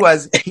what's funny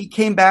was he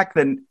came back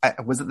then,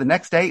 was it the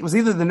next day? It was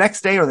either the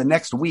next day or the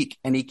next week.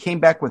 And he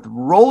came back with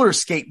roller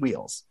skate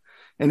wheels.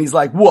 And he's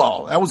like,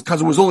 whoa, that was because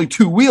it was only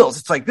 2 wheels.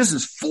 It's like, this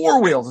is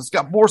 4 wheels. It's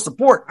got more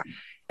support.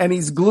 And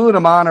he's gluing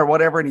them on or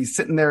whatever. And he's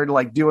sitting there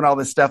like doing all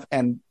this stuff.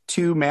 And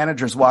 2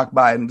 managers walked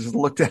by and just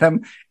looked at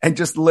him and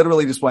just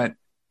literally just went,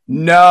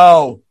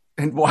 no,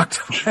 and walked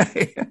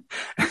away.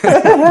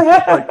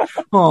 Like,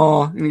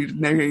 oh, and you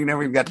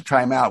never even got to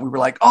try him out. We were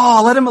like,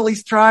 oh, let him at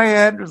least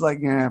try it. It was like,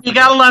 yeah. You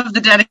gotta love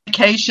the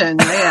dedication,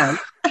 man.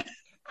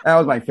 That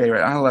was my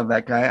favorite. I love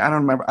that guy. I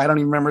don't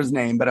even remember his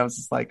name, but I was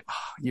just like,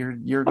 oh,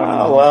 you're going to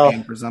the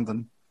game for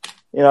something.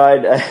 You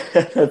know,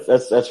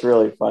 that's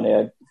really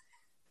funny.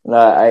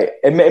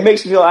 It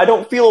makes me feel I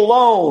don't feel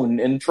alone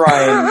in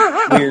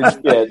trying weird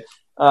shit.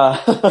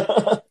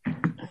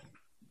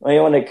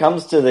 When it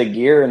comes to the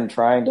gear and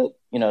trying to,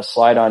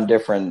 slide on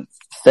different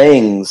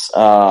things,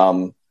 when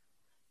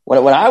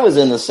I was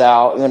in the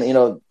South,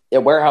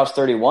 at Warehouse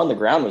 31, the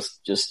ground was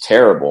just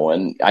terrible,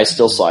 and I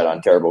still slide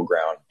on terrible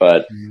ground.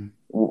 But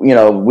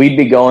we'd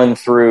be going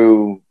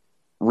through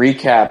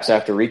recaps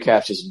after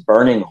recaps, just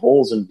burning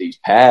holes into these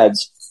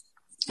pads,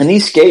 and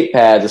these skate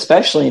pads,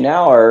 especially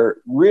now, are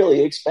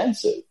really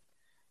expensive.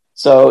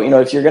 So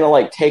if you're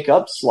gonna take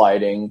up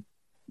sliding,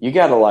 you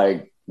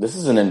gotta this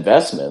is an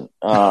investment.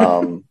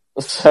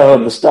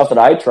 So the stuff that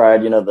I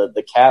tried,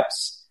 the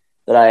caps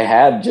that I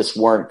had just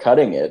weren't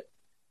cutting it.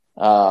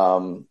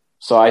 So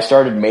I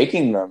started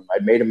making them. I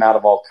made them out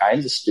of all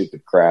kinds of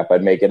stupid crap.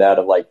 I'd make it out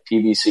of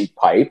PVC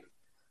pipe,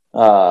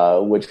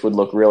 which would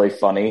look really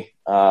funny.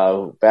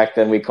 Back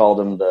then we called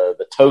them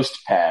the toast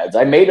pads.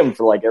 I made them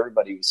for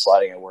everybody who was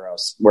sliding at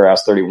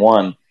Warehouse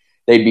 31.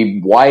 They'd be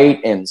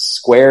white and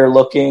square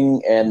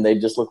looking, and they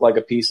just look like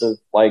a piece of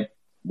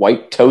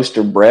white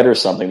toaster bread or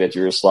something that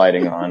you were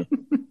sliding on.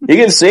 You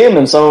can see them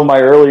in some of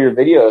my earlier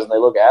videos, and they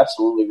look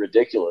absolutely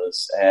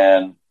ridiculous.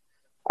 And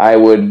I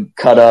would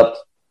cut up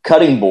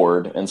cutting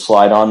board and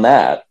slide on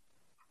that,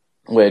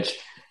 which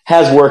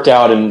has worked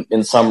out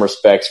in some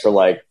respects for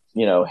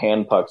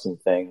hand pucks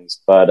and things.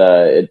 But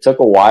it took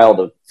a while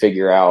to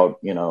figure out,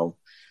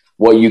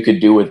 what you could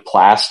do with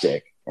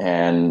plastic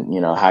and,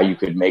 how you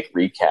could make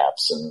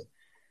recaps. And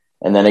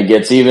And then it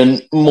gets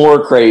even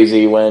more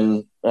crazy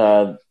when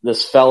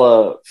this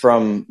fella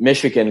from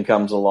Michigan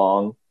comes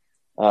along.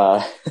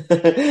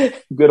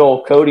 Good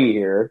old Cody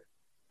here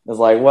is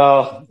like,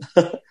 well,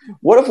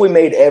 what if we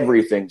made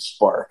everything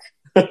spark?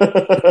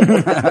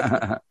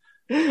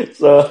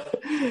 So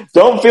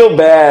don't feel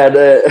bad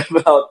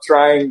about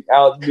trying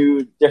out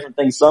new different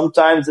things.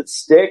 Sometimes it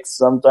sticks,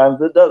 sometimes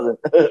it doesn't.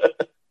 I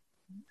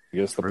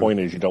guess the point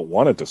is you don't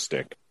want it to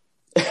stick.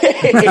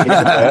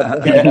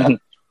 Yeah.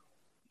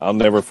 I'll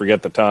never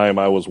forget the time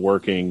I was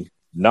working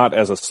not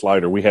as a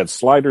slider. We had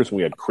sliders and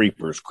we had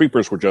creepers.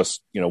 Creepers were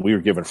just, we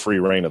were given free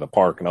reign of the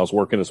park. And I was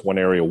working this one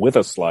area with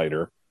a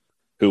slider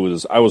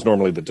I was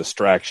normally the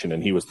distraction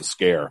and he was the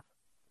scare.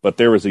 But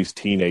there was these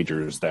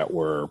teenagers that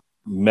were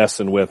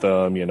messing with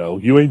him,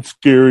 you ain't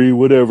scary,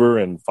 whatever.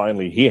 And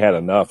finally he had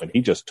enough and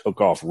he just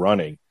took off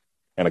running.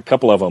 And a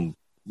couple of them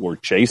were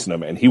chasing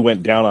him and he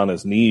went down on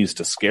his knees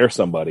to scare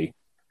somebody.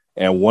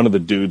 And one of the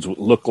dudes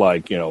looked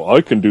like,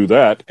 I can do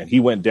that. And he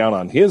went down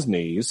on his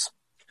knees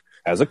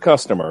as a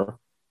customer.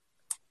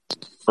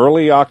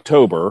 Early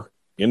October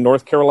in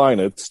North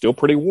Carolina, it's still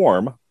pretty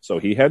warm. So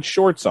he had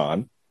shorts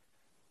on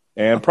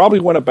and probably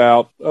went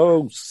about,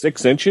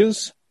 6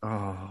 inches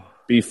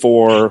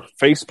before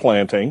face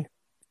planting.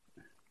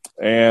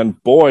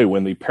 And boy,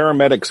 when the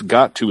paramedics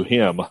got to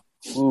him,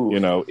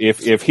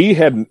 if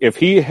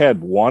he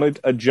had wanted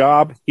a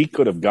job, he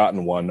could have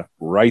gotten one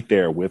right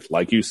there with,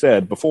 like you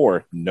said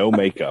before, no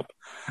makeup.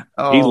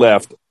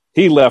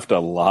 He left a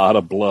lot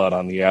of blood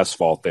on the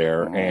asphalt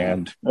there.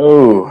 And,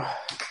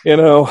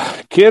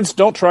 kids,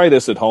 don't try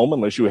this at home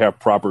unless you have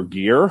proper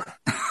gear.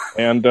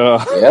 And,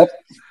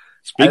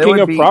 speaking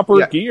of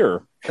proper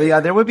gear.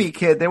 Yeah, there would be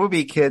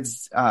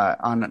kids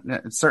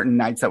on certain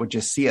nights that would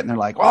just see it and they're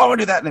like, "Oh, we'll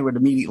do that," and they would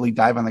immediately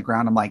dive on the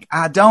ground. I'm like,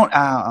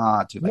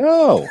 too late.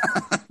 No.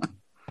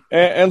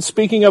 And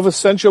speaking of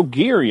essential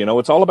gear,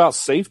 it's all about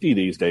safety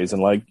these days.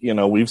 And like,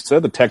 we've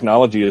said the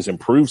technology has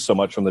improved so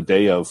much from the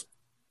day of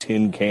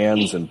tin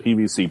cans and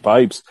PVC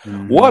pipes.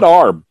 Mm-hmm. What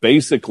are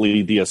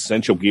basically the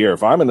essential gear?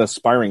 If I'm an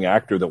aspiring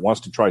actor that wants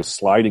to try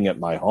sliding at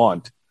my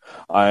haunt,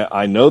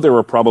 I know there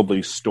are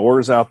probably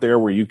stores out there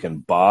where you can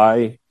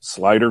buy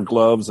slider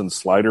gloves and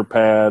slider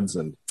pads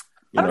and,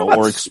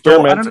 or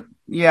experiment.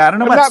 I don't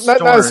know about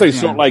stores. Not to say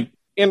so, like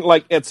in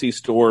like Etsy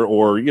store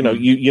or,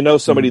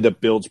 somebody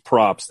that builds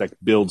props, that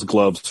builds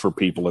gloves for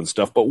people and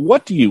stuff. But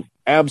what do you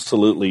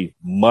absolutely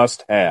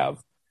must have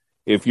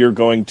if you're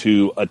going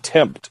to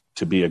attempt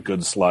to be a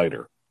good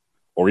slider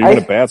or even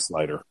a bad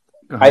slider?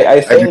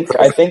 I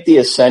think the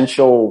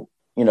essential,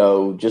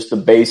 just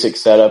the basic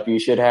setup you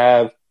should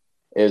have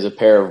is a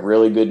pair of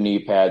really good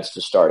knee pads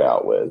to start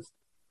out with.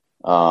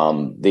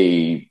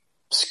 The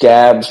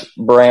Scabs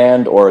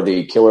brand or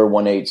the Killer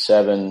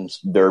 187's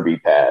derby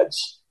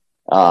pads.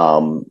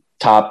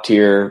 Top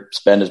tier,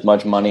 spend as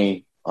much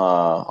money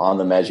on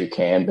them as you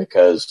can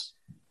because,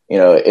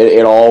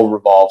 it all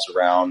revolves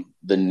around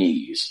the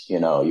knees. You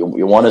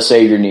want to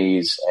save your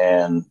knees.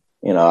 And,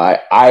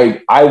 I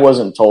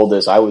wasn't told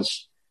this. I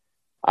was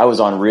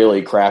on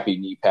really crappy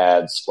knee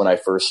pads when I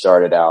first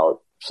started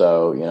out.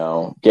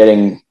 So,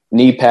 getting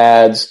knee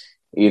pads,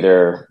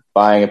 either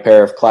buying a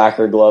pair of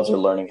clacker gloves or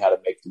learning how to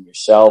make them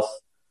yourself,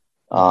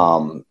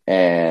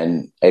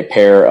 and a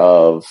pair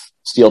of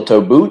steel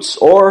toe boots,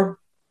 or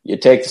you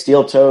take the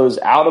steel toes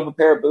out of a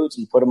pair of boots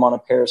and put them on a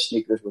pair of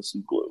sneakers with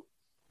some glue.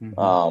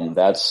 Mm-hmm.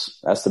 That's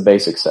the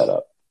basic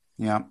setup.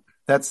 Yeah.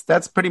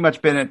 That's pretty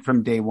much been it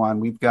from day one.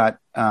 We've got,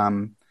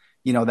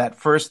 that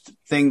first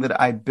thing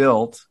that I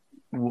built,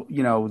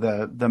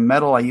 the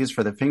metal I used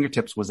for the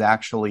fingertips was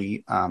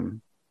actually,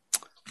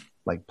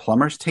 like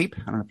plumber's tape.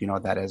 I don't know if you know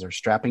what that is, or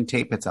strapping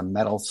tape. It's a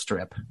metal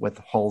strip with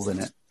holes in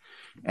it.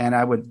 And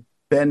I would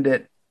bend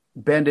it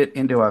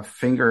into a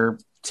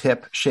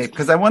fingertip shape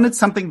because I wanted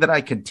something that I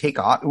could take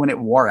off when it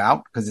wore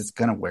out, because it's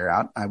going to wear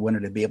out. I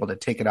wanted to be able to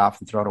take it off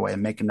and throw it away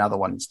and make another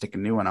one and stick a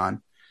new one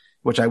on,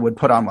 which I would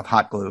put on with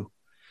hot glue.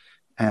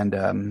 And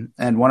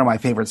one of my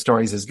favorite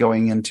stories is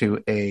going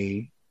into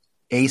a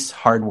Ace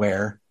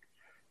Hardware,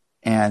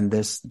 and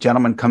this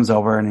gentleman comes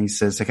over and he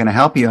says, "Can I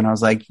help you?" And I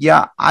was like,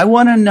 "Yeah, I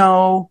want to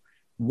know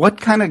what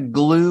kind of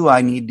glue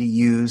I need to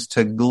use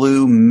to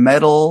glue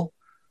metal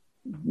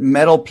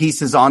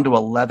pieces onto a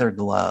leather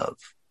glove."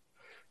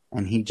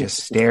 And he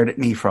just stared at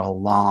me for a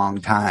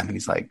long time. And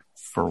he's like,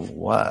 "For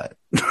what?"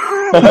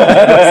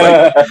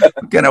 Like,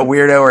 what kind of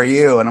weirdo are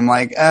you? And I'm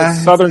like,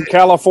 Southern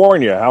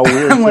California. How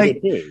weird I'm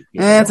like, could it be?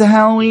 It's a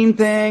Halloween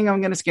thing. I'm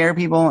going to scare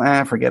people.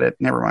 Forget it.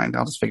 Never mind.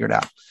 I'll just figure it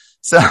out.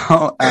 So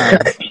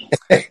I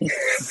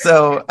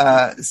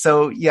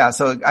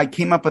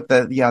came up with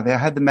they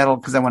had the metal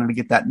because I wanted to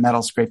get that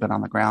metal scraping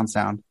on the ground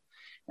sound.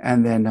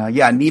 And then,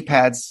 knee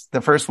pads, the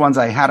first ones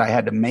I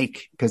had to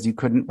make because you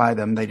couldn't buy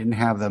them. They didn't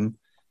have them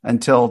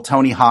until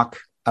Tony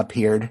Hawk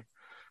appeared.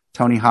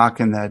 Tony Hawk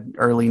in the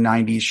early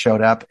 90s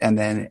showed up, and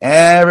then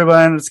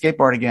everybody on the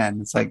skateboard again.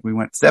 It's like we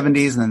went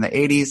 70s and then the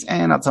 80s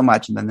and not so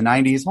much. And then the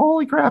 90s,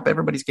 holy crap,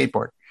 everybody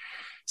skateboard.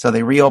 So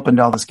they reopened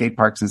all the skate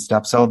parks and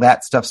stuff. So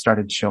that stuff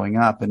started showing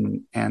up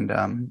and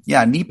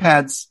knee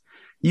pads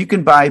you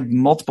can buy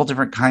multiple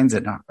different kinds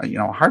at,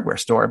 a hardware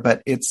store,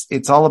 but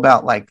it's all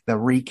about like the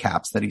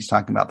recaps that he's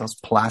talking about, those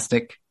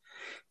plastic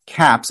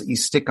caps that you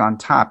stick on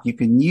top. You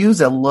can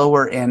use a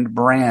lower end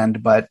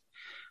brand, but,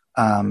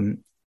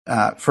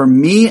 for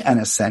me, an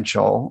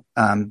essential,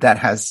 that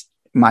has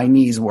my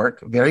knees work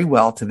very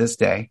well to this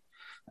day,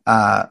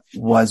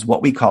 was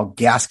what we call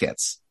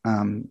gaskets.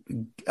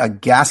 A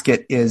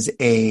gasket is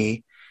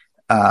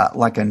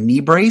like a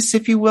knee brace,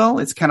 if you will.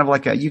 It's kind of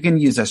like you can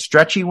use a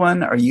stretchy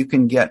one, or you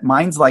can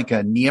mine's like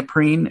a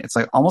neoprene. It's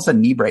like almost a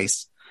knee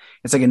brace.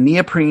 It's like a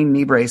neoprene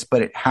knee brace,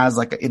 but it has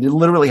it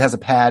literally has a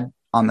pad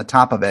on the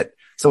top of it.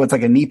 So it's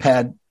like a knee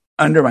pad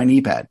under my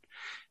knee pad.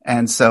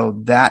 And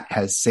so that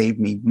has saved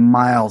me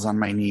miles on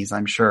my knees,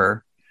 I'm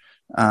sure.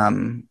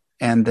 And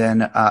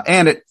then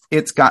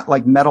it's got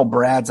like metal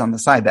brads on the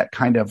side that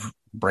kind of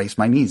brace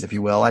my knees, if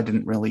you will. I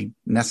didn't really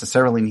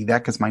necessarily need that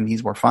because my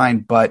knees were fine,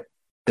 but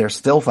they're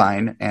still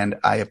fine. And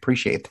I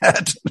appreciate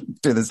that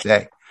to this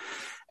day.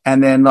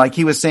 And then like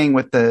he was saying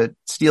with the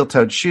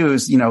steel-toed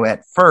shoes,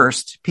 at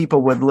first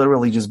people would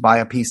literally just buy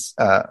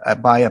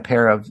a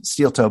pair of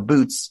steel-toe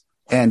boots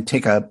and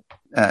take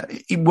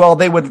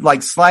they would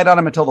like slide on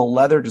them until the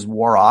leather just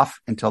wore off,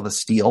 until the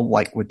steel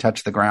would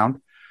touch the ground.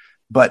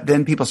 But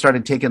then people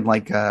started taking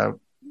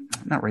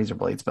not razor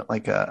blades, but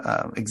like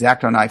a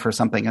X-Acto knife or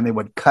something, and they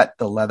would cut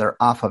the leather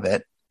off of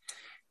it,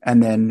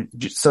 and then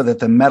so that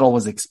the metal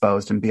was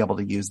exposed, and be able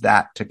to use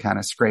that to kind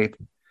of scrape.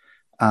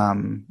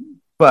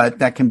 But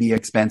that can be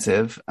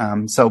expensive.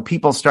 So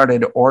people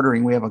started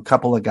ordering. We have a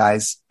couple of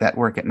guys that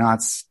work at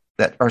Knott's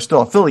that are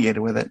still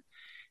affiliated with it,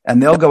 and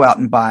they'll go out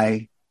and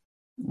buy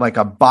like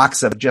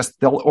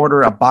they'll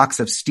order a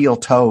box of steel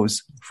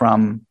toes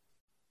from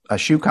a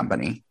shoe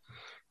company,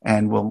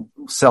 and we'll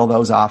sell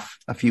those off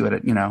a few at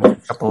a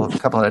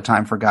couple at a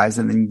time for guys.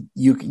 And then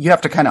you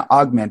have to kind of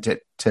augment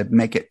it to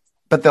make it,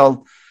 but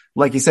they'll,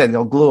 like you said,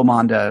 they'll glue them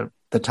onto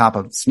the top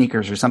of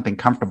sneakers or something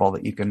comfortable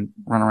that you can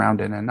run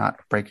around in and not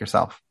break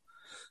yourself.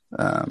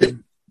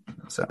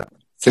 So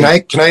can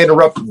I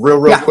interrupt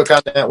real quick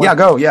on that one? Yeah,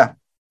 go. Yeah.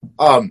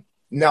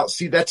 Now,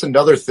 see, that's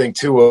another thing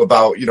too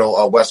about,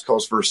 West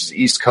Coast versus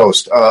East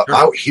Coast.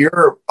 Out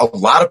here, a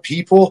lot of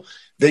people,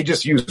 they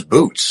just use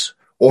boots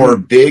or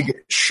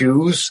big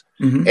shoes.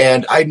 Mm-hmm.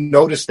 And I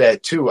noticed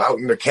that too out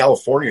in the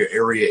California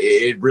area.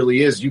 It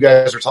really is. You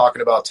guys are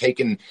talking about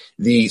taking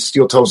the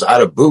steel toes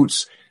out of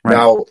boots. Right.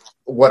 Now,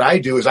 what I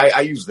do is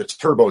I use the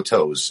turbo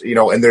toes,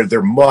 and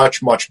they're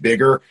much, much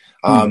bigger.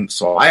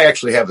 So I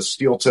actually have a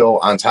steel toe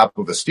on top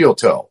of a steel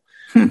toe.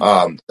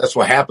 That's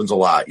what happens a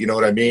lot. You know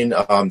what I mean?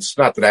 It's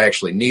not that I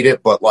actually need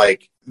it, but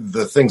like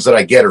the things that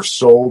I get are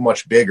so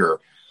much bigger.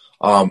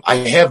 I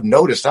have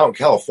noticed out in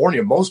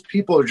California, most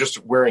people are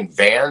just wearing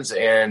Vans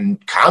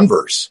and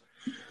Converse.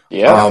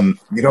 Yeah.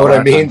 You know what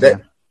I mean?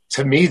 That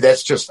to me,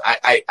 that's just,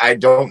 I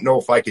don't know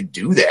if I could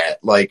do that.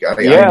 Like,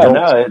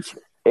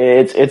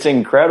 it's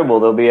incredible.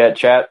 They'll be at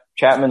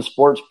Chapman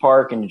Sports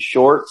Park in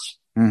shorts.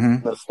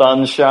 Mm-hmm. The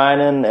sun's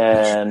shining,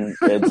 and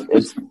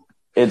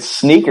it's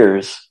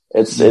sneakers.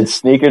 It's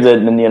sneakers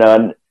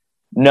that,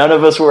 none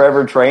of us were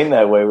ever trained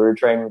that way. We were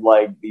trained with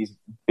like these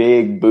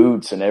big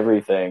boots and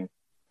everything.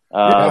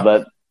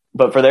 But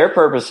for their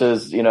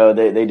purposes,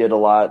 they did a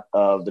lot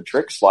of the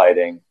trick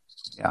sliding.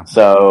 Yeah.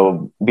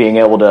 So being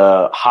able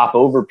to hop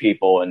over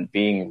people and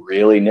being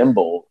really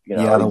nimble,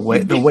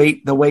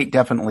 the weight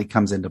definitely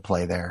comes into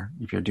play there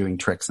if you're doing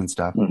tricks and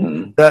stuff.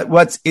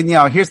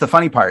 Mm-hmm. Here's the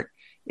funny part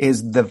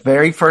is the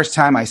very first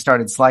time I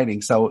started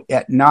sliding. So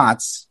at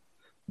Knott's,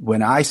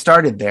 when I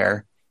started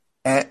there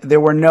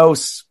were no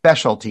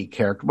specialty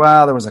characters.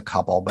 Well, there was a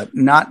couple, but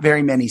not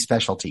very many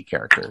specialty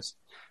characters.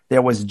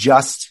 There was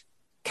just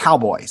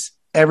cowboys.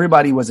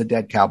 Everybody was a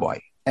dead cowboy.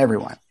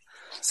 Everyone.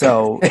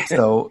 So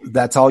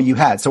that's all you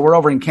had. So we're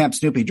over in Camp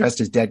Snoopy dressed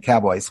as dead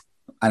cowboys.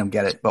 I don't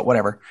get it, but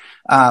whatever.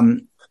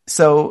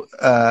 So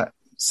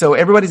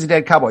everybody's a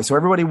dead cowboy. So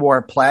everybody wore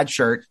a plaid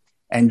shirt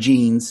and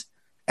jeans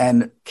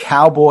and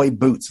cowboy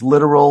boots,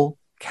 literal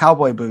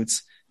cowboy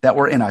boots that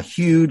were in a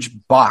huge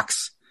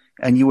box.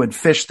 And you would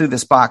fish through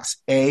this box,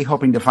 A,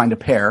 hoping to find a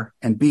pair,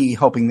 and B,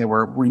 hoping they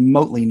were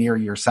remotely near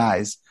your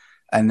size.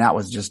 And that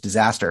was just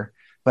disaster.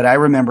 But I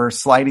remember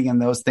sliding in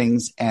those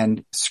things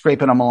and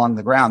scraping them along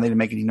the ground. They didn't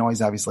make any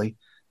noise, obviously,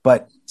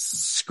 but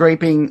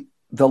scraping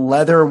the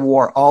leather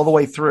wore all the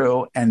way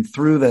through and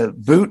through the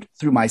boot,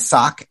 through my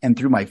sock, and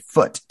through my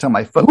foot till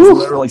my foot was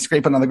literally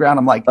scraping on the ground.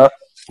 I'm like,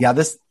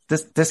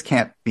 this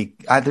can't be.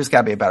 There's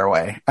got to be a better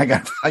way. I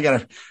got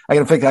to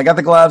fix it. I got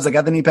the gloves. I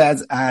got the knee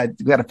pads. I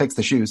got to fix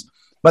the shoes.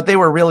 But they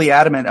were really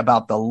adamant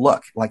about the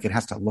look. Like it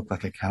has to look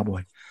like a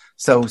cowboy.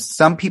 So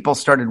some people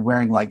started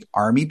wearing like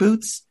army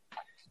boots.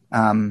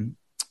 And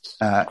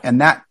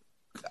that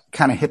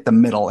kind of hit the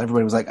middle.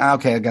 Everybody was like,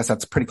 okay, I guess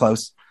that's pretty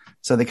close.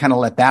 So they kind of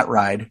let that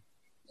ride.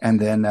 And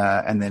then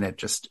it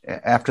just,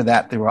 after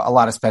that, there were a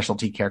lot of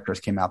specialty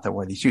characters came out that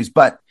wore these shoes.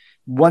 But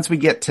once we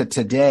get to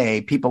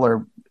today,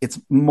 it's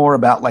more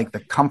about like the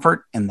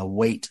comfort and the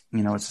weight.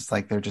 It's just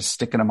like, they're just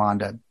sticking them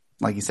onto,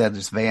 like you said,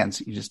 just Vans.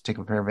 You just take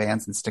a pair of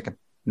Vans and stick a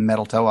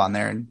metal toe on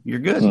there and you're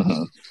good.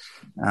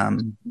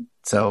 Mm-hmm.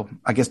 So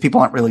I guess people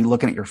aren't really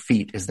looking at your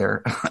feet is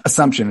their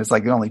assumption. It's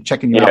like they're only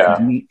checking you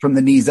out from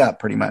the knees up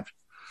pretty much.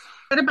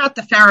 What about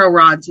the Ferro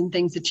rods and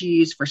things that you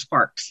use for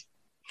sparks?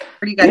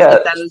 Where do you guys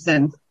get those,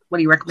 and what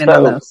do you recommend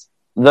on those?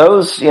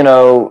 Those,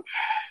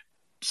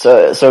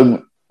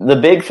 so the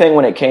big thing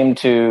when it came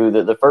to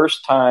the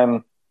first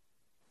time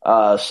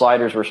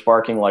sliders were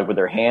sparking like with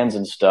their hands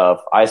and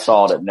stuff, I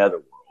saw it at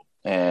Netherworld.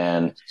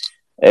 And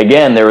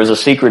again, there was a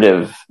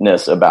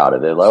secretiveness about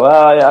it. They're like,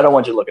 well, I don't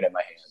want you looking at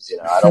my hands.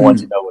 I don't want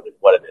you to know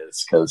what it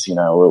is because,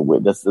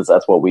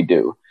 that's what we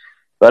do.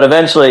 But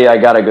eventually I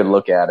got a good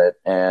look at it,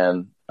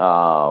 and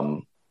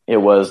it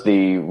was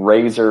the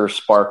Razor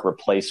spark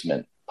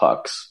replacement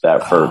pucks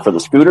that for the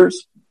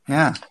scooters.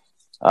 Yeah.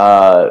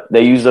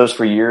 They use those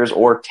for years,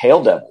 or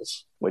tail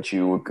devils, which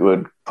you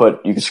could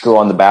screw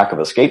on the back of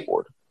a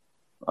skateboard.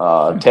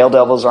 Tail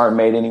devils aren't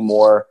made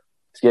anymore.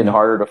 It's getting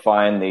harder to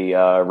find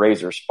the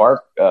Razor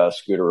spark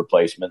scooter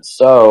replacements.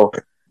 So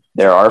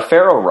there are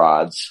ferro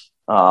rods.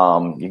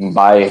 You can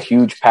buy a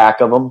huge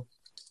pack of them,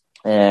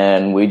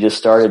 and we just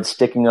started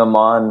sticking them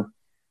on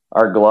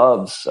our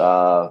gloves.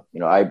 I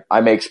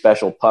make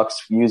special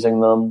pucks using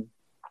them.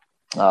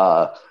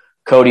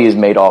 Cody has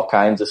made all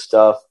kinds of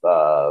stuff.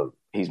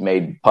 He's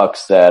made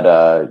pucks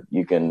that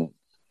you can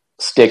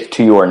stick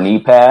to your knee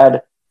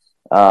pad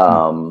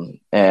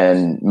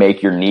and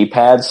make your knee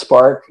pad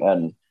spark.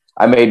 And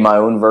I made my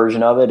own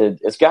version of it.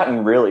 It's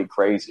gotten really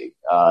crazy,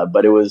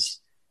 but it was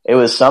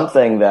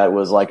something that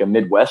was like a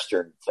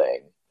Midwestern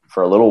thing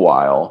for a little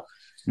while,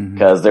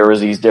 because there was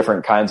these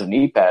different kinds of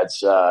knee pads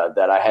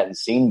that I hadn't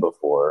seen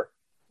before.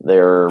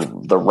 They're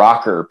the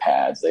rocker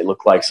pads. They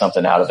look like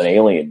something out of an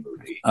Alien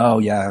movie. Oh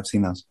yeah, I've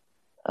seen those.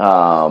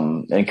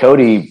 And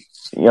Cody,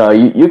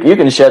 you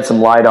can shed some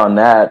light on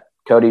that.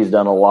 Cody's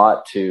done a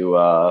lot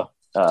to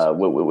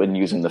when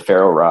using the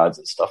ferro rods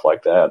and stuff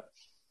like that.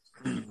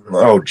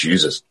 Oh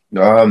Jesus.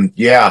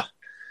 Yeah.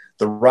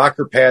 The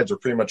rocker pads are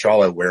pretty much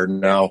all I wear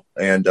now.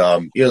 And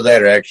either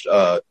that or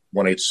actually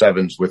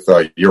 187s with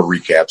your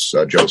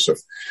recaps, Joseph.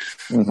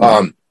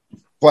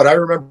 But I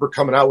remember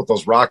coming out with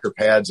those rocker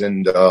pads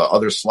and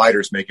other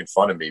sliders making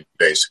fun of me,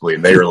 basically.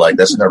 And they were like,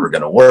 that's never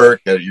going to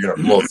work. You're going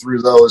to blow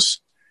through those.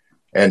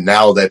 And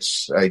now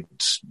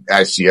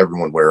I see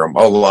everyone wear them.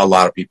 A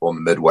lot of people in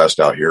the Midwest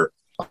out here.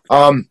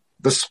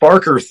 The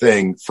sparker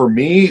thing, for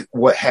me,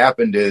 what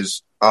happened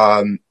is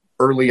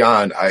early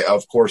on, I,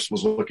 of course,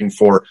 was looking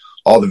for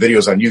all the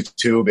videos on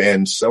YouTube,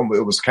 and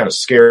it was kind of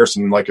scarce.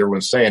 And like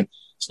everyone's saying,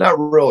 it's not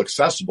real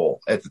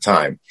accessible at the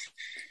time.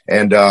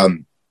 And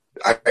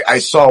I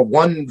saw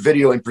one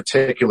video in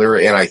particular,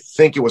 and I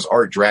think it was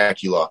Art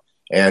Dracula,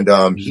 and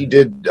he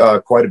did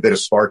quite a bit of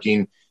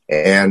sparking,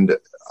 and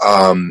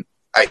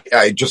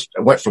I just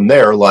went from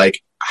there,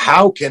 like,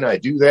 how can I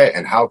do that,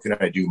 and how can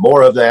I do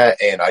more of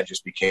that? And I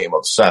just became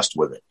obsessed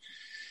with it.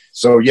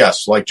 So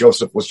yes, like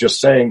Joseph was just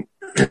saying,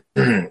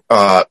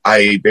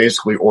 I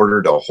basically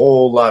ordered a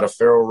whole lot of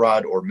ferro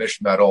rod or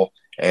mesh metal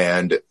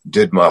and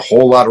did my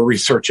whole lot of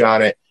research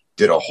on it,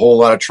 did a whole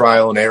lot of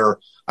trial and error.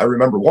 I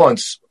remember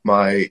once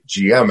my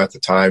GM at the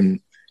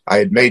time, I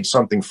had made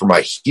something for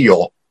my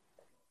heel,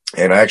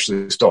 and I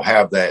actually still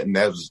have that. And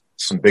that was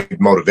some big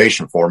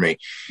motivation for me.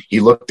 He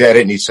looked at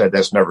it and he said,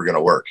 that's never going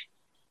to work.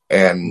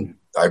 And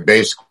I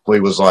basically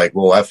was like,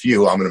 well, F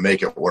you, I'm going to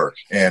make it work.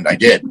 And I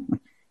did.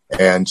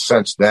 And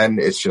since then,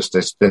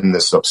 it's been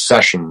this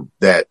obsession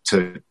that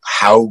to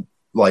how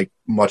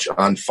much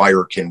on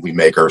fire can we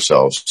make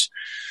ourselves?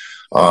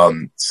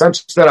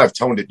 Since then, I've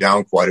toned it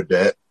down quite a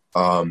bit.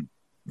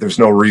 There's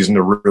no reason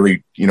to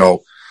really,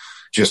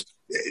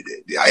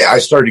 I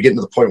started getting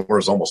to the point where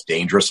it's almost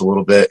dangerous a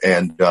little bit.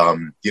 And, I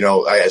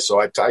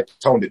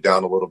toned it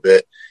down a little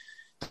bit.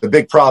 The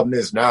big problem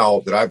is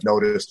now that I've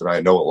noticed, and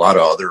I know a lot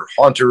of other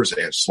hunters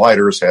and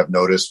sliders have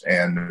noticed,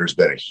 and there's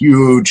been a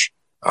huge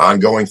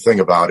ongoing thing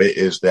about it,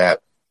 is that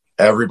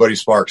everybody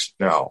sparks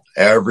now.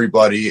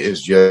 Everybody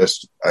is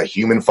just a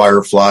human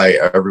firefly.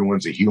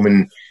 Everyone's a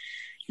human,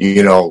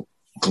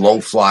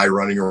 glow fly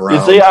running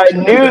around. You see,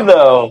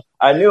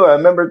 I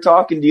remember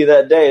talking to you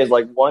that day. It's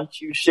like, once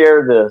you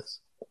share this,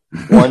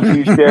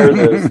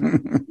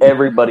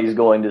 everybody's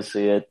going to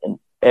see it, and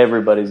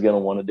everybody's going to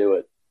want to do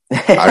it.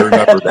 I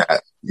remember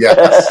that.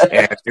 Yes.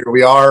 And here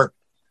we are.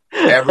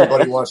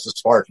 Everybody wants to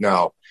spark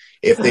now.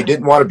 If they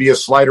didn't want to be a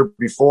slider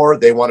before,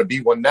 they want to be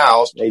one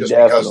now,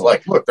 because,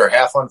 look, they're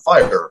half on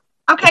fire.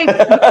 Okay.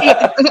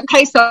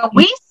 So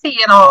we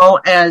see it all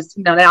as,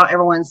 now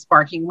everyone's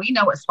sparking. We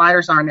know what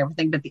sliders are and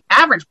everything, but the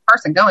average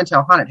person going to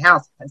a haunted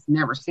house has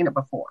never seen it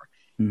before.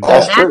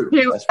 That's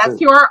true. That's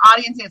who our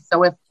audience is.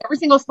 So if every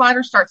single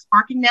slider starts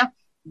sparking now,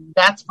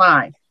 that's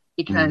fine,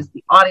 because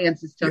the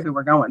audience is still who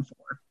we're going for.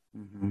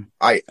 Mm-hmm.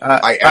 I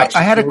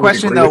had a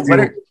question though.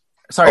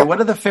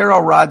 What are the ferro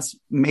rods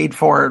made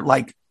for,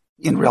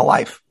 in real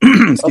life?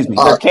 Excuse me.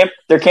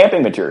 They're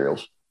camping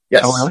materials.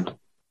 Yes. Oh, really?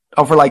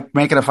 Oh, for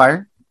making a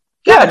fire?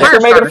 Yeah, just for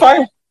making a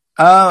fire.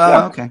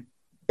 Oh, okay.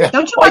 Yeah.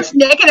 Don't you watch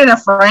Naked and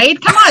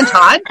Afraid? Come on,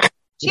 Todd.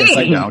 Gee. Yes,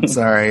 I don't.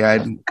 Sorry.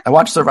 I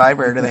watched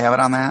Survivor. Do they have it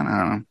on that? I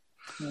don't know.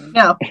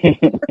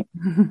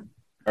 No.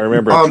 I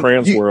remember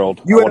Transworld,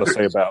 I want to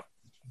say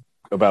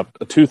about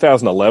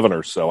 2011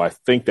 or so. I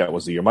think that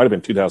was the year. Might have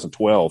been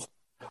 2012.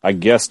 I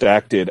guest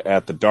acted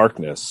at the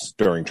Darkness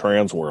during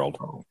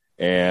Transworld.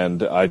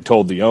 And I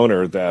told the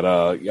owner that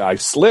I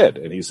slid.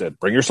 And he said,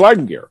 bring your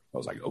sliding gear. I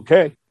was like,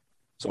 okay.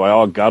 So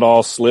I got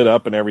all slid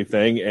up and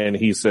everything. And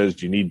he says,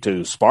 do you need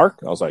to spark?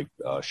 I was like,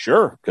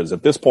 sure. Because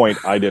at this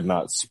point, I did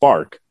not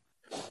spark.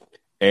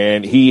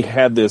 And he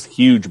had this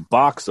huge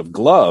box of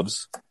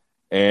gloves.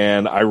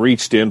 And I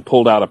reached in,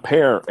 pulled out a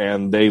pair,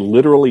 and they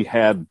literally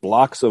had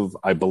blocks of,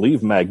 I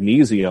believe,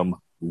 magnesium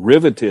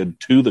riveted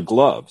to the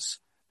gloves.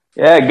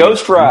 Yeah,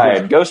 Ghost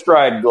Ride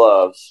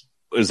gloves.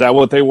 Is that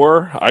what they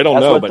were? I don't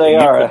know. That's what they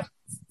are.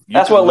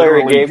 That's what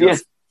Larry gave you.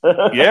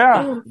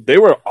 Yeah, they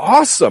were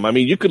awesome. I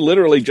mean, you could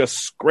literally just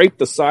scrape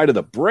the side of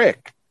the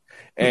brick,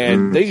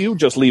 and you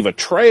just leave a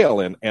trail.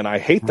 And I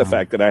hate the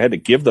fact that I had to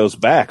give those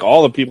back.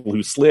 All the people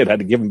who slid had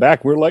to give them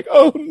back. We were like,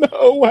 oh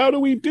no, how do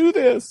we do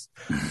this?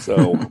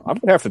 So I'm going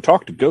to have to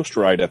talk to Ghost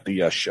Ride at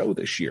the show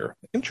this year.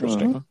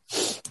 Interesting.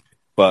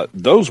 But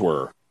those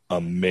were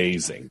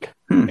amazing.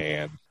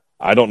 And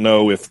I don't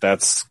know if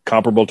that's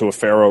comparable to a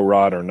Ferro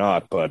Rod or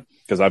not, but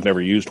because I've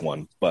never used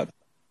one, but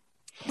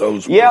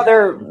those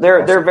they're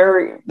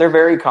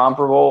very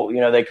comparable.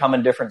 You know, they come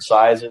in different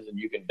sizes and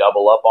you can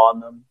double up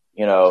on them.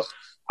 You know,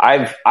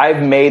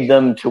 I've made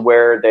them to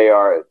where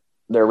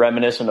they're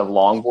reminiscent of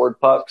longboard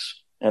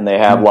pucks, and they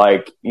have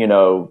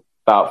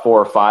about 4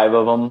 or 5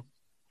 of them.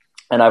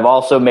 And I've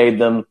also made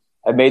them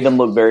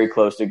look very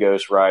close to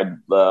Ghost Ride,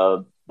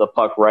 the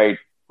puck right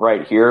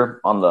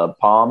here on the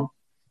palm.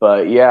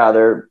 But yeah,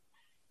 they're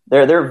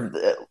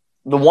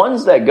the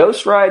ones that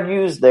Ghost Ride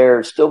use.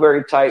 They're still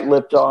very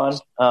tight-lipped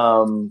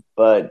on,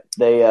 but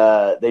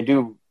they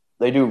do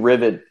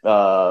rivet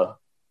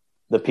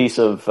the piece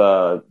of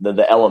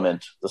the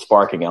element, the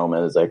sparking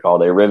element, as they call it.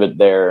 They rivet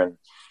there, and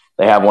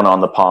they have one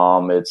on the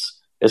palm.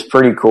 It's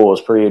pretty cool.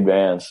 It's pretty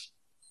advanced.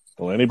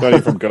 Well,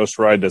 anybody from Ghost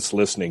Ride that's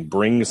listening,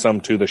 bring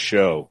some to the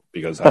show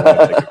because I want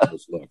to take a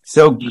close look.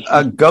 So,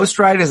 Ghost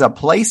Ride is a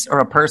place or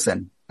a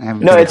person?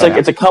 No, it's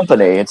a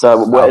company. It's a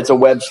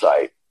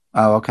website.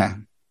 Oh, okay.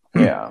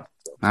 Yeah.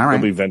 All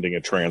right. We'll be vending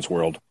at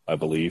Transworld, I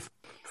believe.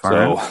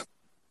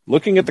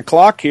 Looking at the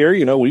clock here,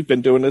 we've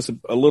been doing this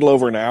a little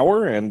over an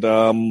hour,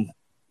 and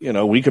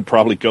we could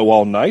probably go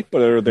all night.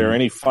 But are there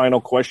any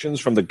final questions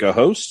from the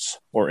hosts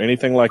or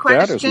anything like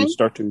that as we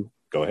start to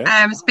go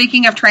ahead?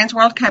 Speaking of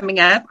Transworld coming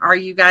up, are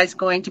you guys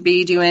going to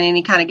be doing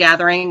any kind of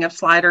gathering of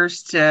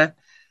sliders to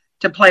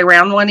play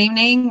around one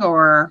evening,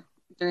 or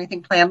is there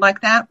anything planned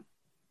like that?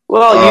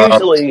 Well,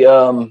 usually,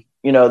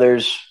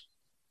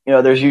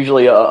 there's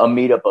usually a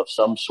meetup of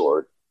some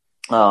sort.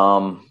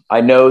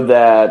 I know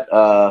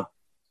that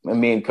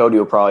me and Cody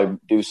will probably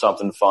do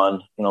something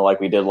fun, like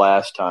we did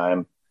last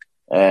time,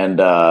 and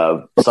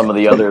some of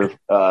the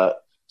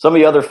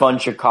other fun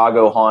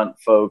Chicago haunt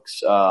folks,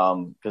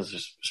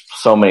 because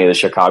so many of the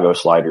Chicago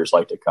sliders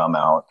like to come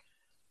out.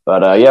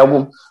 But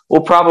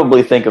we'll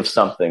probably think of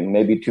something,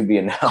 maybe to be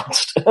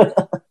announced.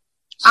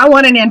 I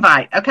want an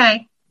invite.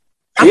 Okay.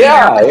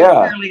 Yeah.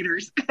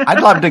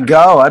 I'd love to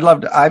go.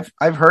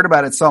 I've heard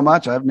about it so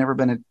much. I've never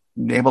been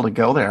able to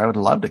go there. I would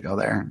love to go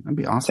there. That'd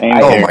be awesome.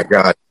 Oh my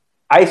God.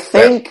 I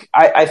think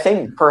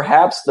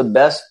perhaps the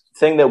best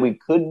thing that we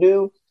could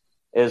do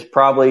is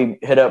probably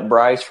hit up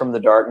Bryce from the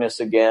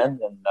Darkness again,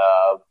 and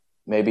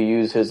maybe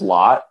use his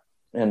lot.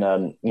 And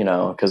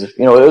because it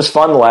was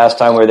fun the last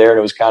time we were there, and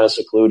it was kind of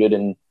secluded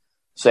and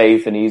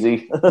safe and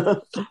easy.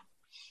 God,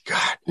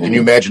 can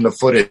you imagine the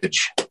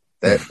footage?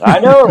 I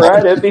know,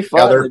 right? It'd be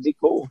fun. It'd be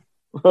cool.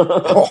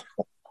 That'd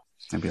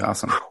be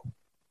awesome.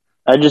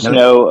 I just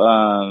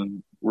know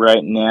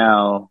right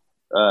now,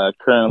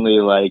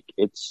 currently, like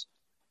it's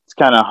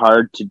kind of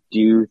hard to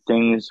do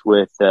things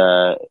with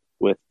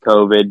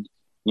COVID,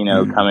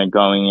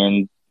 going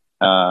in.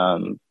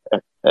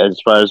 As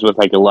far as with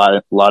like a lot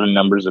of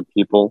numbers of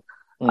people,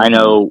 I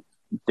know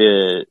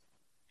the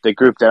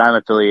group that I'm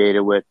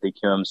affiliated with, the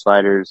QM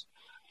Sliders,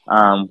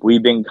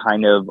 we've been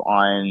kind of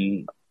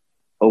on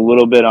a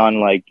little bit on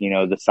like,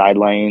 the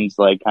sidelines,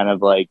 like kind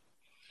of like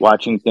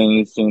watching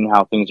things, seeing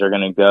how things are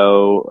going to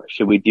go.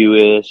 Should we do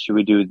this? Should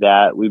we do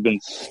that? We've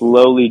been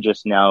slowly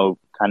just now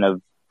kind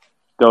of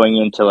going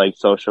into like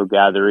social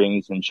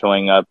gatherings and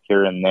showing up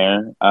here and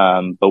there.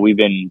 But we've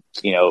been,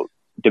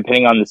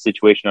 depending on the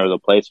situation or the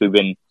place, we've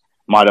been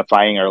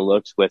modifying our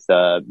looks with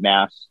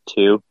masks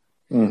too.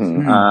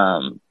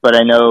 Mm-hmm. But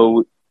I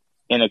know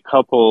in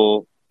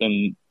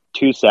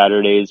 2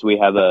 Saturdays, we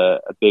have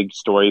a big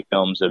story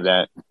films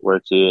event where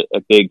it's a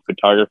big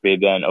photography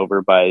event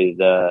over by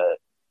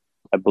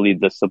I believe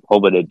the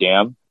Sepulveda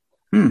Dam.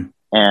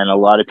 And a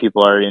lot of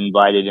people are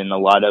invited, and a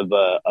lot of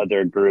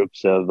other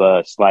groups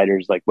of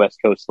sliders, like West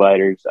Coast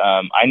sliders.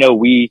 I know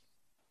we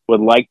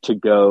would like to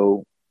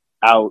go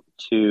out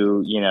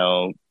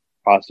to,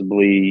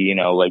 possibly,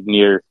 like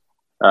near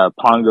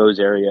Pongo's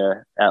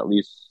area, at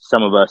least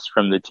some of us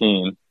from the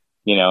team.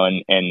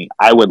 And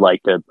I would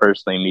like to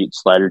personally meet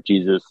Slider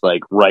Jesus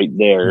like right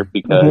there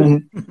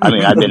because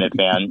I've been a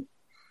fan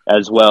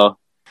as well.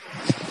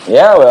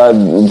 Yeah,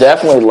 I'd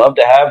definitely love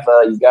to have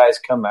you guys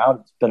come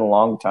out. It's been a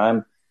long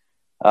time.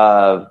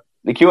 The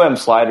QM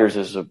Sliders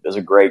is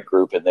a great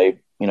group, and they've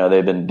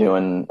been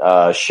doing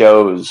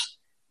shows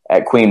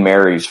at Queen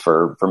Mary's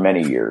for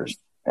many years.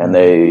 And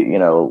they,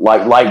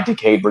 like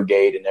Decayed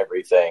Brigade and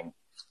everything,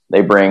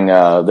 they bring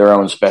their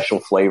own special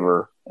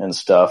flavor and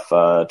stuff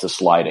to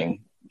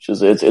sliding, which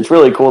is it's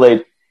really cool.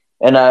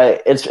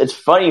 It's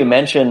funny you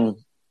mention,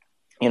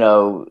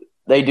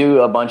 they do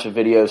a bunch of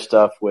video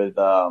stuff with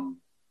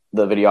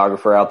the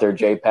videographer out there,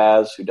 Jay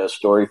Paz, who does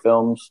story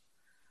films.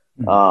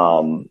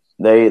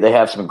 They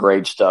have some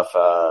great stuff,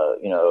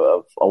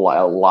 of a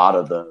lot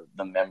of the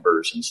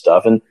members and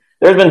stuff. And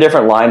there's been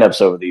different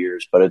lineups over the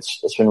years, but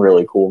it's been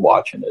really cool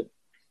watching it.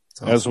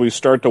 As we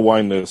start to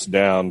wind this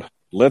down,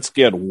 let's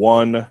get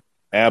one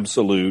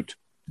absolute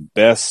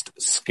best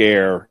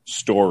scare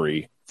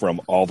story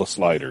from all the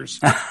sliders.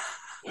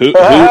 Who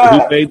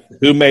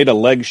made a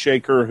leg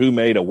shaker? Who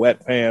made a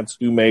wet pants?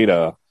 Who made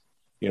a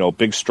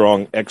big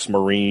strong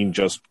ex-Marine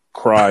just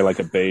cry like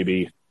a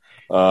baby?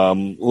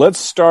 Let's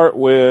start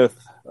with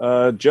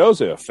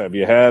Joseph.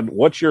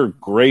 What's your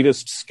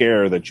greatest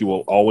scare that you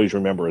will always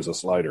remember as a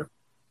slider?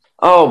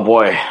 Oh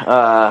boy.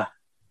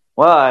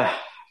 Well,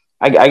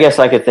 I guess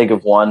I could think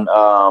of one.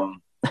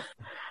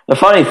 The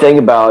funny thing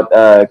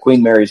about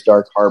Queen Mary's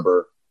Dark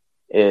Harbor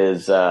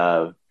is, they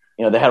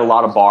had a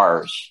lot of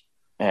bars,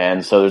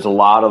 and so there's a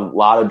lot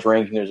of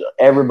drinking. There's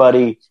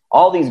everybody.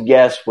 All these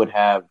guests would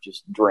have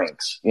just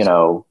drinks.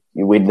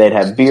 They'd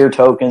have beer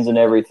tokens and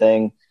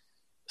everything.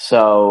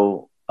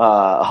 So a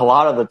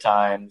lot of the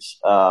times,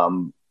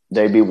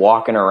 they'd be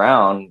walking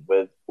around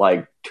with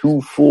like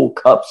 2 full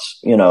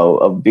cups,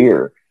 of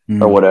beer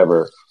or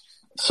whatever.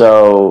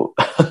 So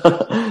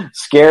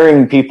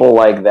scaring people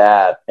like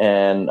that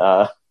and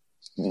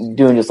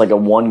doing just like a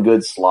one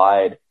good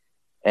slide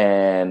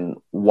and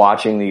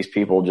watching these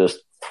people just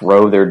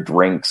throw their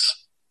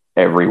drinks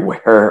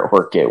everywhere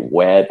or get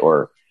wet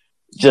or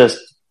just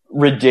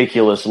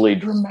ridiculously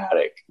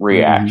dramatic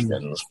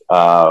reactions.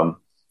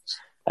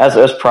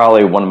 That's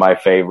probably one of my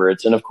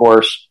favorites. And of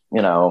course,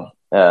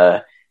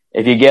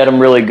 if you get them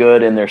really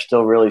good and they're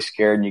still really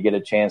scared and you get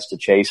a chance to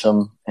chase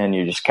them and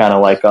you're just kind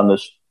of like on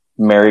this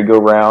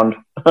merry-go-round,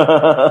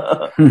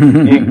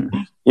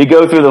 you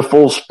go through the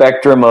full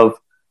spectrum of,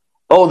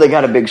 oh, they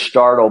got a big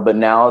startle, but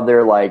now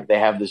they're like, they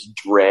have this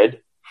dread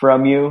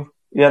from you,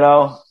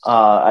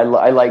 I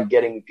like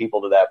getting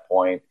people to that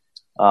point.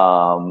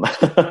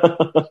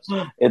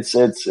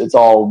 It's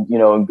all,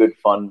 in good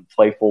fun,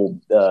 playful,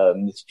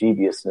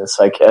 mischievousness,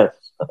 I guess.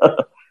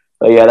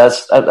 But yeah,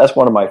 that's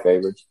one of my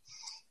favorites.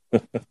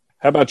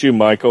 How about you,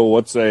 Michael?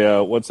 What's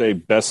a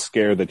best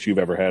scare that you've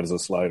ever had as a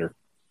slider?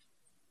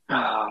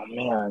 Oh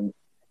man.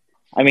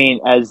 I mean,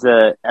 as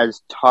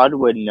Todd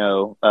would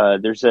know,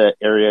 there's an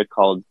area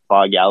called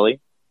Fog Alley,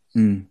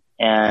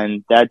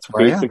 and that's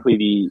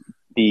basically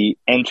the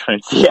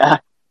entrance. Yeah,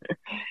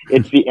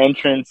 it's the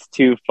entrance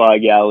to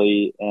Fog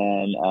Alley,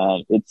 and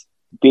it's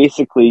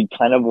basically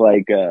kind of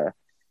like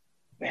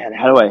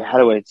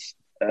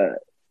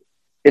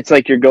it's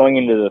like you're going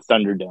into the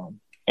Thunderdome,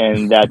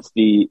 and that's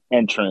the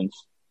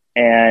entrance.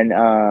 And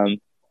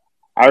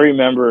I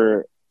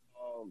remember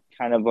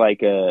kind of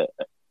like a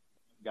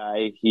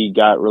guy, he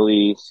got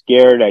really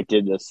scared. I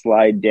did the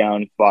slide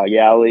down Fog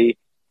Alley,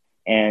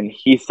 and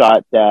he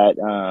thought that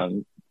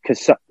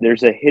because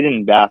there's a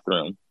hidden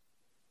bathroom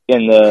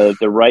in the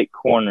right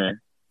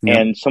corner,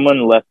 and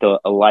someone left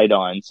a light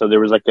on, so there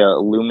was like a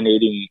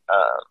illuminating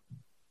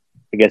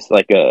I guess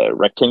like a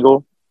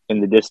rectangle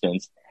in the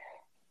distance,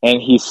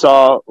 and he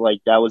saw like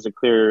that was a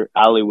clear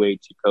alleyway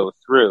to go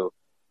through.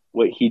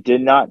 What he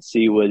did not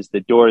see was the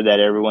door that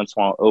every once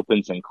in a while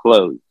opens and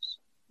closes.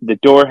 The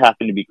door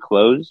happened to be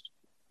closed,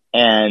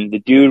 and the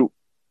dude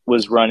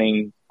was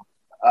running,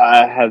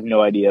 I have no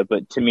idea,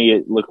 but to me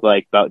it looked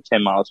like about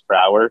 10 miles per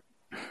hour,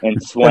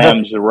 and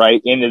slams right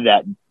into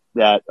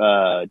that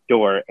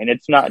door. And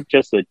it's not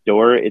just a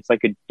door, it's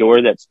like a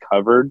door that's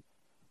covered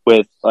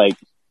with like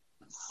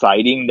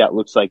siding that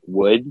looks like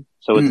wood.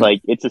 So it's like,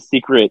 it's a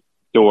secret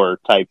door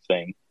type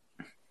thing.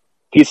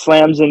 He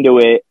slams into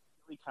it,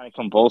 really kind of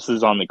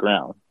convulses on the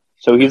ground.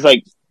 So he's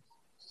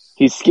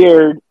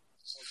scared,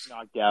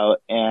 knocked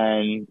out,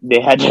 and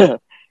they had to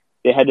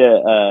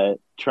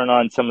turn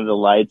on some of the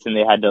lights, and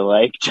they had to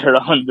like turn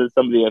on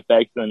some of the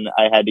effects, and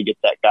I had to get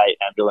that guy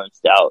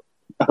ambulanced out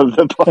of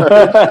the park.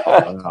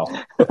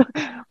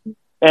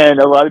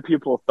 And a lot of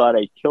people thought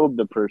I killed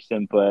the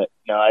person, but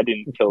no, I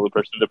didn't kill the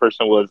person. The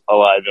person was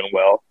alive and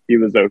well. He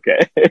was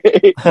okay.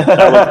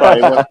 That was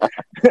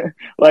probably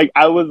like,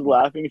 I was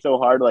laughing so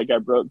hard, like I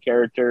broke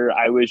character.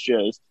 I was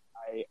just,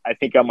 I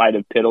think I might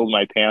have piddled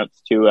my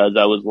pants too as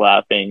I was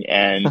laughing,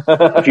 and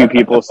a few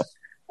people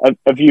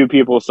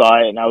saw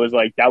it, and I was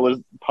like, that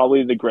was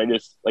probably the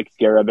greatest like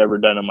scare I've ever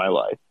done in my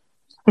life.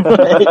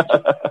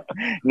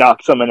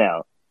 Knock someone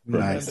out.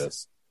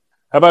 Nice.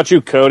 How about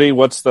you, Cody?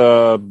 What's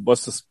the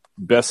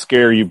best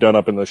scare you've done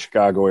up in the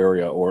Chicago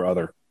area or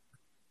other?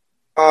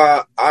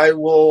 I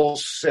will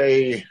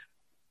say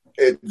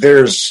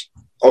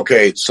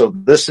so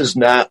this is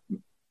not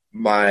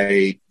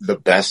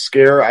the best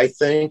scare, I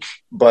think,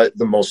 but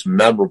the most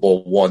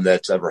memorable one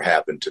that's ever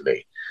happened to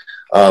me.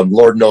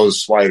 Lord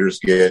knows sliders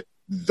get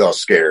the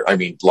scare. I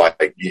mean,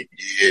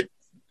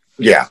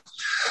 yeah.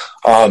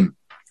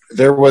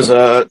 There was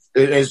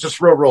it's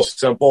just real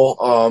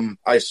simple.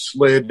 I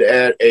slid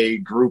at a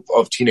group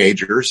of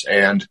teenagers,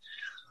 and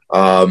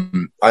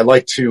I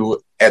like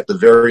to, at the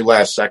very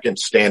last second,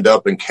 stand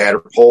up and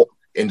catapult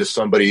into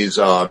somebody's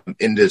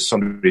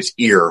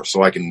ear,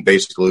 so I can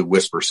basically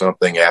whisper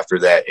something after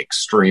that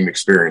extreme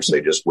experience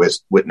they just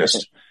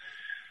witnessed.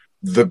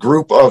 The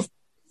group of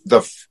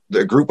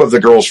the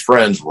girl's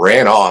friends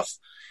ran off,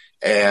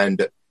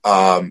 and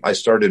I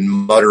started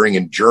muttering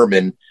in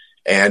German,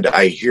 and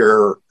I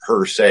hear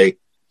her say,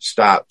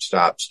 "Stop,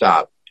 stop,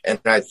 stop." And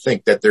I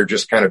think that they're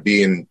just kind of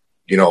being,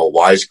 a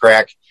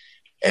wisecrack.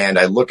 And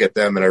I look at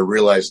them and I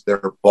realize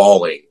they're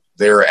bawling.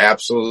 They're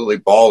absolutely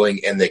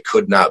bawling, and they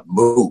could not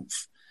move.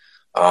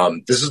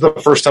 This is the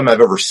first time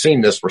I've ever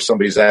seen this, where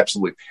somebody's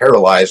absolutely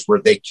paralyzed,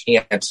 where they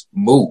can't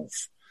move.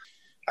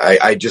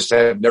 I just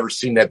have never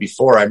seen that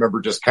before. I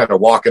remember just kind of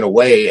walking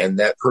away, and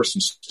that person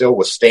still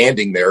was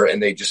standing there,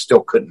 and they just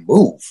still couldn't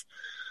move.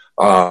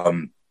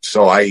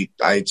 So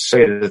I'd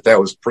say that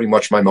was pretty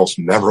much my most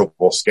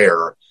memorable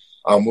scare.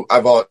 I've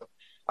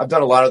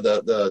done a lot of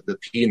the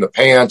pee in the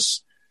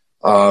pants.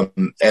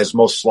 As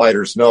most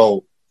sliders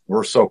know,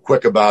 we're so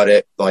quick about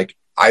it. Like,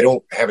 I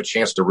don't have a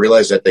chance to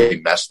realize that they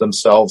messed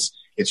themselves.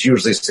 It's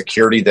usually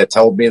security that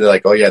told me, they're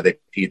like, "Oh yeah, they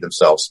peed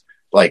themselves."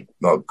 Like,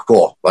 oh,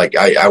 cool. Like,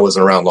 I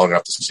wasn't around long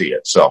enough to see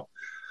it. So,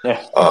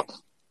 but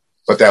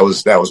that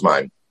was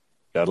mine.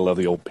 Gotta love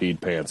the old peed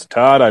pants.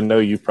 Todd, I know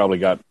you've probably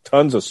got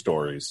tons of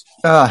stories.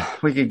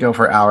 We could go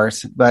for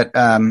hours, but,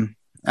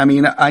 I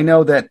mean, I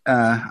know that,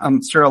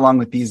 I'm sure along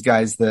with these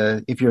guys,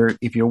 if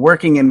you're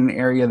working in an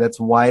area that's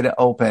wide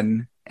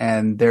open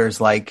and there's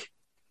like,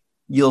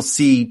 you'll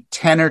see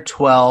 10 or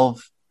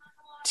 12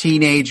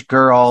 teenage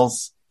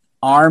girls,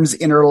 arms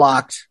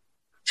interlocked,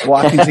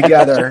 walking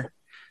together.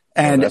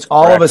 And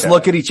all of us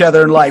look at each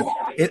other and like,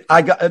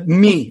 I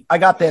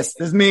got this.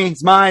 This is me.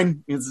 It's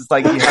mine. It's just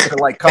like, you have to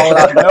like call it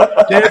out.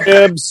 Nope,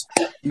 dibs.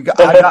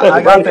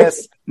 I got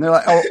this. And they're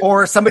like,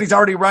 or somebody's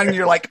already running.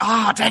 You're like,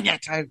 oh, dang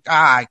it.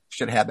 I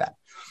should have had that.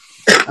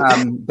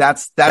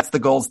 That's the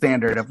gold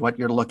standard of what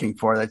you're looking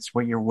for. That's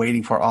what you're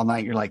waiting for all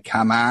night. You're like,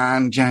 come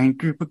on, giant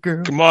group of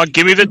girls. Come on,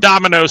 give me the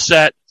domino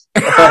set.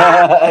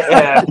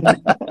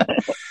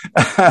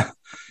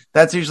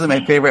 That's usually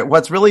my favorite.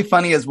 What's really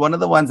funny is one of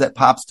the ones that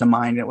pops to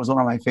mind. It was one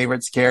of my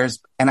favorite scares.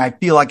 And I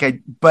feel like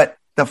but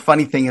the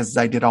funny thing is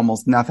I did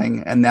almost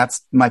nothing. And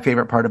that's my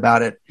favorite part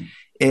about it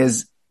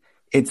is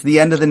it's the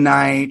end of the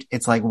night.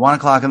 It's like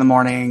 1:00 in the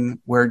morning.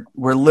 We're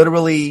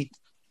literally,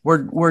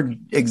 we're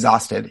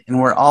exhausted, and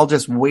we're all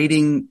just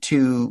waiting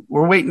to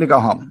go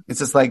home.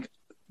 It's just like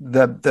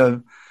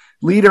the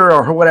leader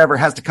or whatever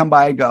has to come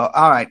by and go,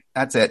 all right,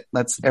 that's it.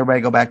 Let's everybody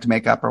go back to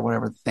makeup or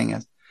whatever the thing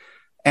is.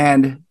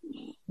 And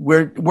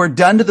we're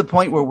done to the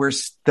point where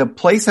the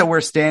place that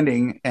we're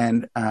standing,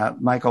 and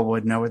Michael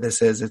would know where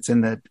this is. It's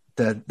in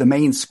the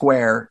main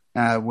square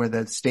where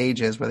the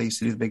stage is, where they used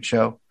to do the big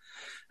show.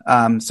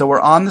 So we're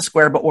on the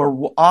square, but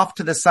we're off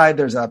to the side.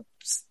 There's a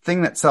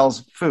thing that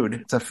sells food.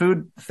 It's a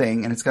food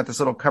thing, and it's got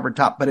this little covered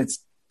top, but it's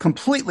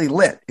completely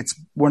lit.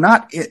 We're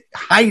not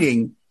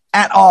hiding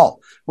at all.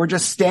 We're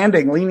just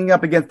standing, leaning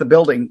up against the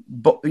building,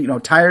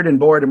 tired and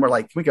bored, and we're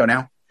like, can we go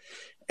now?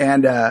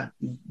 And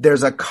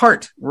there's a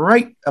cart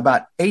right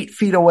about 8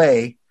 feet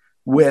away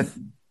with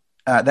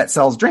that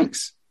sells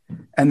drinks.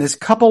 And this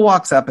couple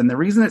walks up, and the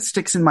reason it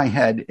sticks in my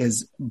head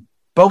is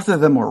both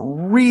of them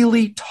were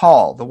really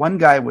tall. The one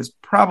guy was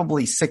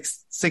probably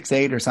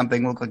 6'8" or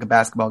something, looked like a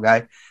basketball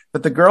guy.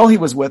 But the girl he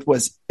was with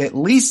was at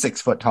least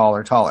 6 foot tall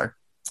or taller.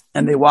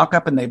 And they walk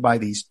up and they buy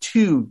these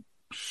 2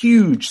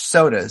 huge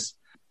sodas.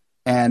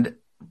 And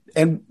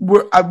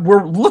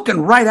we're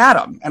looking right at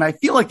them. And I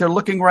feel like they're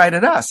looking right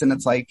at us. And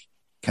it's like,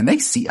 can they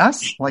see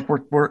us? Like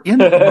we're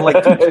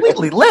like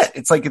completely lit.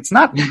 It's like, it's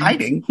not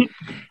hiding.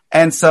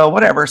 And so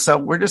whatever. So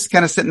we're just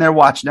kind of sitting there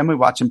watching them. We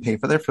watch them pay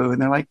for their food,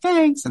 and they're like,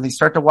 thanks. And they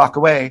start to walk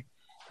away.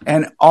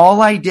 And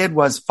all I did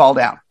was fall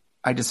down.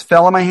 I just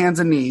fell on my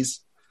hands and knees,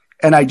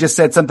 and I just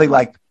said something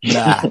like,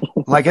 blah.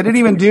 Like I didn't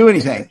even do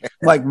anything.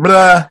 Like,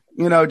 blah,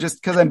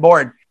 just cause I'm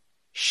bored.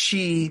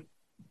 She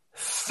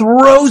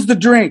throws the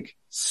drink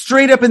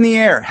straight up in the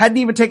air. Hadn't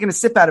even taken a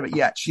sip out of it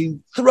yet. She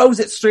throws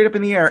it straight up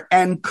in the air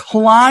and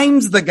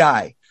climbs the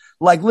guy.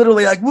 Like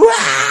literally like,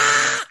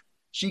 wah!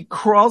 She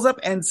crawls up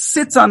and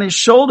sits on his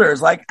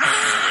shoulders like,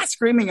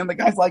 screaming. And the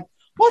guy's like,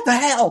 what the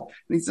hell?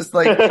 And he's just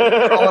like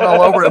crawling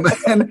all over him.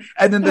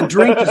 And then the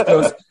drink just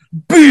goes,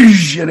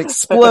 boosh, and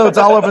explodes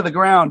all over the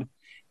ground.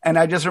 And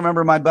I just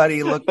remember my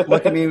buddy look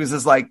at me. He was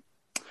just like,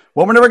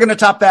 well, we're never going to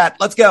top that.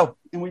 Let's go.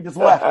 And we just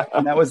left.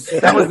 And that was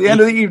the end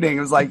of the evening.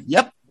 It was like,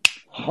 yep.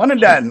 One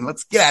and done.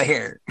 Let's get out of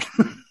here.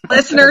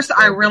 Listeners,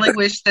 I really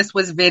wish this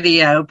was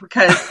video,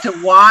 because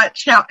to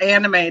watch how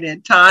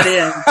animated Todd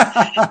is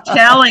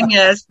telling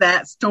us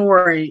that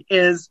story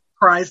is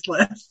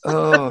priceless.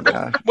 Oh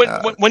gosh.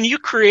 When you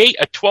create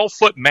a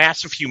 12-foot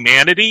mass of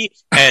humanity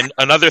and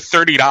another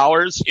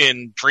 $30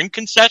 in drink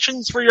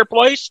concessions for your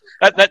place,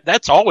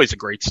 that's always a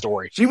great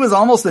story. She was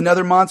almost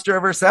another monster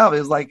of herself.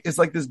 It's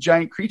like this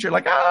giant creature,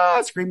 like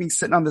screaming,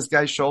 sitting on this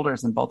guy's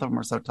shoulders, and both of them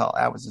are so tall.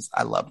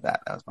 I loved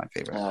that. That was my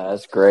favorite.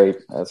 That's great.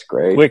 That's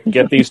great. Quick,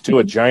 get these two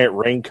a giant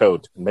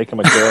raincoat and make them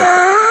a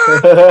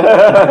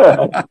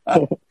character.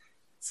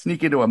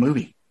 Sneak into a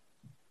movie.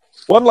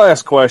 One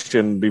last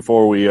question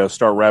before we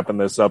start wrapping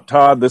this up.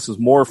 Todd, this is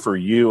more for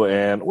you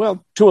and,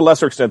 well, to a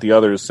lesser extent the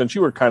others, since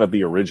you were kind of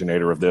the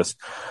originator of this.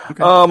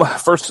 Okay.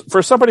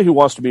 For somebody who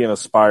wants to be an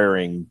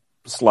aspiring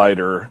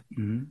slider,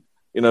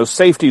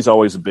 safety is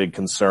always a big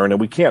concern, and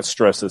we can't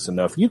stress this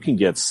enough. You can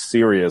get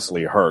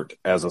seriously hurt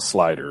as a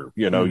slider.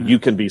 You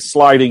can be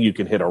sliding, you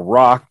can hit a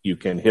rock, you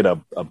can hit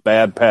a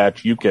bad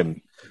patch, you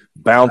can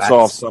bounce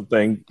off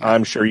something.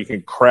 I'm sure you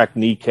can crack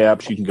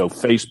kneecaps, you can go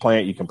face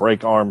plant, you can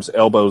break arms,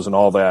 elbows, and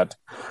all that.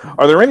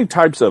 Are there any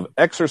types of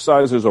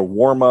exercises or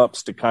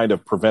warm-ups to kind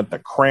of prevent the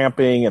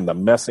cramping and the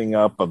messing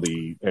up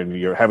and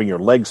you're having your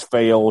legs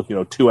fail,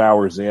 2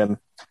 hours in?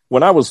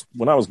 When I was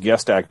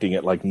guest acting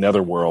at like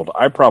Netherworld,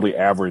 I probably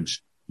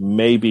averaged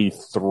maybe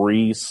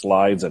 3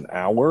 slides an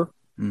hour,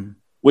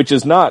 which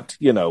is not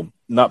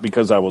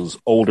because I was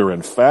older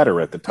and fatter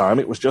at the time.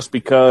 It was just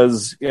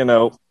because,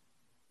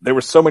 there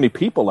were so many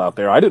people out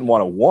there. I didn't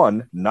want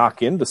to,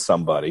 knock into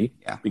somebody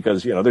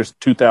because, there's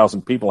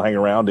 2,000 people hanging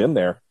around in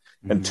there.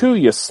 And 2,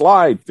 you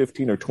slide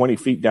 15 or 20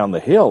 feet down the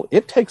hill.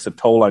 It takes a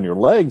toll on your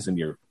legs,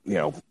 and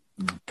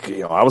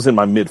I was in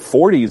my mid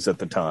 40s at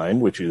the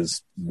time, which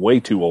is way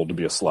too old to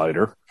be a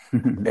slider.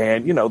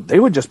 And, they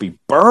would just be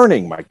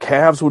burning. My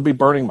calves would be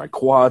burning, my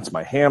quads,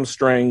 my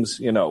hamstrings,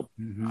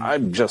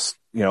 I'm just,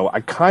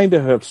 I kind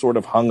of have sort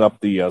of hung up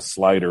the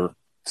slider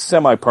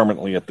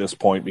semi-permanently at this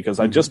point because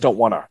I just don't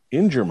want to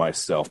injure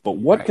myself. But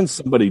what can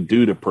somebody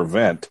do to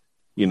prevent,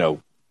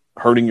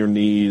 hurting your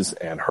knees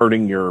and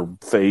hurting your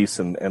face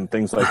and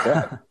things like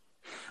that?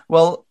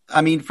 Well,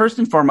 I mean, first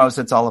and foremost,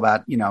 it's all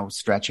about,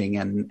 stretching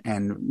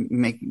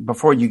and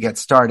before you get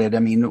started. I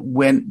mean,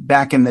 when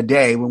back in the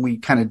day when we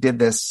kind of did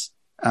this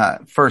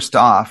first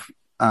off,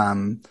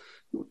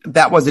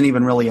 that wasn't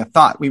even really a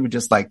thought. We would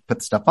just like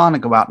put stuff on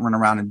and go out and run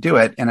around and do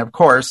it. And of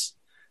course,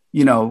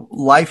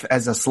 life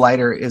as a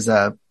slider is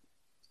a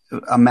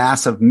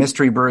mass of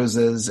mystery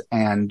bruises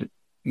and,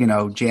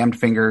 jammed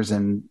fingers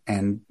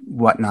and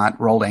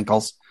whatnot, rolled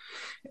ankles.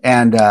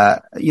 And,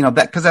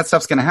 that, cause that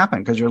stuff's going to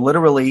happen because you're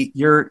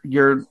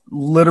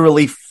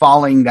literally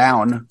falling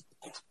down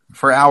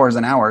for hours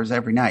and hours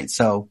every night.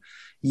 So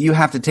you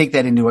have to take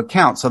that into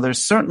account. So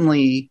there's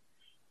certainly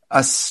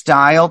a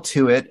style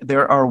to it.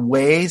 There are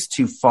ways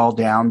to fall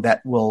down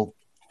that will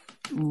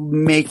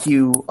make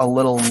you a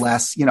little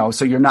less,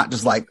 so you're not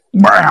just like,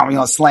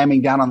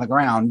 slamming down on the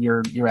ground.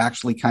 You're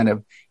actually kind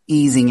of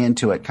easing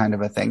into it, kind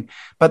of a thing.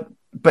 But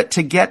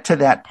to get to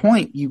that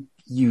point, you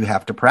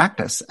have to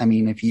practice. I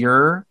mean,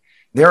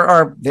 there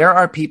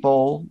are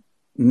people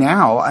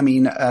now, I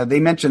mean, they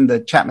mentioned the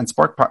Chapman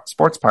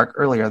Sports Park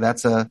earlier.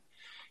 It's a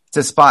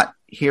spot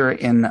here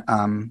in,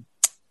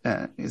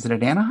 is it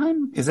at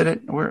Anaheim? Is it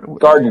at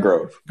Garden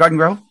Grove? Garden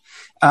Grove.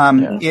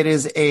 It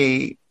is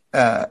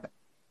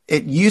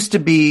it used to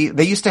be,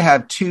 they used to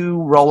have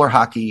 2 roller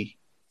hockey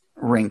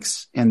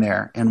rinks in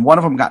there, and one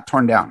of them got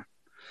torn down.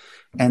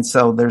 And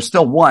so there's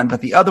still one, but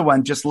the other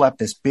one just left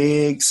this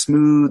big,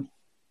 smooth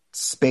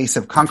space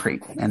of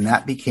concrete. And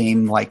that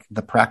became like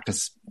the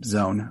practice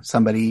zone.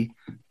 Somebody,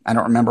 I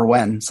don't remember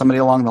when, somebody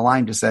along the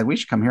line just said, we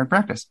should come here and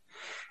practice.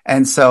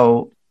 And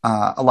so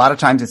a lot of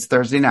times it's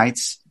Thursday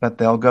nights, but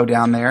they'll go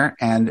down there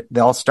and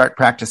they'll start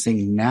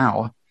practicing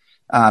now.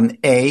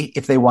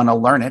 If they want to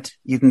learn it,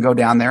 you can go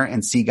down there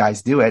and see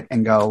guys do it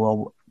and go,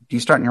 well, do you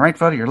start on your right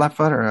foot or your left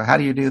foot, or how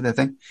do you do the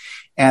thing?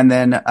 And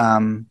then,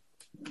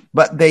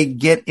 but they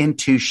get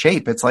into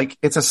shape. It's like,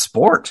 it's a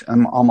sport.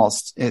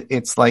 Almost.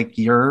 It's like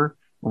you're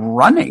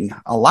running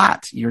a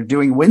lot. You're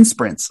doing wind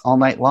sprints all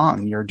night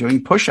long. You're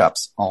doing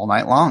push-ups all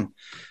night long.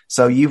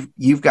 So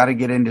you've got to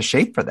get into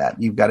shape for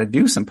that. You've got to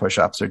do some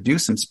push-ups or do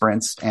some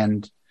sprints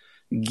and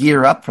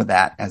gear up for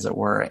that, as it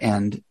were.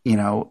 And,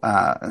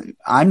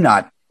 I'm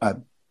not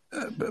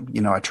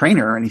a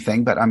trainer or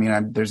anything, but I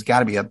mean, there's got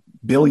to be a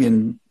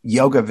billion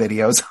yoga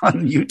videos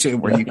on YouTube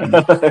where you can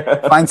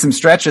find some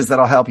stretches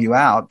that'll help you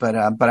out. But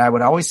I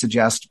would always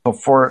suggest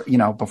before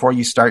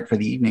you start for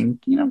the evening,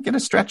 get a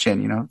stretch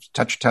in,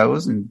 touch your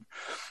toes and,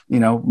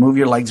 move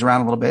your legs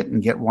around a little bit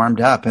and get warmed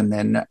up. And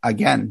then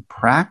again,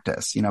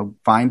 practice,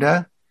 find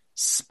a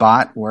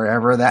spot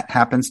wherever that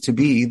happens to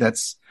be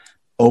that's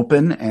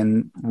open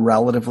and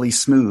relatively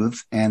smooth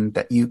and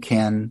that you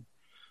can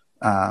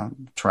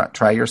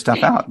try your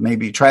stuff out.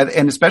 Maybe try,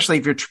 and especially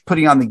if you're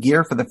putting on the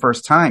gear for the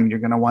first time, you're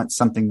going to want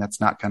something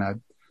that's not going to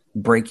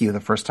break you the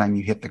first time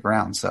you hit the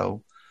ground.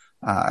 So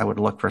I would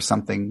look for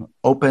something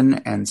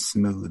open and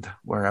smooth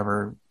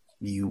wherever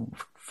you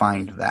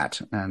find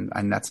that,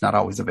 and that's not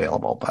always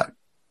available, but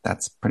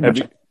that's pretty much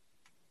it.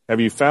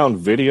 Have you found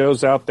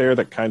videos out there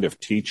that kind of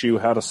teach you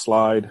how to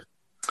slide?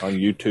 on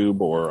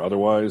YouTube or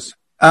otherwise?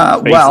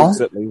 Well,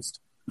 at least.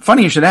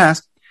 Funny you should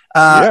ask.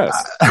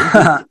 Yes.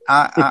 I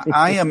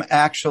am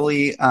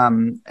actually,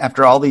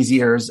 after all these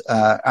years,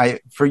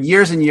 for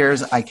years and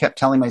years, I kept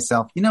telling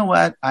myself, you know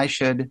what, I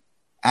should,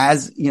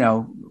 as, you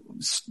know,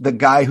 the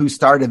guy who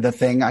started the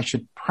thing, I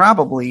should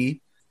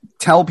probably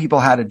tell people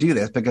how to do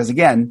this because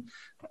again,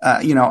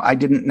 you know, I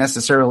didn't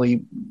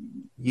necessarily,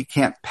 you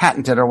can't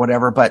patent it or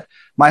whatever, but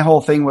my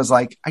whole thing was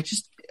like,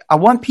 I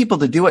want people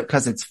to do it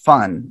because it's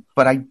fun,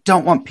 but I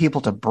don't want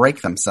people to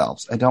break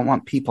themselves. I don't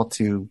want people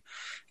to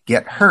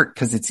get hurt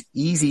because it's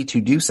easy to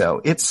do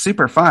so. It's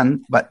super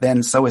fun, but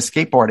then so is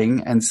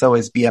skateboarding and so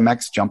is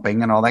BMX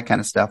jumping and all that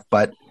kind of stuff.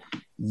 But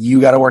you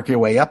got to work your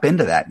way up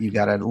into that. You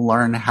got to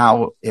learn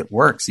how it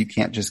works. You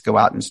can't just go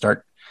out and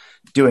start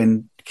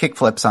doing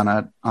kickflips on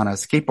a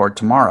skateboard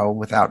tomorrow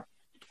without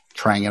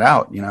trying it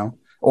out, you know,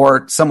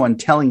 or someone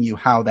telling you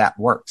how that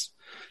works.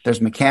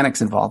 There's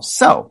mechanics involved.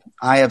 So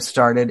I have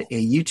started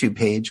a YouTube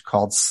page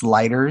called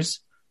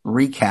Sliders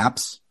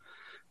Recaps,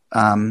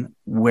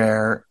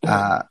 where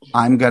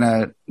I'm going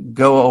to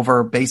go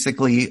over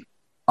basically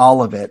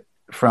all of it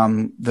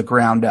from the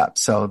ground up.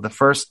 So the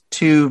first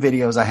 2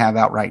 videos I have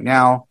out right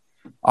now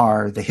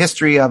are the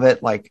history of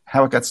it, like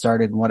how it got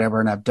started and whatever.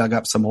 And I've dug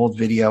up some old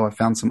video. I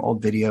found some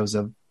old videos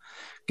of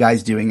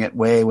guys doing it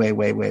way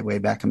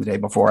back in the day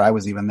before I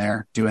was even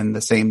there doing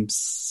the same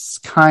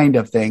kind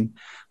of thing.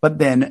 But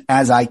then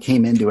as I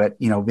came into it,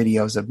 you know,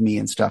 videos of me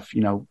and stuff,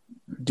 you know,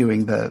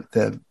 doing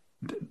the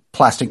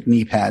plastic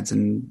knee pads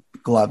and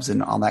gloves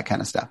and all that kind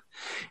of stuff.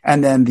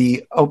 And then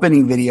the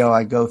opening video,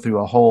 I go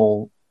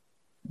through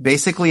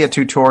basically a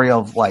tutorial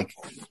of like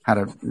how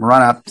to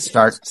run up,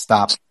 start,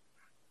 stop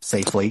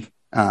safely.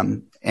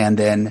 And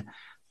then,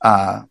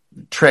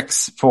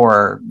 tricks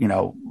for, you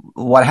know,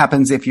 what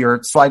happens if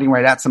you're sliding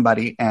right at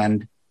somebody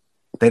and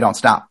they don't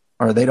stop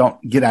or they don't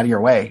get out of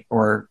your way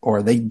or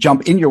they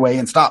jump in your way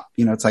and stop.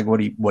 You know, it's like, what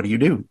do you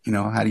do? You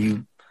know, how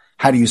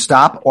do you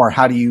stop or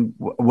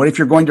what if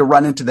you're going to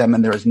run into them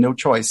and there is no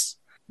choice?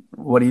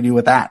 What do you do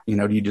with that? You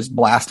know, do you just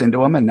blast into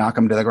them and knock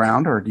them to the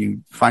ground or do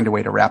you find a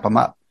way to wrap them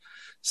up?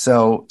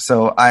 So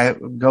I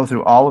go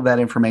through all of that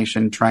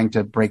information, trying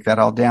to break that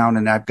all down.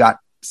 And I've got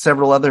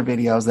several other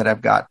videos that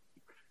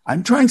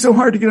I'm trying so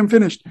hard to get them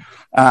finished.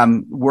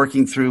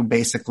 Working through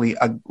basically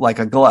like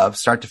a glove,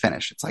 start to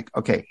finish. It's like,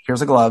 okay,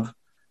 here's a glove.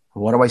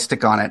 What do I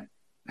stick on it?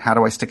 How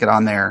do I stick it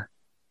on there?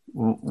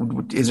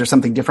 Is there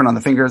something different on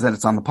the fingers than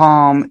it's on the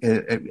palm?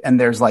 And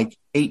there's like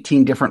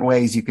 18 different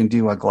ways you can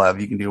do a glove.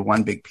 You can do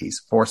 1 big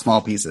piece, 4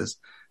 small pieces,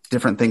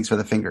 different things for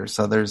the fingers.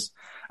 So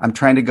I'm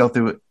trying to go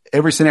through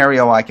every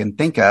scenario I can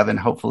think of. And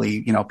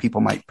hopefully, you know, people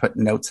might put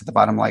notes at the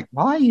bottom, like,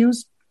 well, I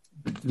use,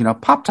 you know,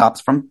 pop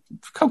tops from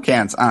Coke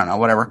cans. I don't know,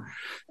 whatever.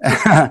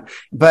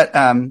 But,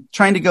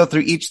 trying to go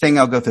through each thing.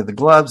 I'll go through the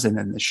gloves and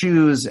then the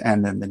shoes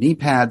and then the knee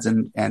pads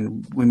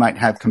and we might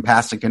have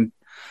contrast and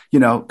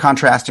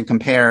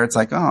compare. It's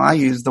like, oh, I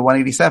use the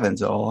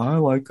 187s. Oh, I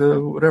like the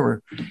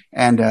whatever.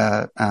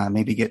 And,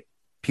 maybe get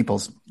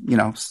people's, you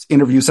know,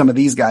 interview some of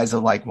these guys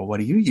of like, well, what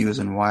do you use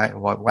and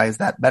why is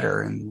that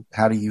better? And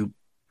how do you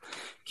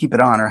keep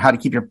it on or how to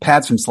keep your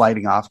pads from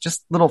sliding off?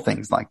 Just little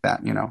things like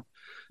that, you know.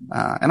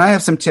 And I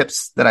have some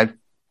tips that I've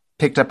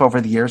picked up over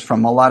the years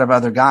from a lot of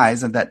other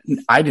guys and that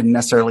I didn't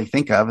necessarily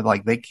think of.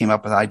 Like they came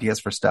up with ideas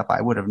for stuff.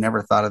 I would have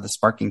never thought of the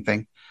sparking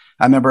thing.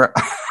 I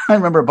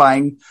remember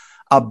buying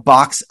a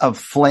box of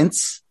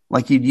flints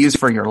like you'd use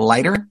for your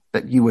lighter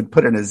that you would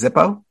put in a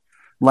Zippo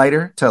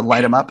lighter to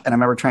light them up. And I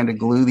remember trying to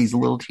glue these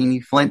little teeny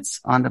flints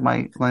onto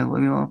my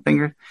little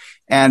finger.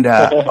 And,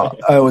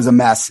 it was a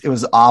mess. It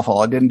was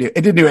awful. It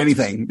didn't do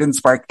anything. It didn't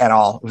spark at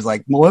all. It was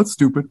like, well, that's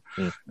stupid.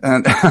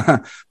 And,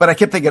 but I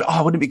kept thinking,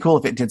 oh, wouldn't it be cool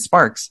if it did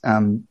sparks?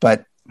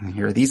 But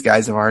here, these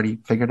guys have already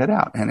figured it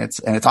out and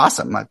it's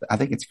awesome. I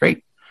think it's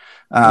great.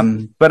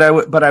 But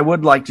I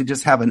would like to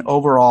just have an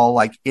overall,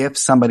 like if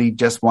somebody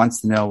just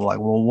wants to know, like,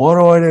 well, what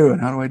do I do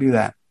and how do I do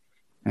that?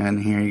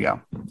 And here you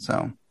go.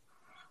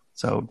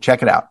 So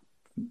check it out.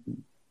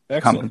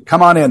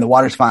 Come on in. The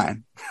water's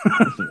fine.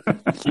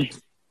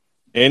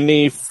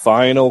 Any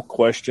final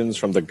questions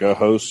from the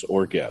hosts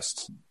or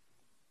guests?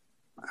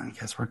 I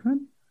guess we're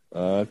good.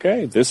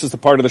 Okay. This is the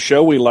part of the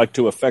show we like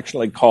to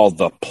affectionately call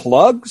the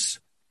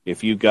plugs.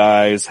 If you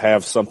guys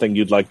have something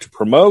you'd like to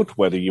promote,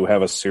 whether you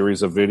have a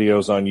series of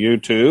videos on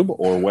YouTube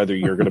or whether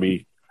you're going to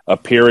be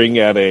appearing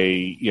at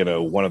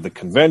one of the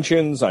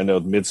conventions. I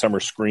know Midsummer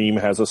Scream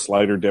has a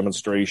slider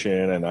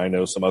demonstration and I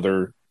know some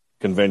other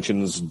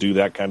conventions do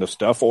that kind of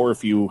stuff. Or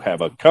if you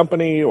have a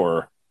company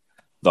or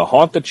the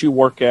haunt that you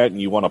work at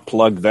and you want to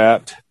plug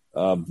that,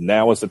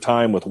 now is the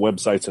time with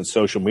websites and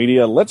social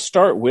media. Let's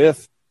start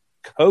with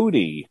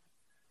Cody.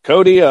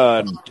 Cody,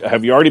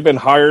 have you already been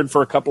hired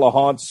for a couple of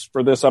haunts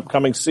for this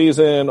upcoming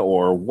season,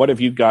 or what have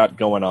you got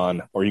going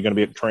on? Or are you going to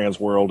be at Trans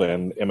World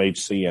and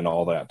MHC and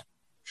all that?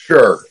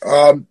 Sure.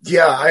 I'm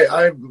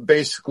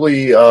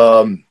basically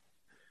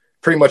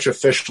pretty much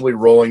officially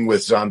rolling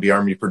with Zombie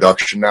Army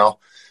Production now.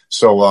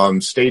 So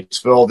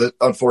Statesville, that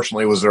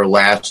unfortunately was their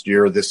last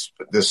year this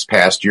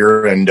past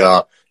year, and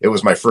it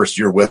was my first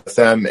year with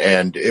them,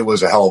 and it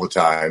was a hell of a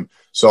time.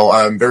 So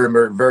I'm very,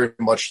 very, very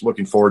much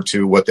looking forward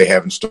to what they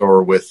have in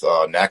store with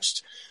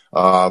next.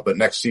 But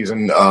next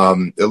season,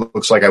 it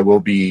looks like I will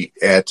be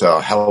at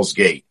Hell's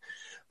Gate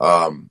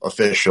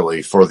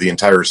officially for the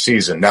entire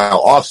season.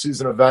 Now,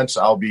 off-season events,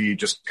 I'll be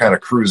just kind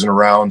of cruising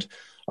around,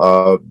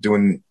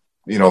 doing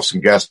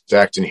some guest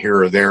acting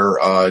here or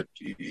there.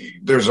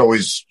 There's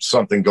always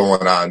something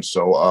going on.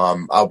 So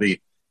I'll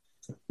be,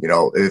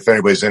 if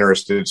anybody's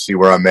interested to see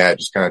where I'm at,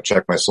 just kind of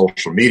check my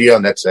social media,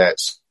 and that's at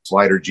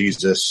Slider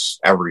Jesus,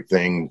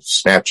 everything,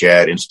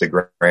 Snapchat,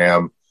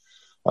 Instagram.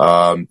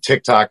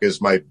 TikTok is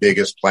my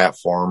biggest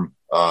platform.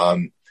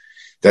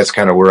 That's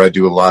kind of where I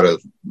do a lot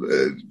of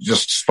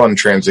just fun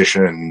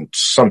transition and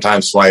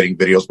sometimes sliding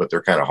videos, but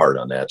they're kind of hard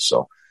on that.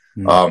 So,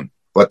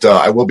 but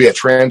I will be at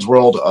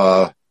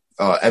Transworld,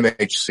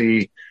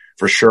 MHC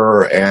for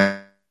sure.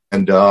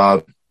 And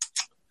I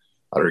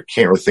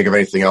can't really think of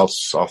anything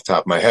else off the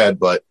top of my head,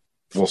 but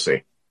we'll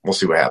see. We'll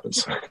see what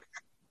happens.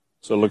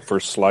 So look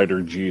for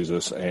Slider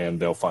Jesus and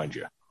they'll find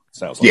you.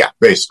 Sounds like. Yeah,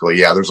 basically.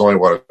 Yeah. There's only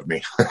one of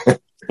me.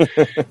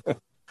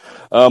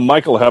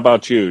 Michael, how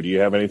about you? Do you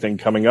have anything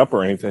coming up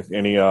or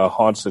any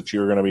haunts that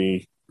you're going to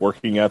be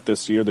working at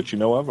this year that you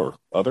know of or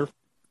other?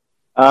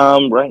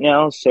 Right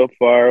now, so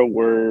far,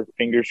 we're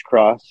fingers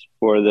crossed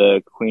for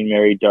the Queen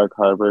Mary Dark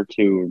Harbor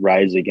to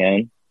rise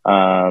again.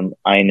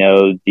 I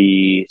know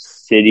the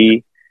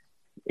city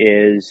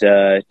is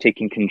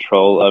taking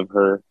control of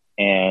her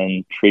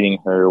and treating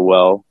her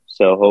well.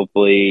 So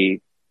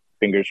hopefully,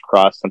 fingers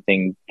crossed,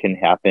 something can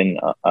happen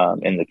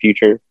in the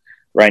future.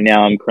 Right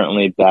now, I'm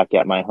currently back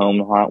at my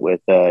home haunt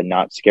with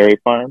Not Scary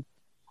Farm.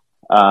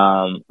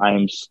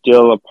 I'm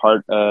still a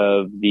part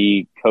of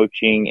the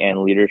coaching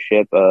and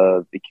leadership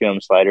of the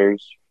QM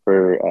Sliders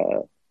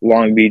for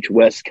Long Beach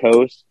West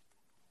Coast.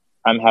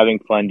 I'm having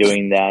fun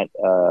doing that.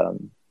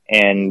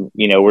 And,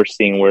 we're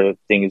seeing where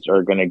things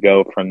are going to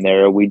go from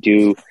there. We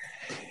do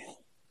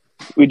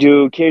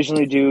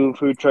occasionally do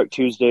Food Truck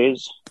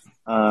Tuesdays.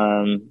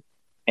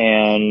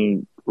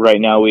 And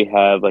right now we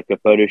have like a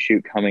photo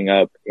shoot coming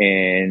up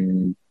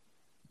in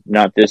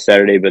not this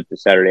Saturday, but the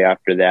Saturday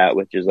after that,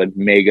 which is like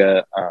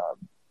mega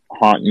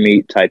haunt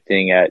meet type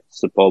thing at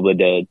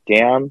Sepulveda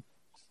Dam.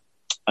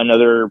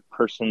 Another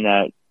person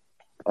that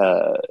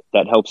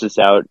helps us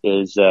out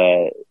is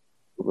Slider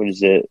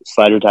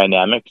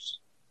Dynamics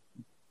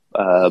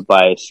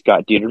by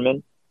Scott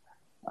Dieterman.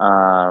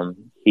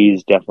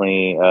 He's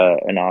definitely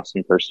an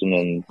awesome person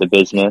in the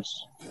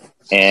business.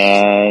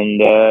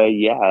 And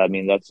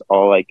that's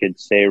all I could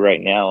say right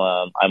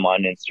now. I'm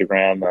on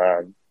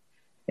Instagram,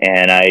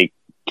 and I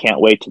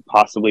can't wait to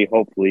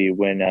hopefully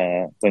when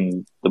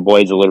the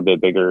boy's a little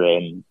bit bigger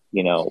and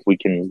we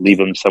can leave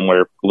him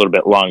somewhere a little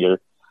bit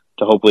longer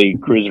to hopefully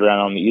cruise around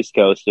on the East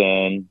Coast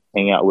and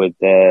hang out with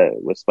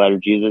Slider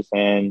Jesus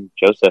and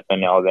Joseph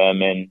and all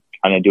them and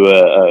kind of do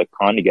a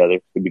con together.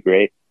 It'd be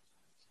great.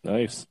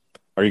 Nice.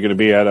 Are you going to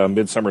be at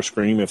Midsummer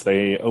Scream if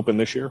they open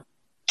this year?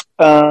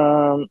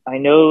 I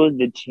know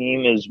the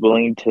team is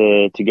willing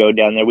to go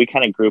down there. We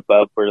kind of group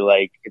up. We're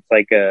like, it's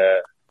like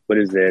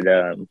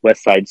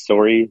West Side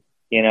Story.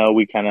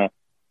 We kind of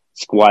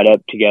squat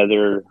up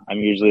together. I'm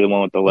usually the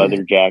one with the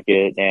leather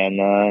jacket, and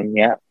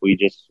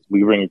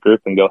we bring a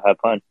group and go have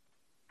fun.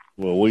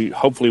 Well, we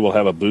hopefully will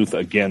have a booth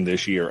again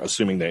this year,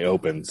 assuming they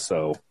open.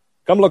 So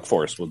come look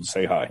for us. We'll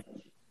say hi.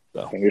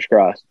 So, fingers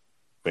crossed.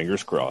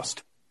 Fingers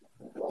crossed.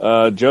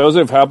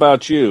 Joseph, how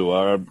about you?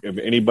 If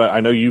anybody,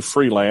 I know you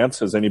freelance.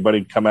 Has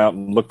anybody come out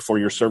and looked for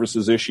your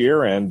services this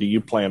year? And do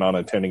you plan on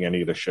attending any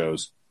of the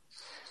shows?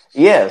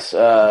 Yes.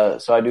 So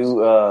I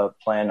do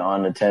plan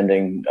on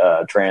attending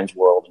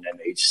Transworld and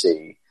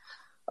MHC.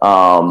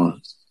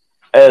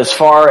 As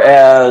far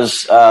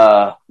as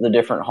the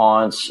different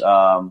haunts,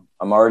 I'm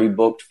already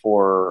booked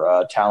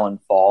for Talon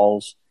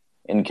Falls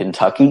in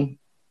Kentucky.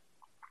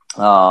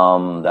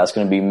 That's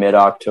going to be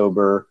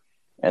mid-October.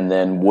 And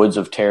then Woods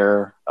of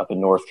Terror up in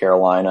North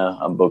Carolina.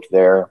 I'm booked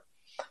there.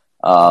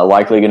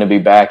 Likely going to be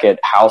back at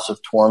House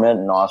of Torment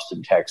in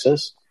Austin,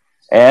 Texas.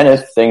 And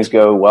if things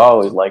go well,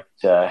 we'd like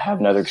to have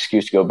another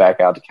excuse to go back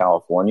out to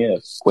California.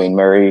 If Queen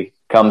Mary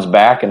comes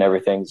back and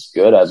everything's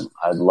good,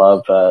 I'd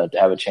love to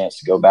have a chance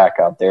to go back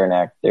out there and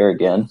act there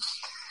again.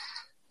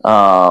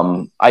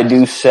 I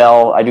do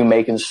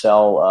make and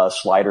sell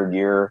slider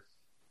gear.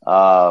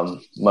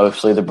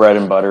 Mostly the bread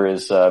and butter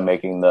is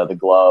making the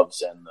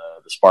gloves and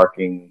the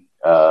sparking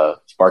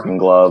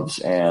gloves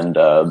and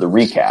the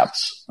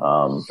recaps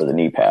for the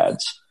knee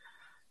pads.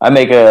 I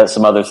make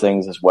some other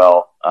things as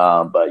well,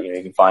 but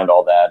you can find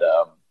all that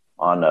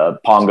on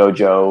Pongo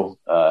Joe.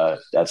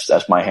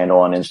 That's my handle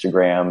on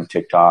Instagram,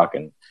 TikTok,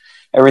 and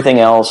everything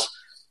else.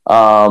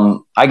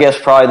 I guess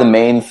probably the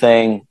main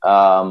thing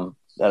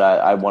that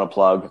I want to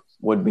plug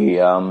would be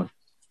some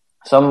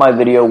of my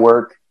video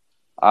work.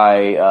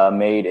 I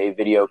made a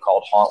video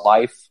called Haunt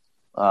Life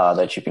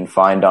that you can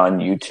find on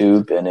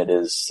YouTube, and it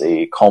is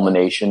a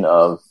culmination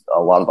of a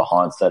lot of the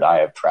haunts that I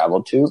have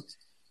traveled to.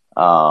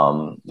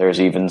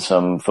 There's even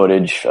some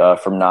footage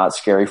from Knott's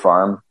Scary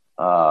Farm,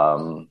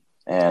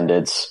 and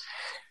it's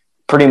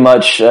pretty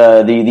much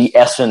the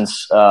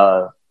essence,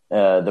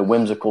 the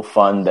whimsical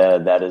fun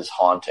that is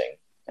haunting.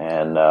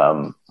 And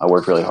I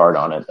worked really hard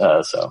on it,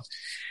 so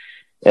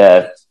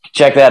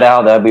check that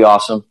out. That'd be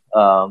awesome.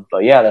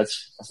 But yeah,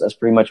 that's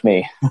pretty much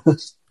me.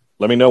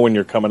 Let me know when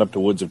you're coming up to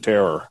Woods of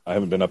Terror. I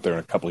haven't been up there in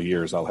a couple of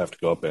years. I'll have to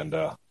go up and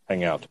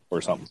hang out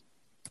or something.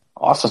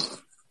 Awesome.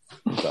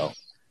 So,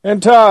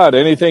 and Todd,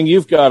 anything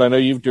you've got? I know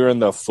you've doing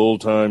the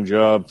full-time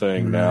job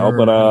thing now,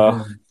 but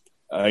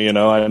I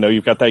know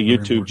you've got that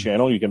YouTube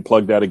channel. You can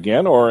plug that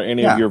again, or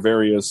any of your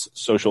various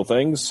social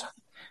things.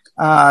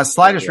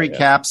 Sliders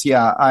Recaps.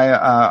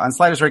 Yeah. On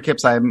Sliders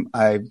Recaps,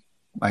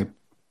 I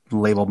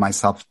labeled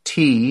myself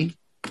T,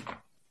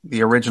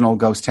 the original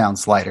Ghost Town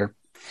Slider.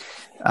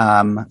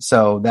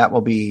 So that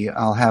will be,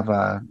 I'll have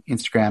a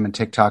Instagram and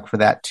TikTok for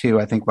that too.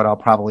 I think what I'll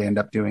probably end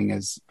up doing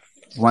is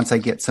once I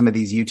get some of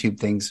these YouTube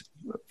things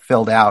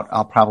filled out,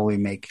 I'll probably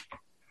make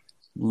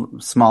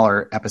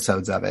smaller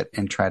episodes of it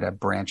and try to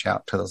branch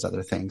out to those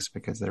other things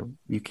because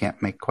you can't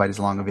make quite as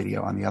long a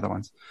video on the other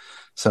ones.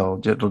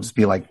 So it'll just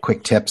be like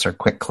quick tips or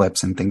quick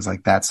clips and things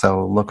like that.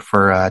 So look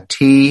for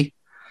T,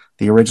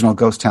 the original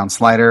Ghost Town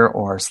Slider,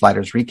 or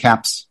Sliders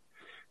Recaps.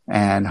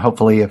 And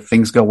hopefully if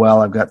things go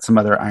well, I've got some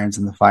other irons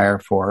in the fire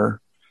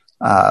for,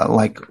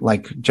 like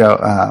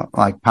Joe,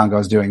 like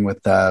Pongo's doing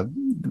with,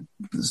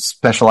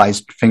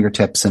 specialized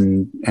fingertips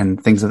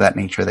and things of that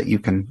nature that you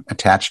can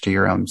attach to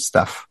your own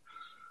stuff.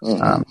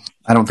 Mm-hmm.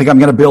 I don't think I'm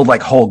going to build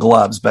like whole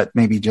gloves, but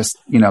maybe just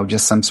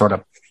some sort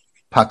of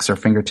pucks or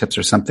fingertips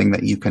or something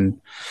that you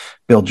can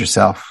build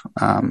yourself.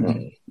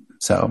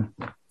 So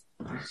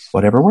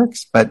whatever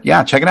works, but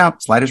yeah, check it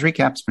out. Sliders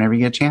Recaps whenever you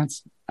get a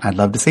chance. I'd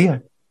love to see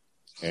you.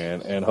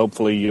 And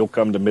hopefully you'll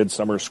come to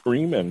Midsummer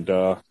Scream and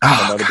I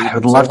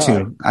would love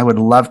to. I would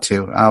love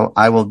to.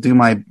 I will do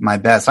my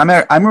best.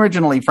 I'm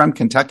originally from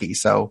Kentucky,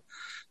 so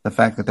the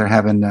fact that they're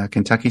having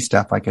Kentucky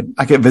stuff, I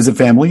could visit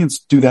family and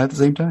do that at the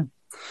same time.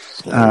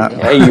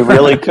 Hey, you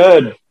really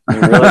could.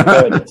 You really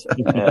could.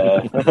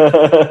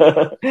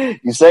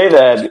 You say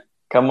that.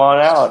 Come on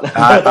out.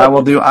 I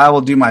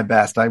will do my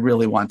best. I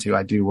really want to.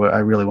 I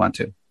really want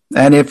to.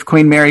 And if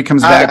Queen Mary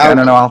comes back, I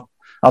don't know.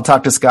 I'll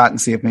talk to Scott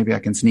and see if maybe I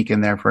can sneak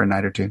in there for a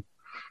night or two.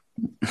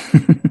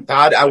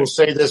 Todd, I will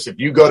say this. If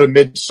you go to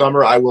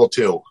Midsummer, I will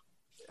too.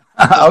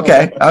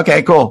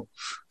 Okay. Cool.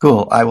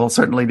 I will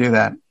certainly do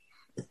that.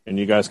 And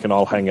you guys can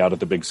all hang out at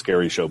the Big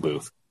Scary Show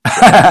booth.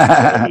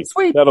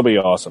 Sweet. That'll be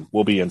awesome.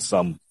 We'll be in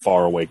some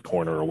faraway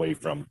corner away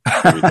from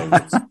everything.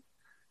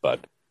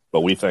 But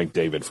we thank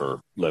David for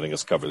letting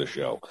us cover the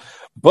show.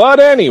 But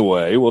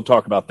anyway, we'll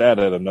talk about that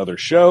at another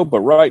show. But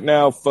right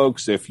now,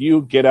 folks, if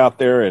you get out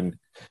there and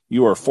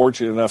you are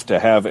fortunate enough to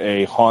have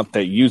a haunt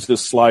that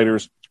uses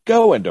sliders,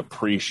 go and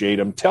appreciate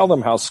them. Tell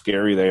them how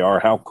scary they are,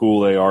 how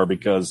cool they are,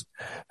 because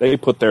they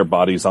put their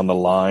bodies on the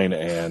line,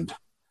 and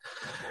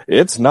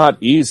it's not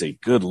easy.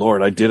 Good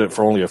Lord, I did it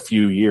for only a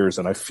few years,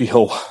 and I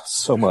feel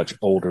so much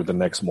older the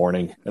next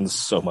morning and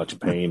so much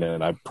pain,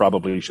 and I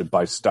probably should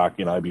buy stock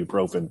in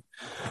ibuprofen.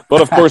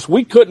 But, of course,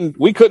 we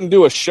couldn't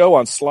do a show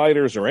on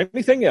sliders or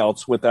anything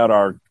else without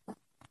our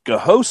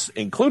hosts,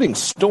 including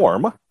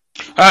Storm.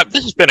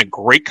 This has been a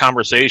great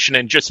conversation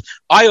and just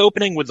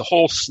eye-opening with the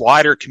whole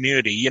slider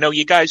community. You know,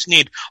 you guys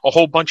need a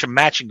whole bunch of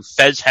matching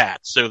Fez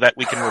hats so that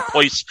we can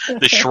replace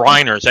the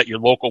Shriners at your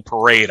local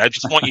parade. I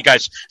just want you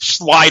guys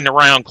sliding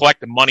around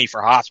collecting money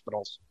for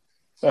hospitals.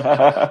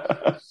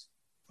 Well,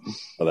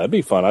 that'd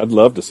be fun. I'd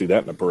love to see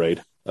that in a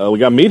parade. We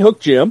got Meat Hook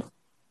Jim.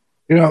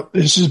 You know,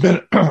 this has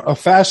been a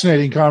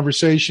fascinating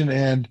conversation,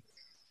 and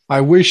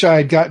I wish I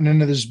had gotten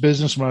into this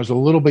business when I was a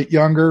little bit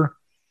younger,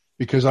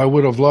 because I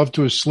would have loved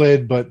to have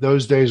slid, but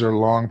those days are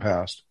long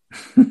past.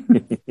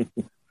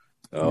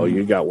 Oh,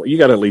 you got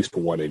at least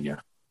one in you.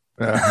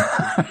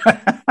 Yeah,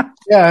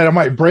 and I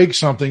might break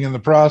something in the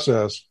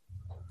process.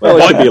 Well,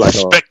 it could be like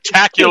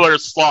spectacular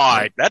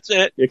slide. That's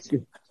it.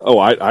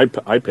 I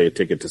pay a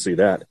ticket to see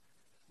that.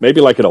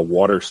 Maybe like at a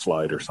water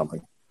slide or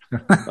something.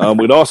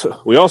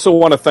 We also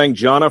want to thank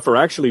Jonna for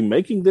actually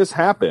making this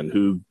happen,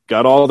 who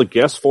got all the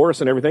guests for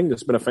us and everything.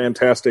 It's been a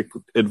fantastic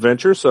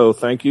adventure. So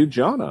thank you,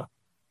 Jonna.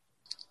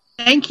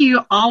 Thank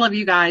you, all of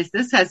you guys.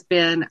 This has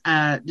been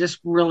just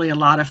really a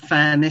lot of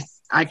fun.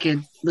 I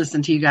could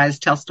listen to you guys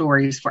tell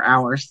stories for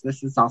hours.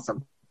 This is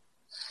awesome.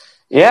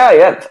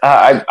 Yeah.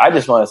 I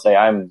just want to say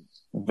I'm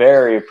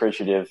very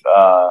appreciative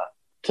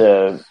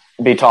to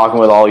be talking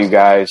with all you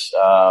guys.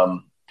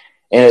 And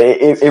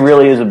it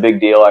really is a big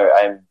deal.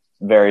 I'm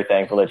very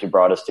thankful that you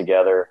brought us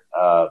together.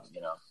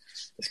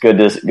 It's good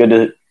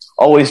to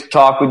always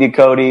talk with you,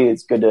 Cody.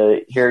 It's good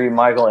to hear you,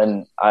 Michael,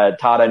 and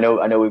Todd. I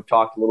know we've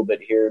talked a little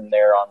bit here and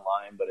there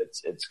online, but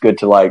it's good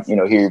to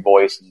hear your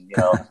voice and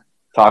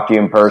talk to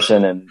you in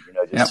person and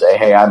just say,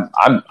 hey,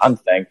 I'm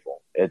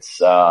thankful. It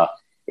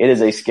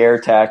is a scare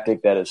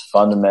tactic that has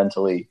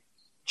fundamentally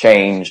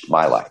changed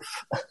my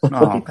life.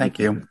 Oh, thank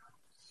you.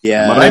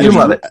 Yeah, I do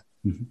love it.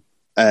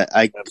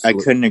 I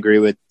couldn't agree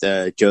with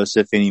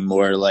Joseph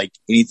anymore. Like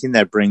anything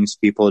that brings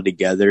people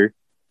together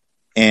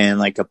in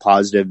like a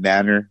positive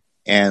manner.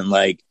 And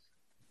like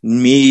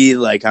me,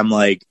 like I'm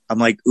like,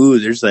 ooh,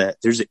 there's a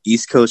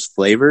East Coast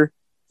flavor.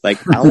 Like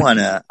I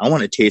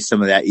wanna taste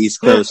some of that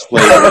East Coast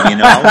flavor, you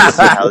know. I want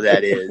to see how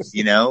that is,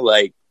 you know.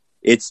 Like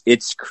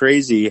it's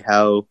crazy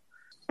how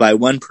by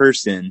one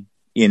person,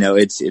 you know,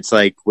 it's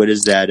like, what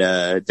is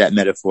that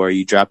metaphor?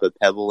 You drop a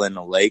pebble in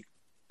a lake,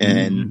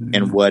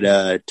 and what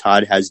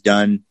Todd has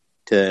done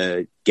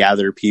to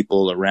gather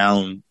people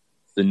around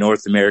the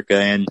North America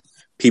and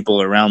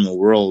people around the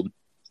world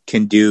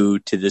can do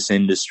to this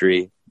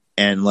industry.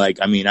 And like,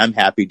 I mean, I'm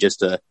happy just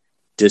to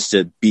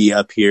be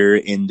up here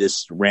in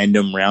this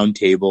random round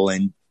table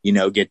and, you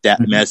know, get that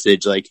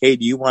message like, hey,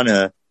 do you want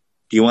to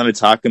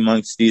talk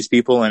amongst these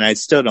people? And I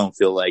still don't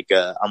feel like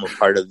I'm a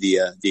part of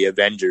the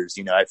Avengers.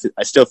 You know,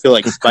 I still feel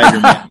like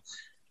Spider-Man.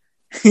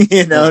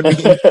 You know what I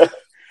mean?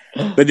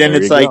 But then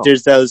it's like,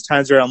 there's those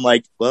times where I'm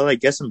like, well, I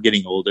guess I'm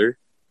getting older.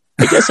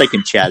 I guess I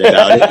can chat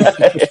about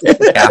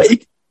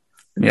it.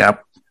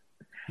 Yep.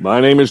 My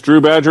name is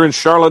Drew Badger in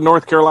Charlotte,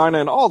 North Carolina,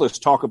 and all this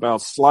talk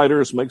about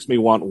sliders makes me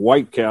want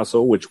White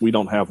Castle, which we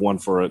don't have one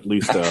for at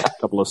least a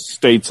couple of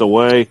states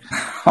away.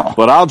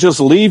 But I'll just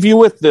leave you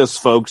with this,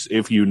 folks.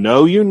 If you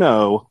know, you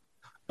know.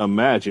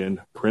 Imagine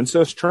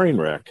Princess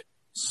Trainwreck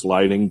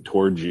sliding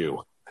towards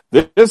you.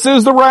 This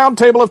is the Round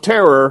Table of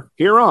Terror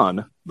here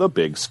on The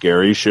Big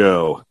Scary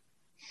Show.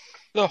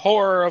 The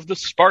horror of the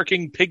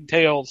sparking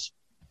pigtails.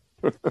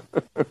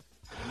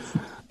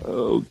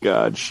 Oh,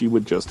 God, she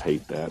would just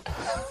hate that.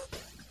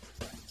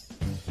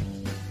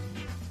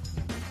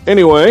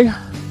 Anyway,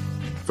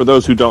 for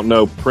those who don't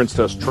know,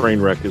 Princess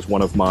Trainwreck is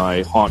one of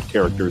my haunt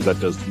characters that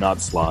does not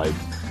slide.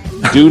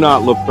 Do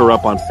not look her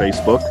up on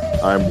Facebook.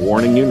 I'm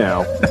warning you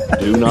now.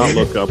 Do not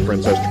look up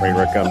Princess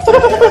Trainwreck on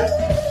Facebook.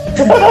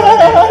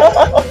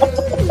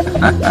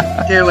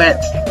 Do it.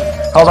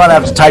 Hold on, I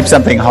have to type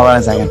something. Hold on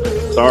a second.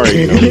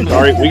 Sorry.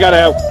 Sorry. We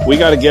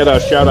gotta get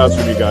shout outs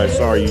from you guys.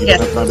 Sorry, you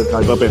don't have time to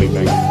type up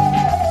anything.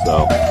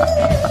 So.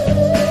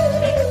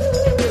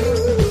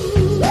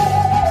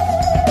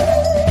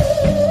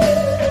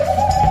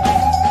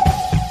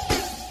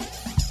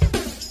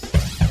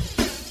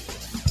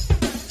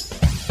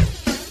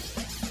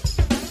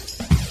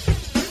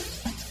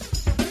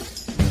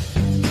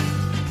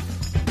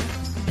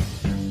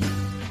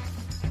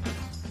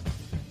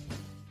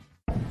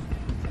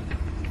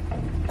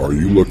 Are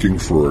you looking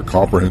for a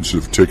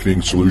comprehensive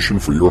ticketing solution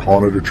for your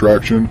haunted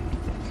attraction?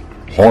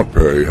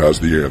 HauntPay has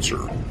the answer.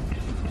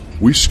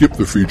 We skip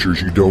the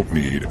features you don't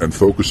need and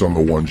focus on the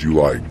ones you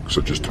like,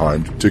 such as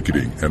timed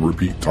ticketing and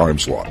repeat time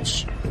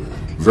slots,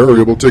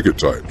 variable ticket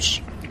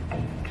types,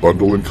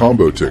 bundle and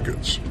combo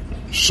tickets,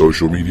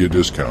 social media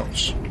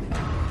discounts,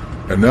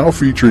 and now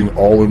featuring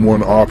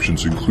all-in-one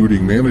options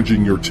including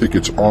managing your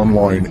tickets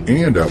online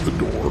and at the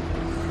door,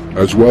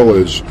 as well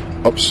as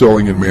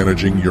upselling and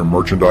managing your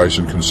merchandise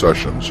and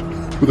concessions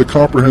with a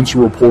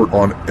comprehensive report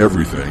on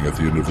everything at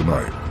the end of the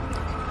night.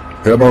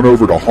 Head on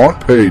over to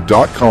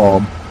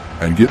hauntpay.com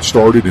and get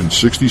started in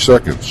 60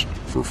 seconds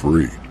for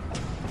free.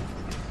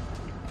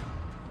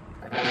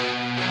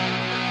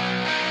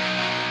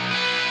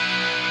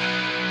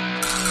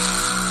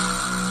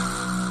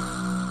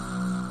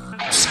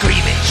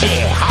 Screaming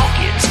Jay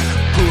Hawkins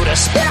put a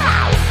spell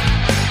out.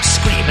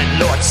 Screaming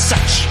Lord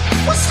Such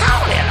was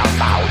howling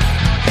about.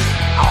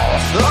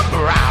 Off the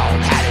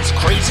ground had its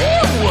crazy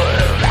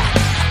world,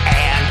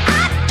 and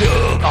I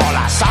dug all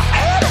I saw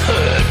and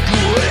heard.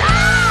 Good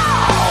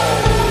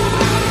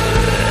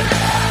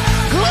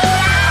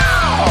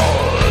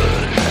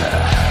Lord,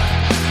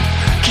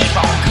 keep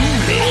on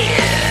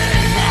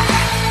ghouling.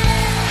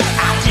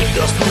 I dig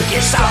those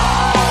spooky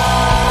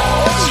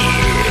songs,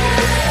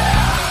 yeah.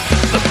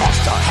 The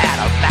monster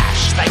had a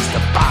bash thanks to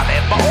Bobby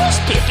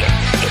Bones Pickett.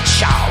 It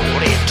shot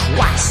it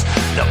twice.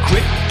 The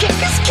crypt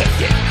kickers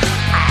kicked it.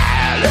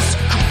 Alice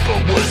Cooper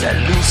was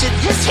losing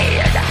his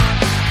head.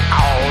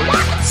 All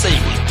I could say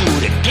was do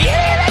it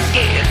again and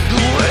again.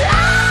 Good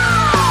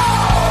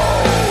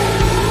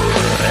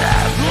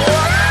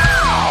Lord,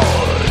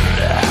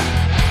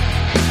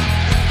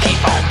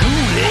 keep on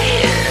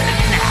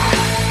ghouling.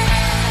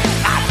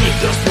 I dig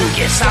those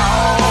spooky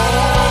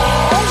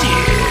songs,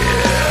 yeah.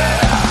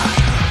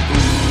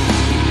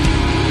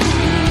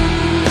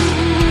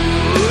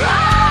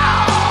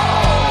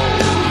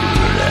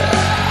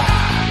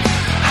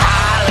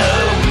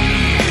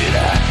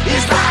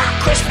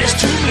 Christmas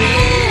to me.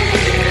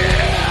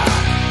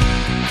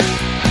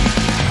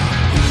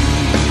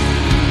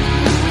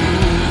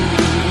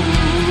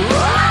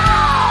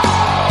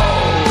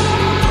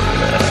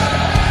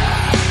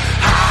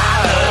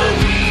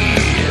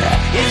 Halloween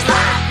is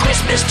like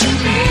Christmas to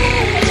me.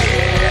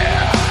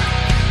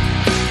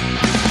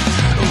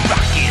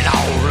 Rocking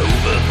all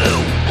over the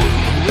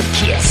world with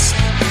Kiss,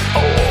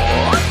 or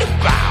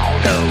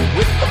underground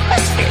with the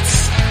Misfits.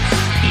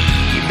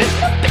 Even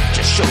the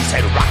picture shows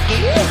had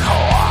rocking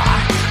hard.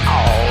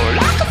 All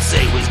I could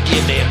say was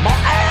give me more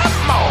and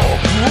more.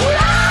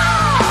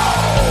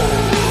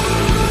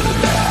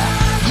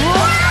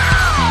 Good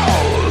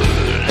Lord,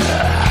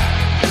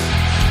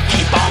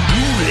 keep on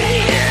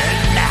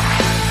moving.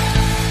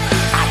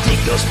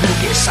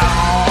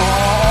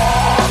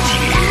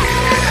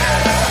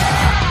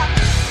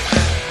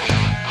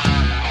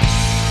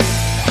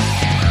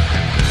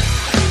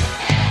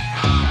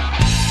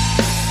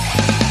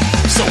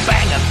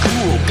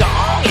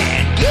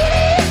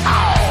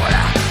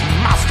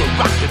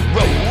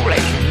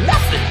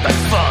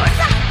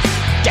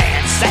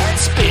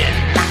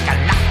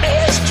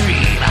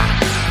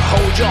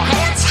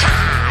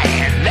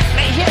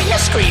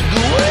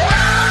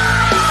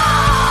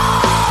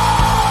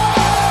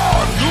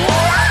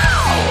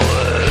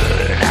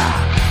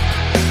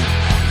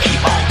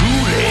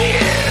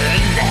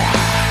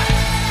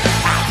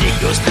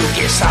 those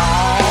spooky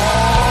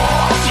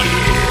songs, yeah.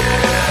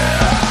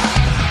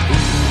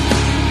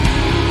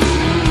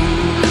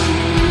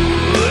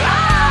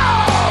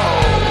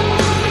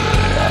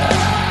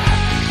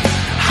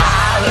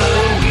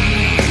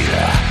 Halloween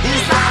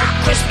is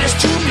like Christmas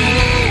to me.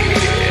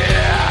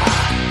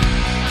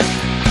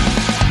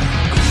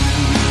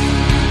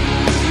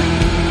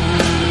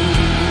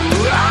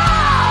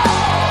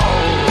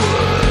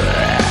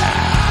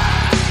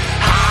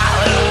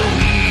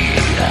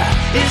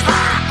 It's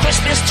like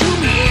Christmas to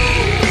me.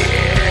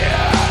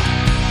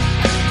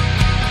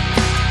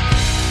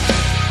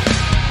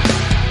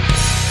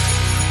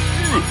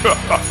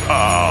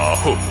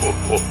 Ho, ho,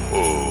 ho, ho.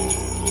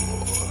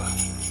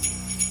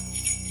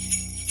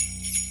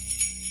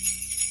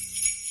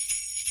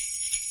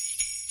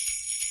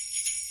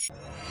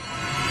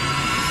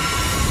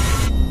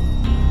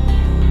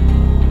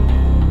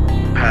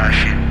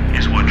 Passion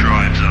is what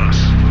drives us.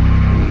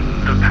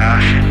 The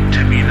passion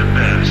to be the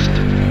best.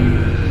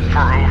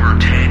 For over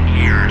 10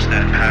 years,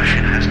 that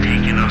passion has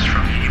taken us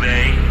from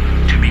eBay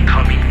to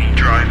becoming the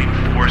driving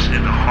force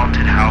in the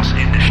haunted house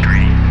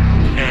industry.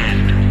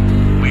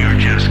 And we are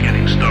just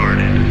getting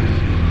started.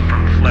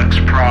 From flex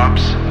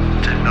props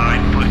to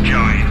 9-foot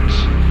giants.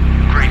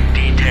 Great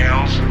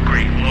details,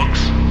 great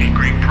looks, and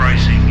great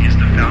pricing is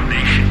the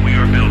foundation we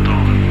are built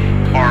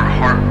on. Our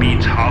heart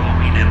beats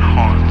Halloween and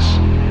haunts.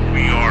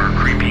 We are a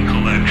creepy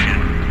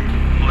collection.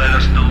 Let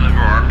us deliver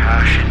our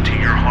passion to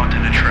your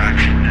haunted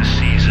attraction this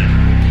season.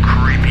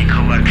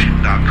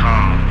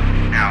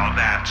 CreepyCollection.com. Now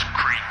that's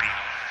creepy.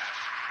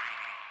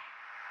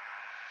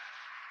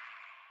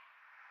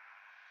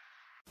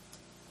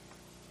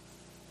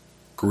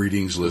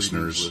 Greetings,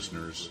 listeners,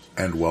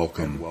 and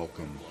welcome.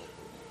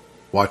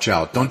 Watch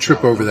out, don't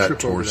trip over that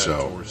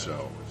torso.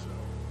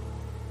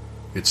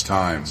 It's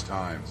time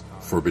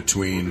for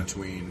Between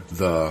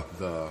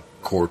the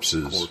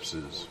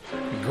Corpses.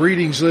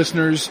 Greetings,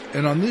 listeners,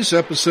 and on this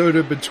episode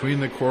of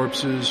Between the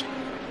Corpses,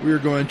 we are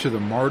going to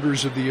the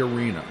martyrs of the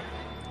arena.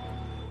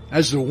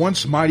 As the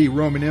once mighty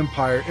Roman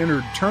Empire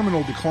entered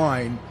terminal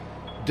decline,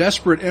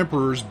 desperate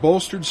emperors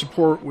bolstered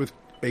support with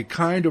a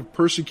kind of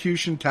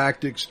persecution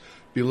tactics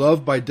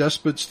beloved by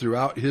despots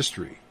throughout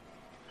history.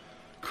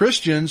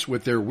 Christians,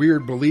 with their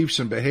weird beliefs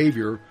and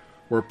behavior,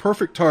 were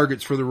perfect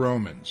targets for the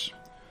Romans.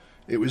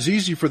 It was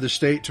easy for the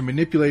state to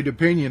manipulate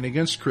opinion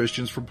against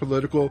Christians for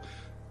political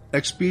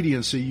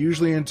expediency,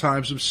 usually in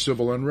times of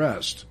civil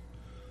unrest.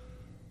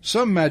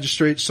 Some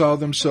magistrates saw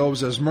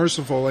themselves as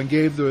merciful and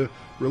gave the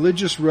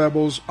religious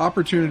rebels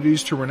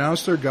opportunities to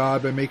renounce their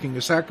God by making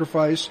a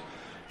sacrifice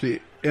to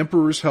the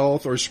emperor's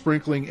health or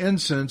sprinkling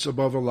incense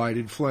above a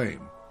lighted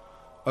flame.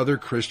 Other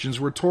Christians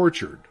were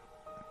tortured.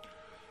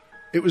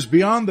 It was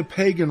beyond the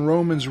pagan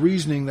Romans'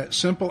 reasoning that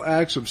simple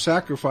acts of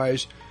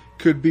sacrifice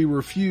could be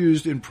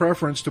refused in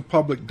preference to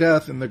public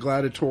death in the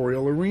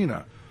gladiatorial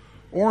arena,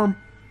 or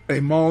a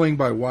mauling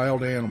by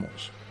wild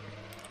animals.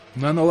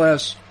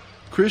 Nonetheless,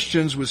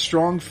 Christians with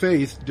strong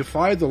faith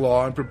defied the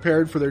law and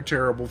prepared for their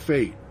terrible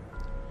fate.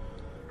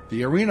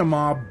 The arena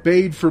mob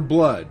bayed for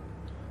blood.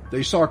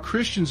 They saw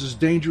Christians as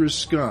dangerous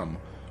scum,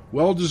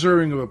 well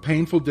deserving of a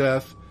painful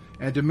death,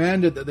 and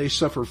demanded that they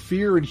suffer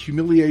fear and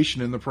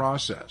humiliation in the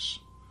process.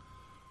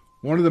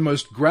 One of the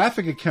most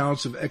graphic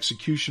accounts of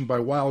execution by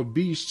wild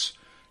beasts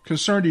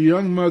concerned a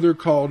young mother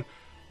called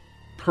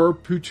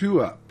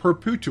Perpetua,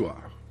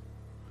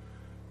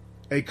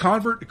 a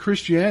convert to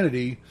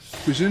Christianity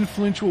whose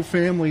influential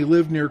family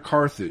lived near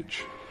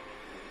Carthage.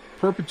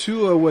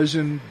 Perpetua was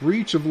in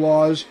breach of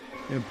laws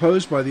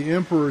imposed by the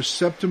Emperor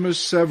Septimus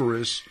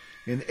Severus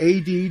in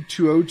AD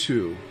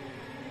 202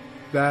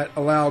 that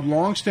allowed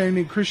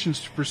long-standing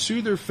Christians to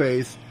pursue their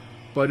faith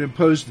but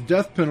imposed the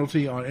death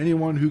penalty on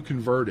anyone who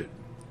converted.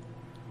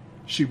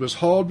 She was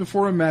hauled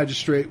before a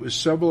magistrate with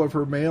several of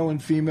her male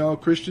and female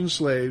Christian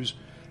slaves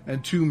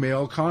and 2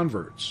 male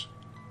converts.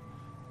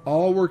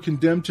 All were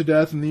condemned to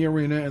death in the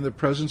arena in the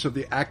presence of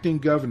the acting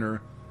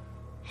governor,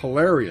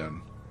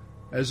 Hilarion,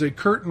 as a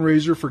curtain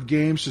raiser for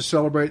games to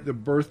celebrate the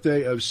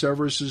birthday of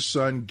Severus'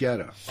 son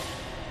Geta.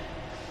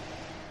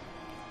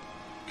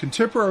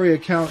 Contemporary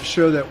accounts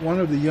show that one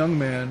of the young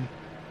men,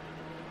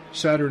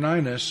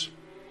 Saturninus,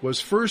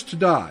 was first to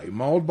die,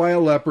 mauled by a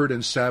leopard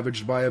and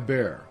savaged by a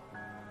bear.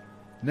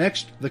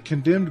 Next, the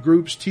condemned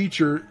group's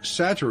teacher,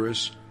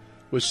 Satyrus,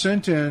 was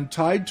sent in,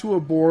 tied to a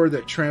boar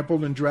that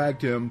trampled and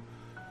dragged him,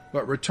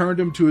 but returned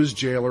him to his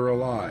jailer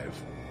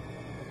alive.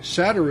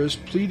 Satyrus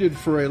pleaded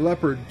for a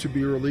leopard to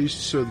be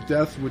released so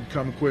death would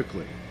come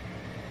quickly.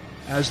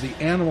 As the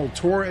animal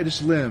tore at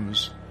his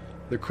limbs,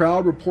 the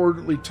crowd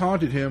reportedly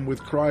taunted him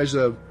with cries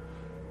of,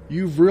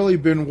 "You've really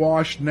been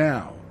washed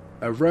now,"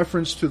 a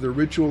reference to the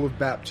ritual of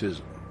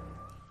baptism.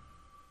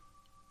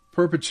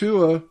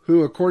 Perpetua,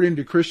 who, according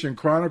to Christian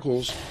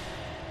chronicles,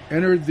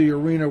 entered the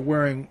arena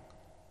warning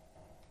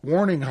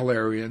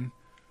Hilarion,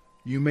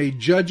 "You may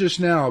judge us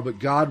now, but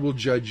God will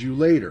judge you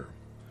later,"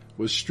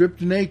 was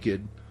stripped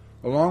naked,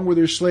 along with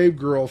her slave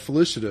girl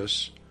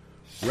Felicitas,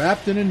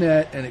 wrapped in a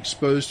net and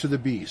exposed to the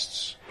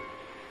beasts.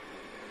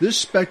 This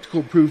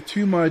spectacle proved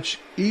too much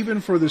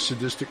even for the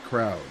sadistic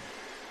crowd.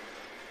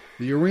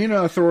 The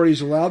arena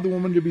authorities allowed the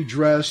woman to be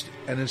dressed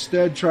and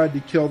instead tried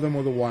to kill them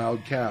with a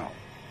wild cow.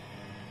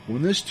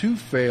 When this too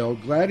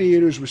failed,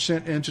 gladiators were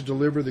sent in to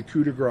deliver the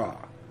coup de grace.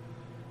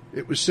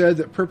 It was said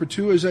that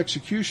Perpetua's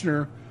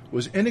executioner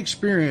was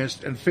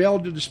inexperienced and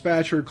failed to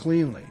dispatch her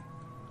cleanly.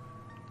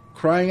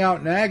 Crying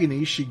out in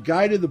agony, she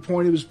guided the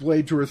point of his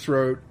blade to her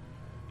throat,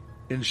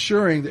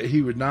 ensuring that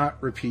he would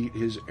not repeat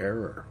his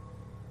error.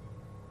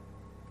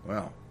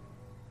 Well,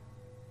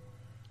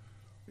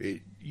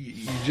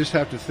 you just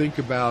have to think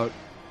about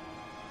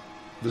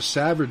the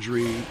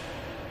savagery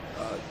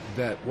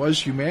that was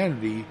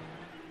humanity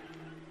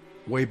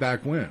way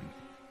back when.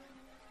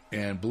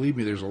 And believe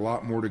me, there's a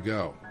lot more to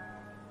go.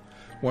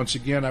 Once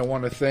again, I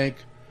want to thank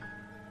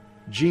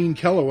Gene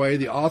Kellaway,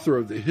 the author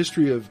of The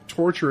History of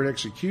Torture and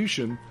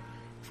Execution,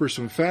 for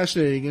some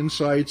fascinating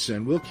insights,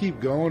 and we'll keep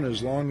going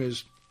as long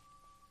as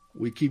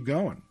we keep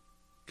going.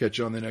 Catch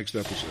you on the next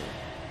episode.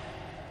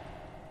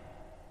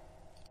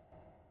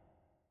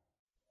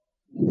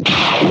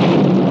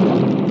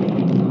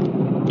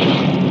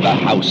 The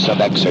House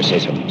of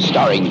Exorcism,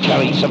 starring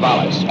Telly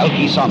Savalas,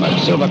 Elke Sommer,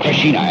 Silva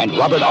Krishina, and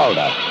Robert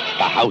Alda.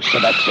 The House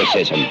of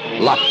Exorcism,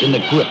 locked in the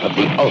grip of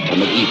the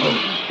ultimate evil,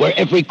 where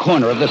every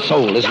corner of the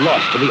soul is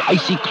lost to the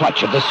icy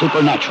clutch of the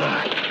supernatural.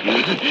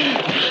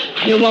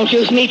 You won't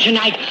use me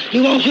tonight.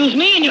 You won't use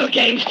me in your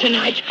games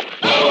tonight.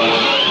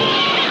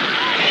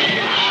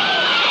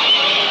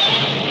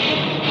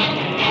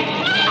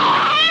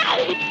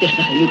 There's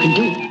nothing you can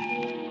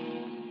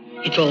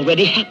do. It's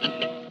already happened.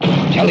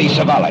 Telly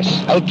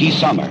Savalas, Elke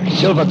Sommer,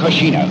 Silva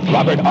Krishina,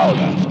 Robert Alda.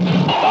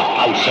 The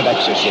House of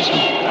Exorcism,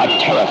 a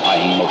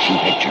terrifying motion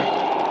picture.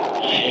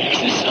 I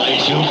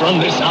exorcise you from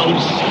this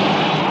house.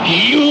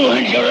 You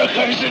and your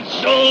accursed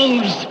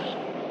souls.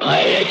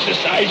 I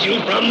exorcise you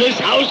from this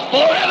house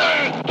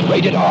forever.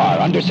 Rated R,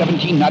 under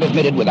 17, not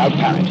admitted without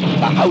parent.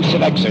 The House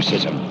of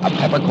Exorcism, a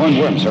Peppercorn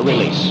Wormser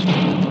release.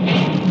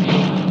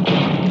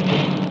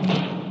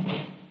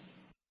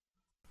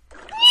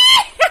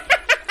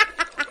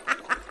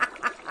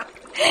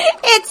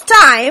 It's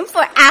time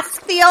for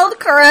Ask the Old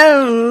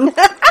Crone.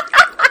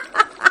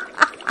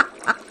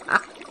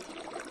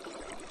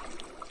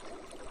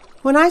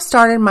 When I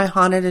started my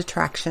haunted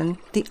attraction,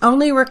 the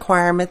only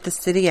requirement the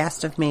city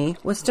asked of me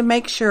was to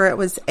make sure it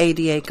was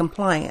ADA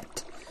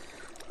compliant.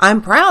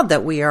 I'm proud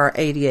that we are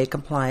ADA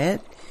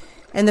compliant,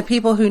 and the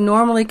people who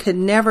normally could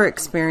never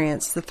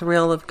experience the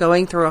thrill of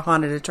going through a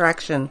haunted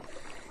attraction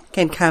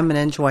can come and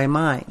enjoy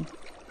mine.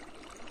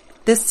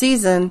 This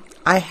season,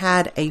 I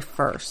had a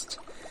first.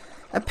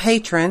 A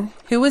patron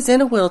who was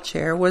in a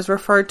wheelchair was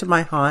referred to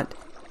my haunt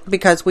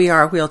because we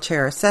are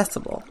wheelchair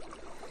accessible.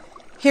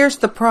 Here's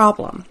the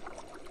problem.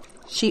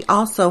 She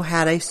also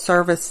had a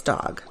service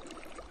dog.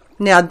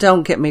 Now,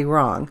 don't get me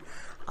wrong.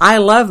 I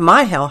love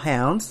my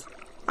hellhounds.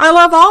 I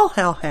love all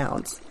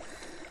hellhounds.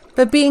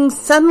 But being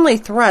suddenly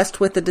thrust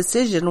with the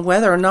decision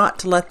whether or not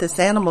to let this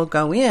animal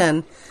go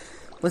in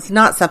was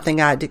not something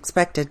I'd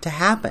expected to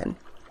happen.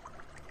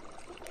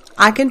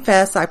 I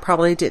confess I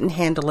probably didn't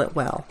handle it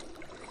well.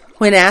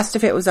 When asked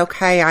if it was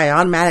okay, I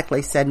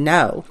automatically said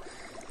no.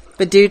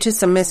 But due to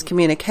some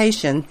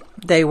miscommunication,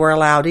 they were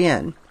allowed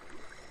in.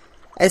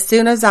 As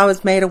soon as I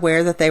was made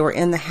aware that they were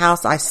in the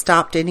house, I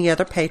stopped any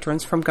other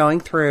patrons from going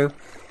through,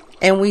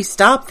 and we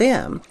stopped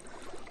them.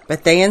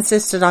 But they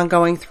insisted on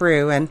going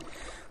through, and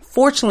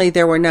fortunately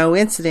there were no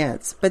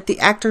incidents, but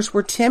the actors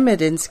were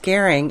timid and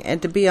scaring,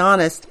 and to be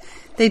honest,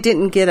 they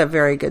didn't get a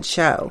very good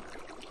show.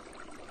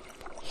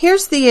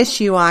 Here's the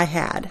issue I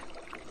had.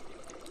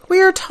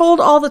 We are told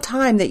all the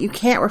time that you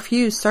can't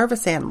refuse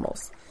service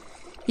animals.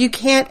 You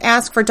can't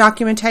ask for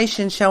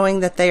documentation showing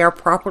that they are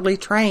properly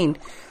trained,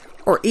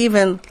 or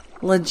even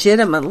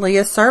legitimately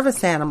a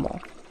service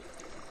animal.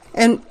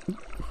 And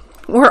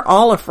we're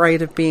all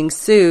afraid of being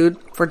sued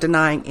for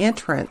denying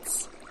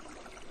entrance.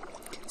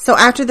 So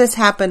after this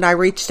happened, I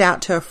reached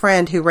out to a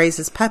friend who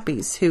raises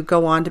puppies who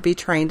go on to be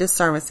trained as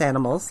service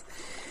animals.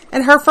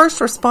 And her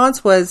first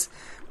response was,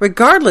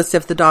 regardless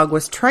if the dog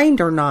was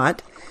trained or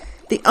not,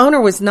 the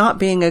owner was not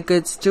being a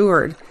good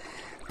steward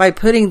by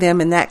putting them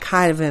in that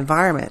kind of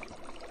environment.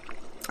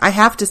 I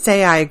have to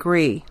say I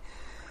agree.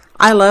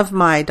 I love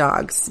my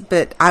dogs,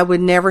 but I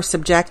would never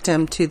subject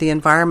them to the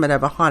environment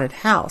of a haunted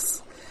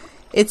house.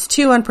 It's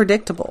too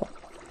unpredictable.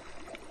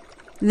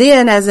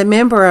 Then, as a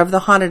member of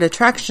the Haunted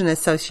Attraction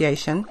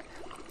Association,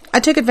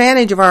 I took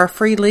advantage of our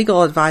free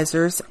legal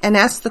advisors and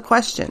asked the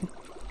question,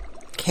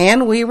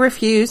 can we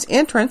refuse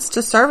entrance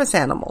to service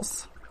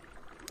animals?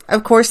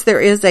 Of course, there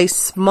is a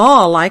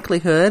small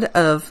likelihood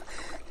of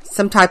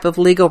some type of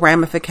legal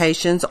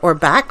ramifications or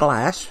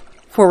backlash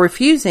for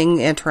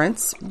refusing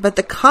entrance, but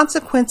the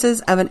consequences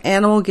of an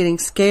animal getting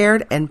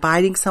scared and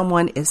biting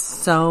someone is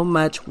so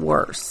much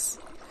worse.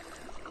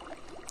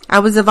 I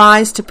was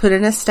advised to put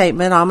in a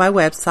statement on my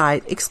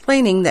website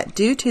explaining that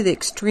due to the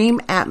extreme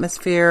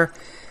atmosphere,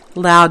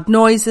 loud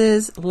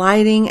noises,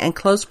 lighting, and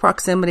close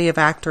proximity of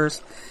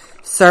actors,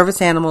 service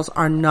animals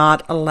are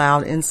not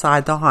allowed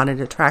inside the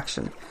haunted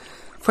attraction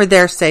for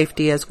their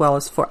safety as well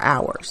as for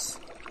ours.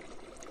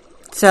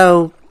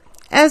 So,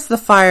 As the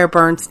fire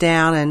burns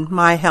down and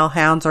my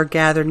hellhounds are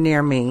gathered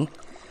near me,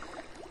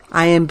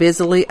 I am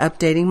busily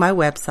updating my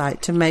website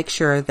to make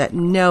sure that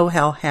no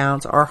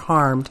hellhounds are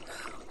harmed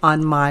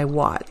on my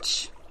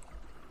watch.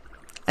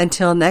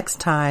 Until next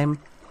time,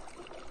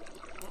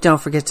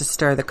 don't forget to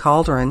stir the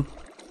cauldron.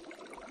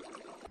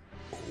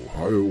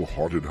 Ohio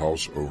Haunted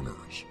House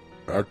owners,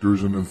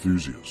 actors, and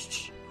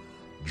enthusiasts,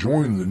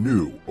 join the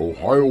new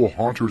Ohio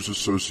Haunters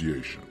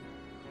Association.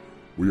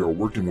 We are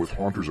working with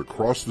haunters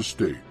across the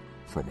state,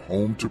 from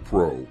home to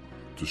pro,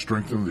 to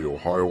strengthen the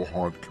Ohio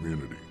haunt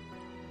community.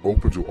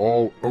 Open to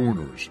all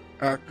owners,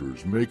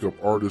 actors, makeup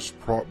artists,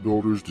 prop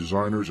builders,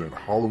 designers, and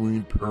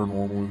Halloween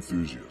paranormal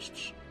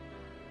enthusiasts.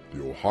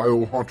 The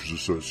Ohio Haunters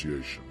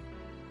Association,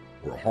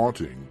 where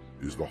haunting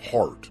is the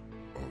heart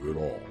of it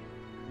all.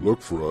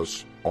 Look for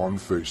us on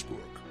Facebook.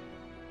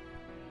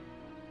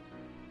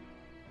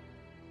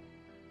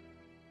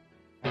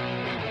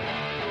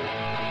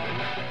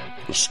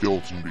 The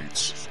Skeleton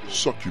Beats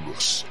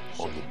Succubus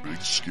on the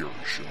Big Scary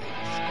Show.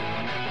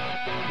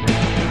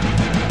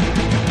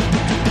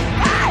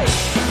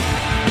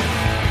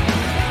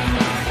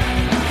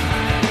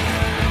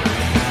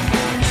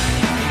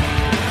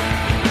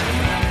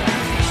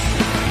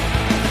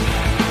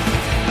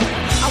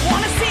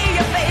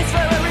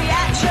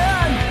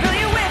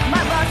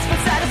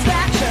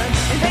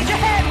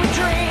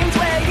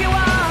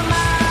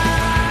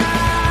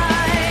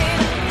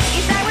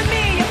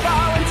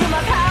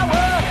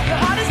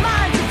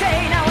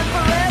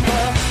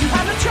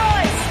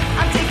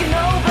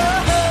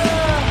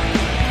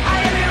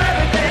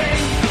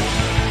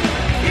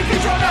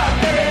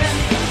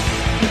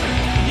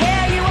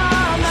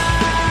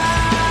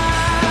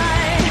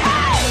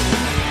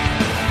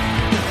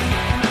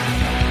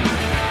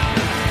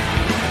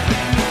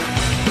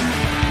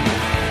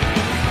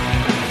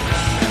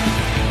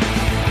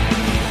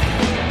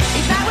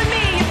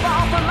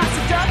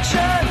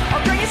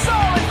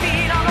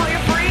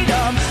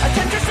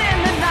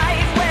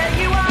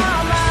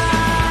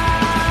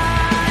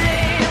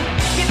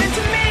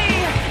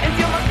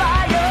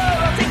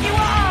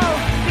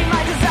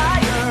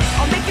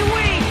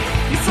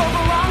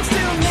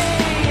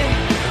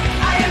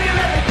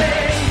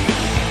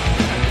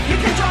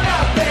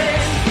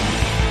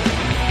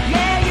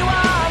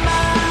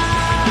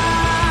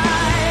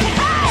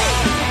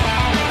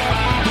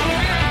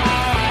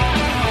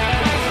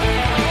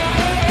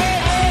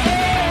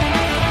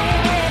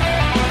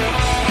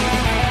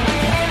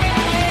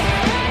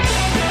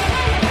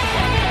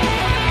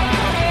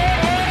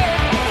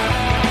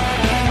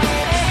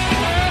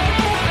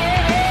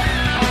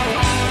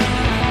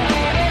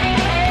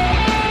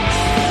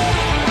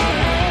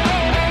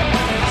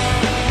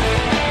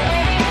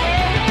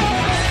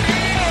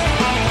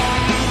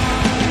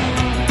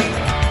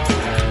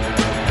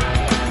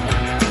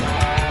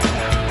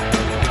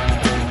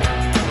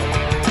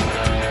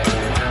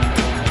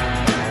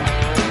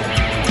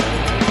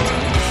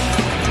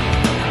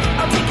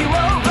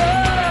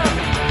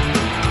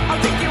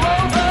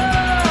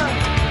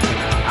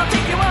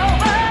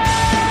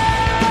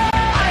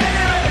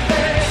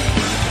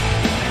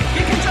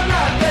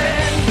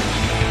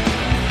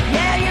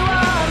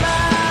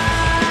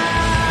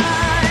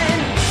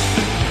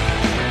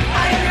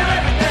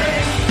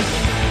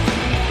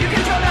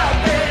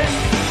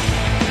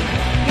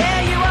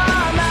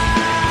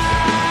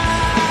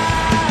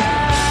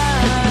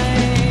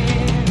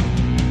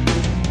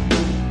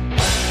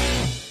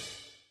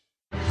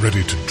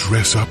 Ready to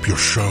dress up your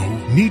show?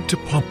 Need to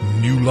pump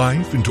new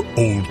life into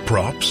old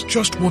props?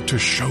 Just want to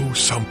show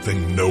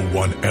something no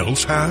one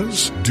else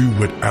has? Do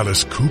what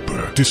Alice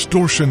Cooper,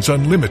 Distortions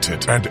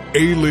Unlimited, and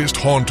A-list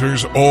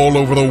haunters all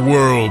over the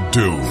world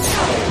do.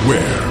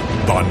 Wear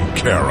Von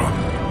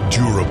Charon.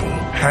 Durable,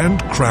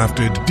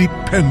 handcrafted,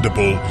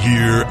 dependable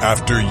year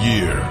after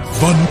year.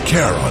 Von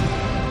Charon.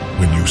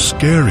 When you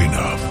scare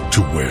enough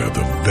to wear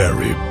the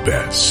very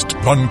best.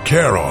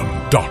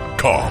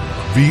 VonCharon.com.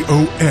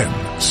 VonCharon.com.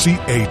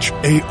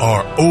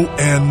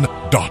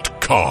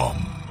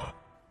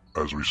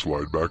 As we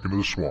slide back into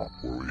the swamp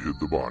where we hid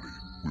the body,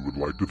 we would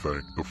like to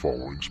thank the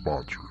following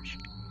sponsors: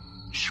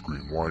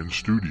 Screamline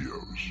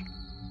Studios,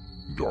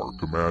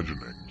 Dark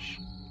Imaginings,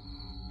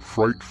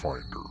 Fright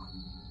Finder,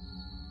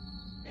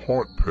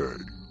 Haunt Pay,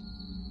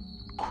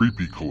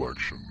 Creepy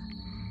Collection,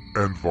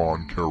 and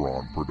Von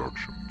Charon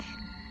Productions.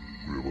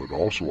 We would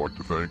also like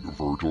to thank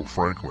Virgil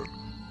Franklin,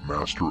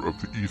 Master of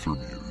the Ether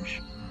Muse,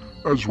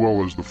 as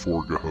well as the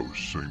Forga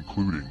hosts,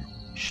 including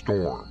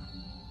Storm,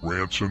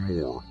 Rants and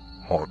More,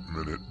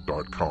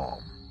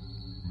 HauntMinute.com,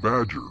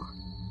 Badger,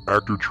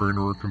 actor,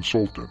 trainer, and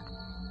consultant,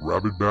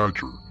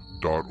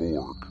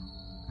 RabbitBadger.org,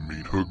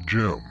 Meathook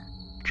Jim,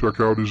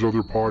 check out his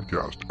other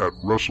podcast at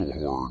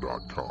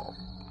WrestleHorror.com,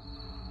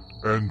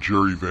 and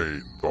Jerry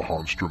Vane, the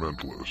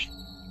Haunstrumentalist,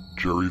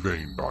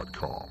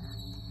 JerryVane.com,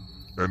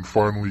 and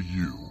finally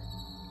you.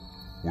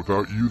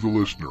 Without you, the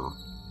listener,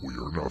 we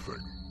are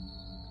nothing.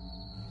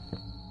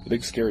 The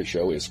Big Scary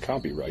Show is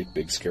copyright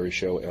Big Scary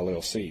Show,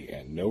 LLC,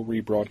 and no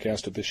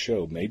rebroadcast of this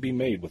show may be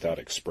made without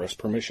express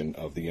permission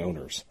of the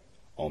owners.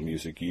 All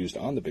music used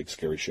on The Big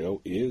Scary Show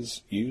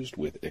is used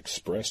with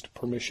expressed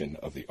permission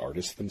of the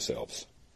artists themselves.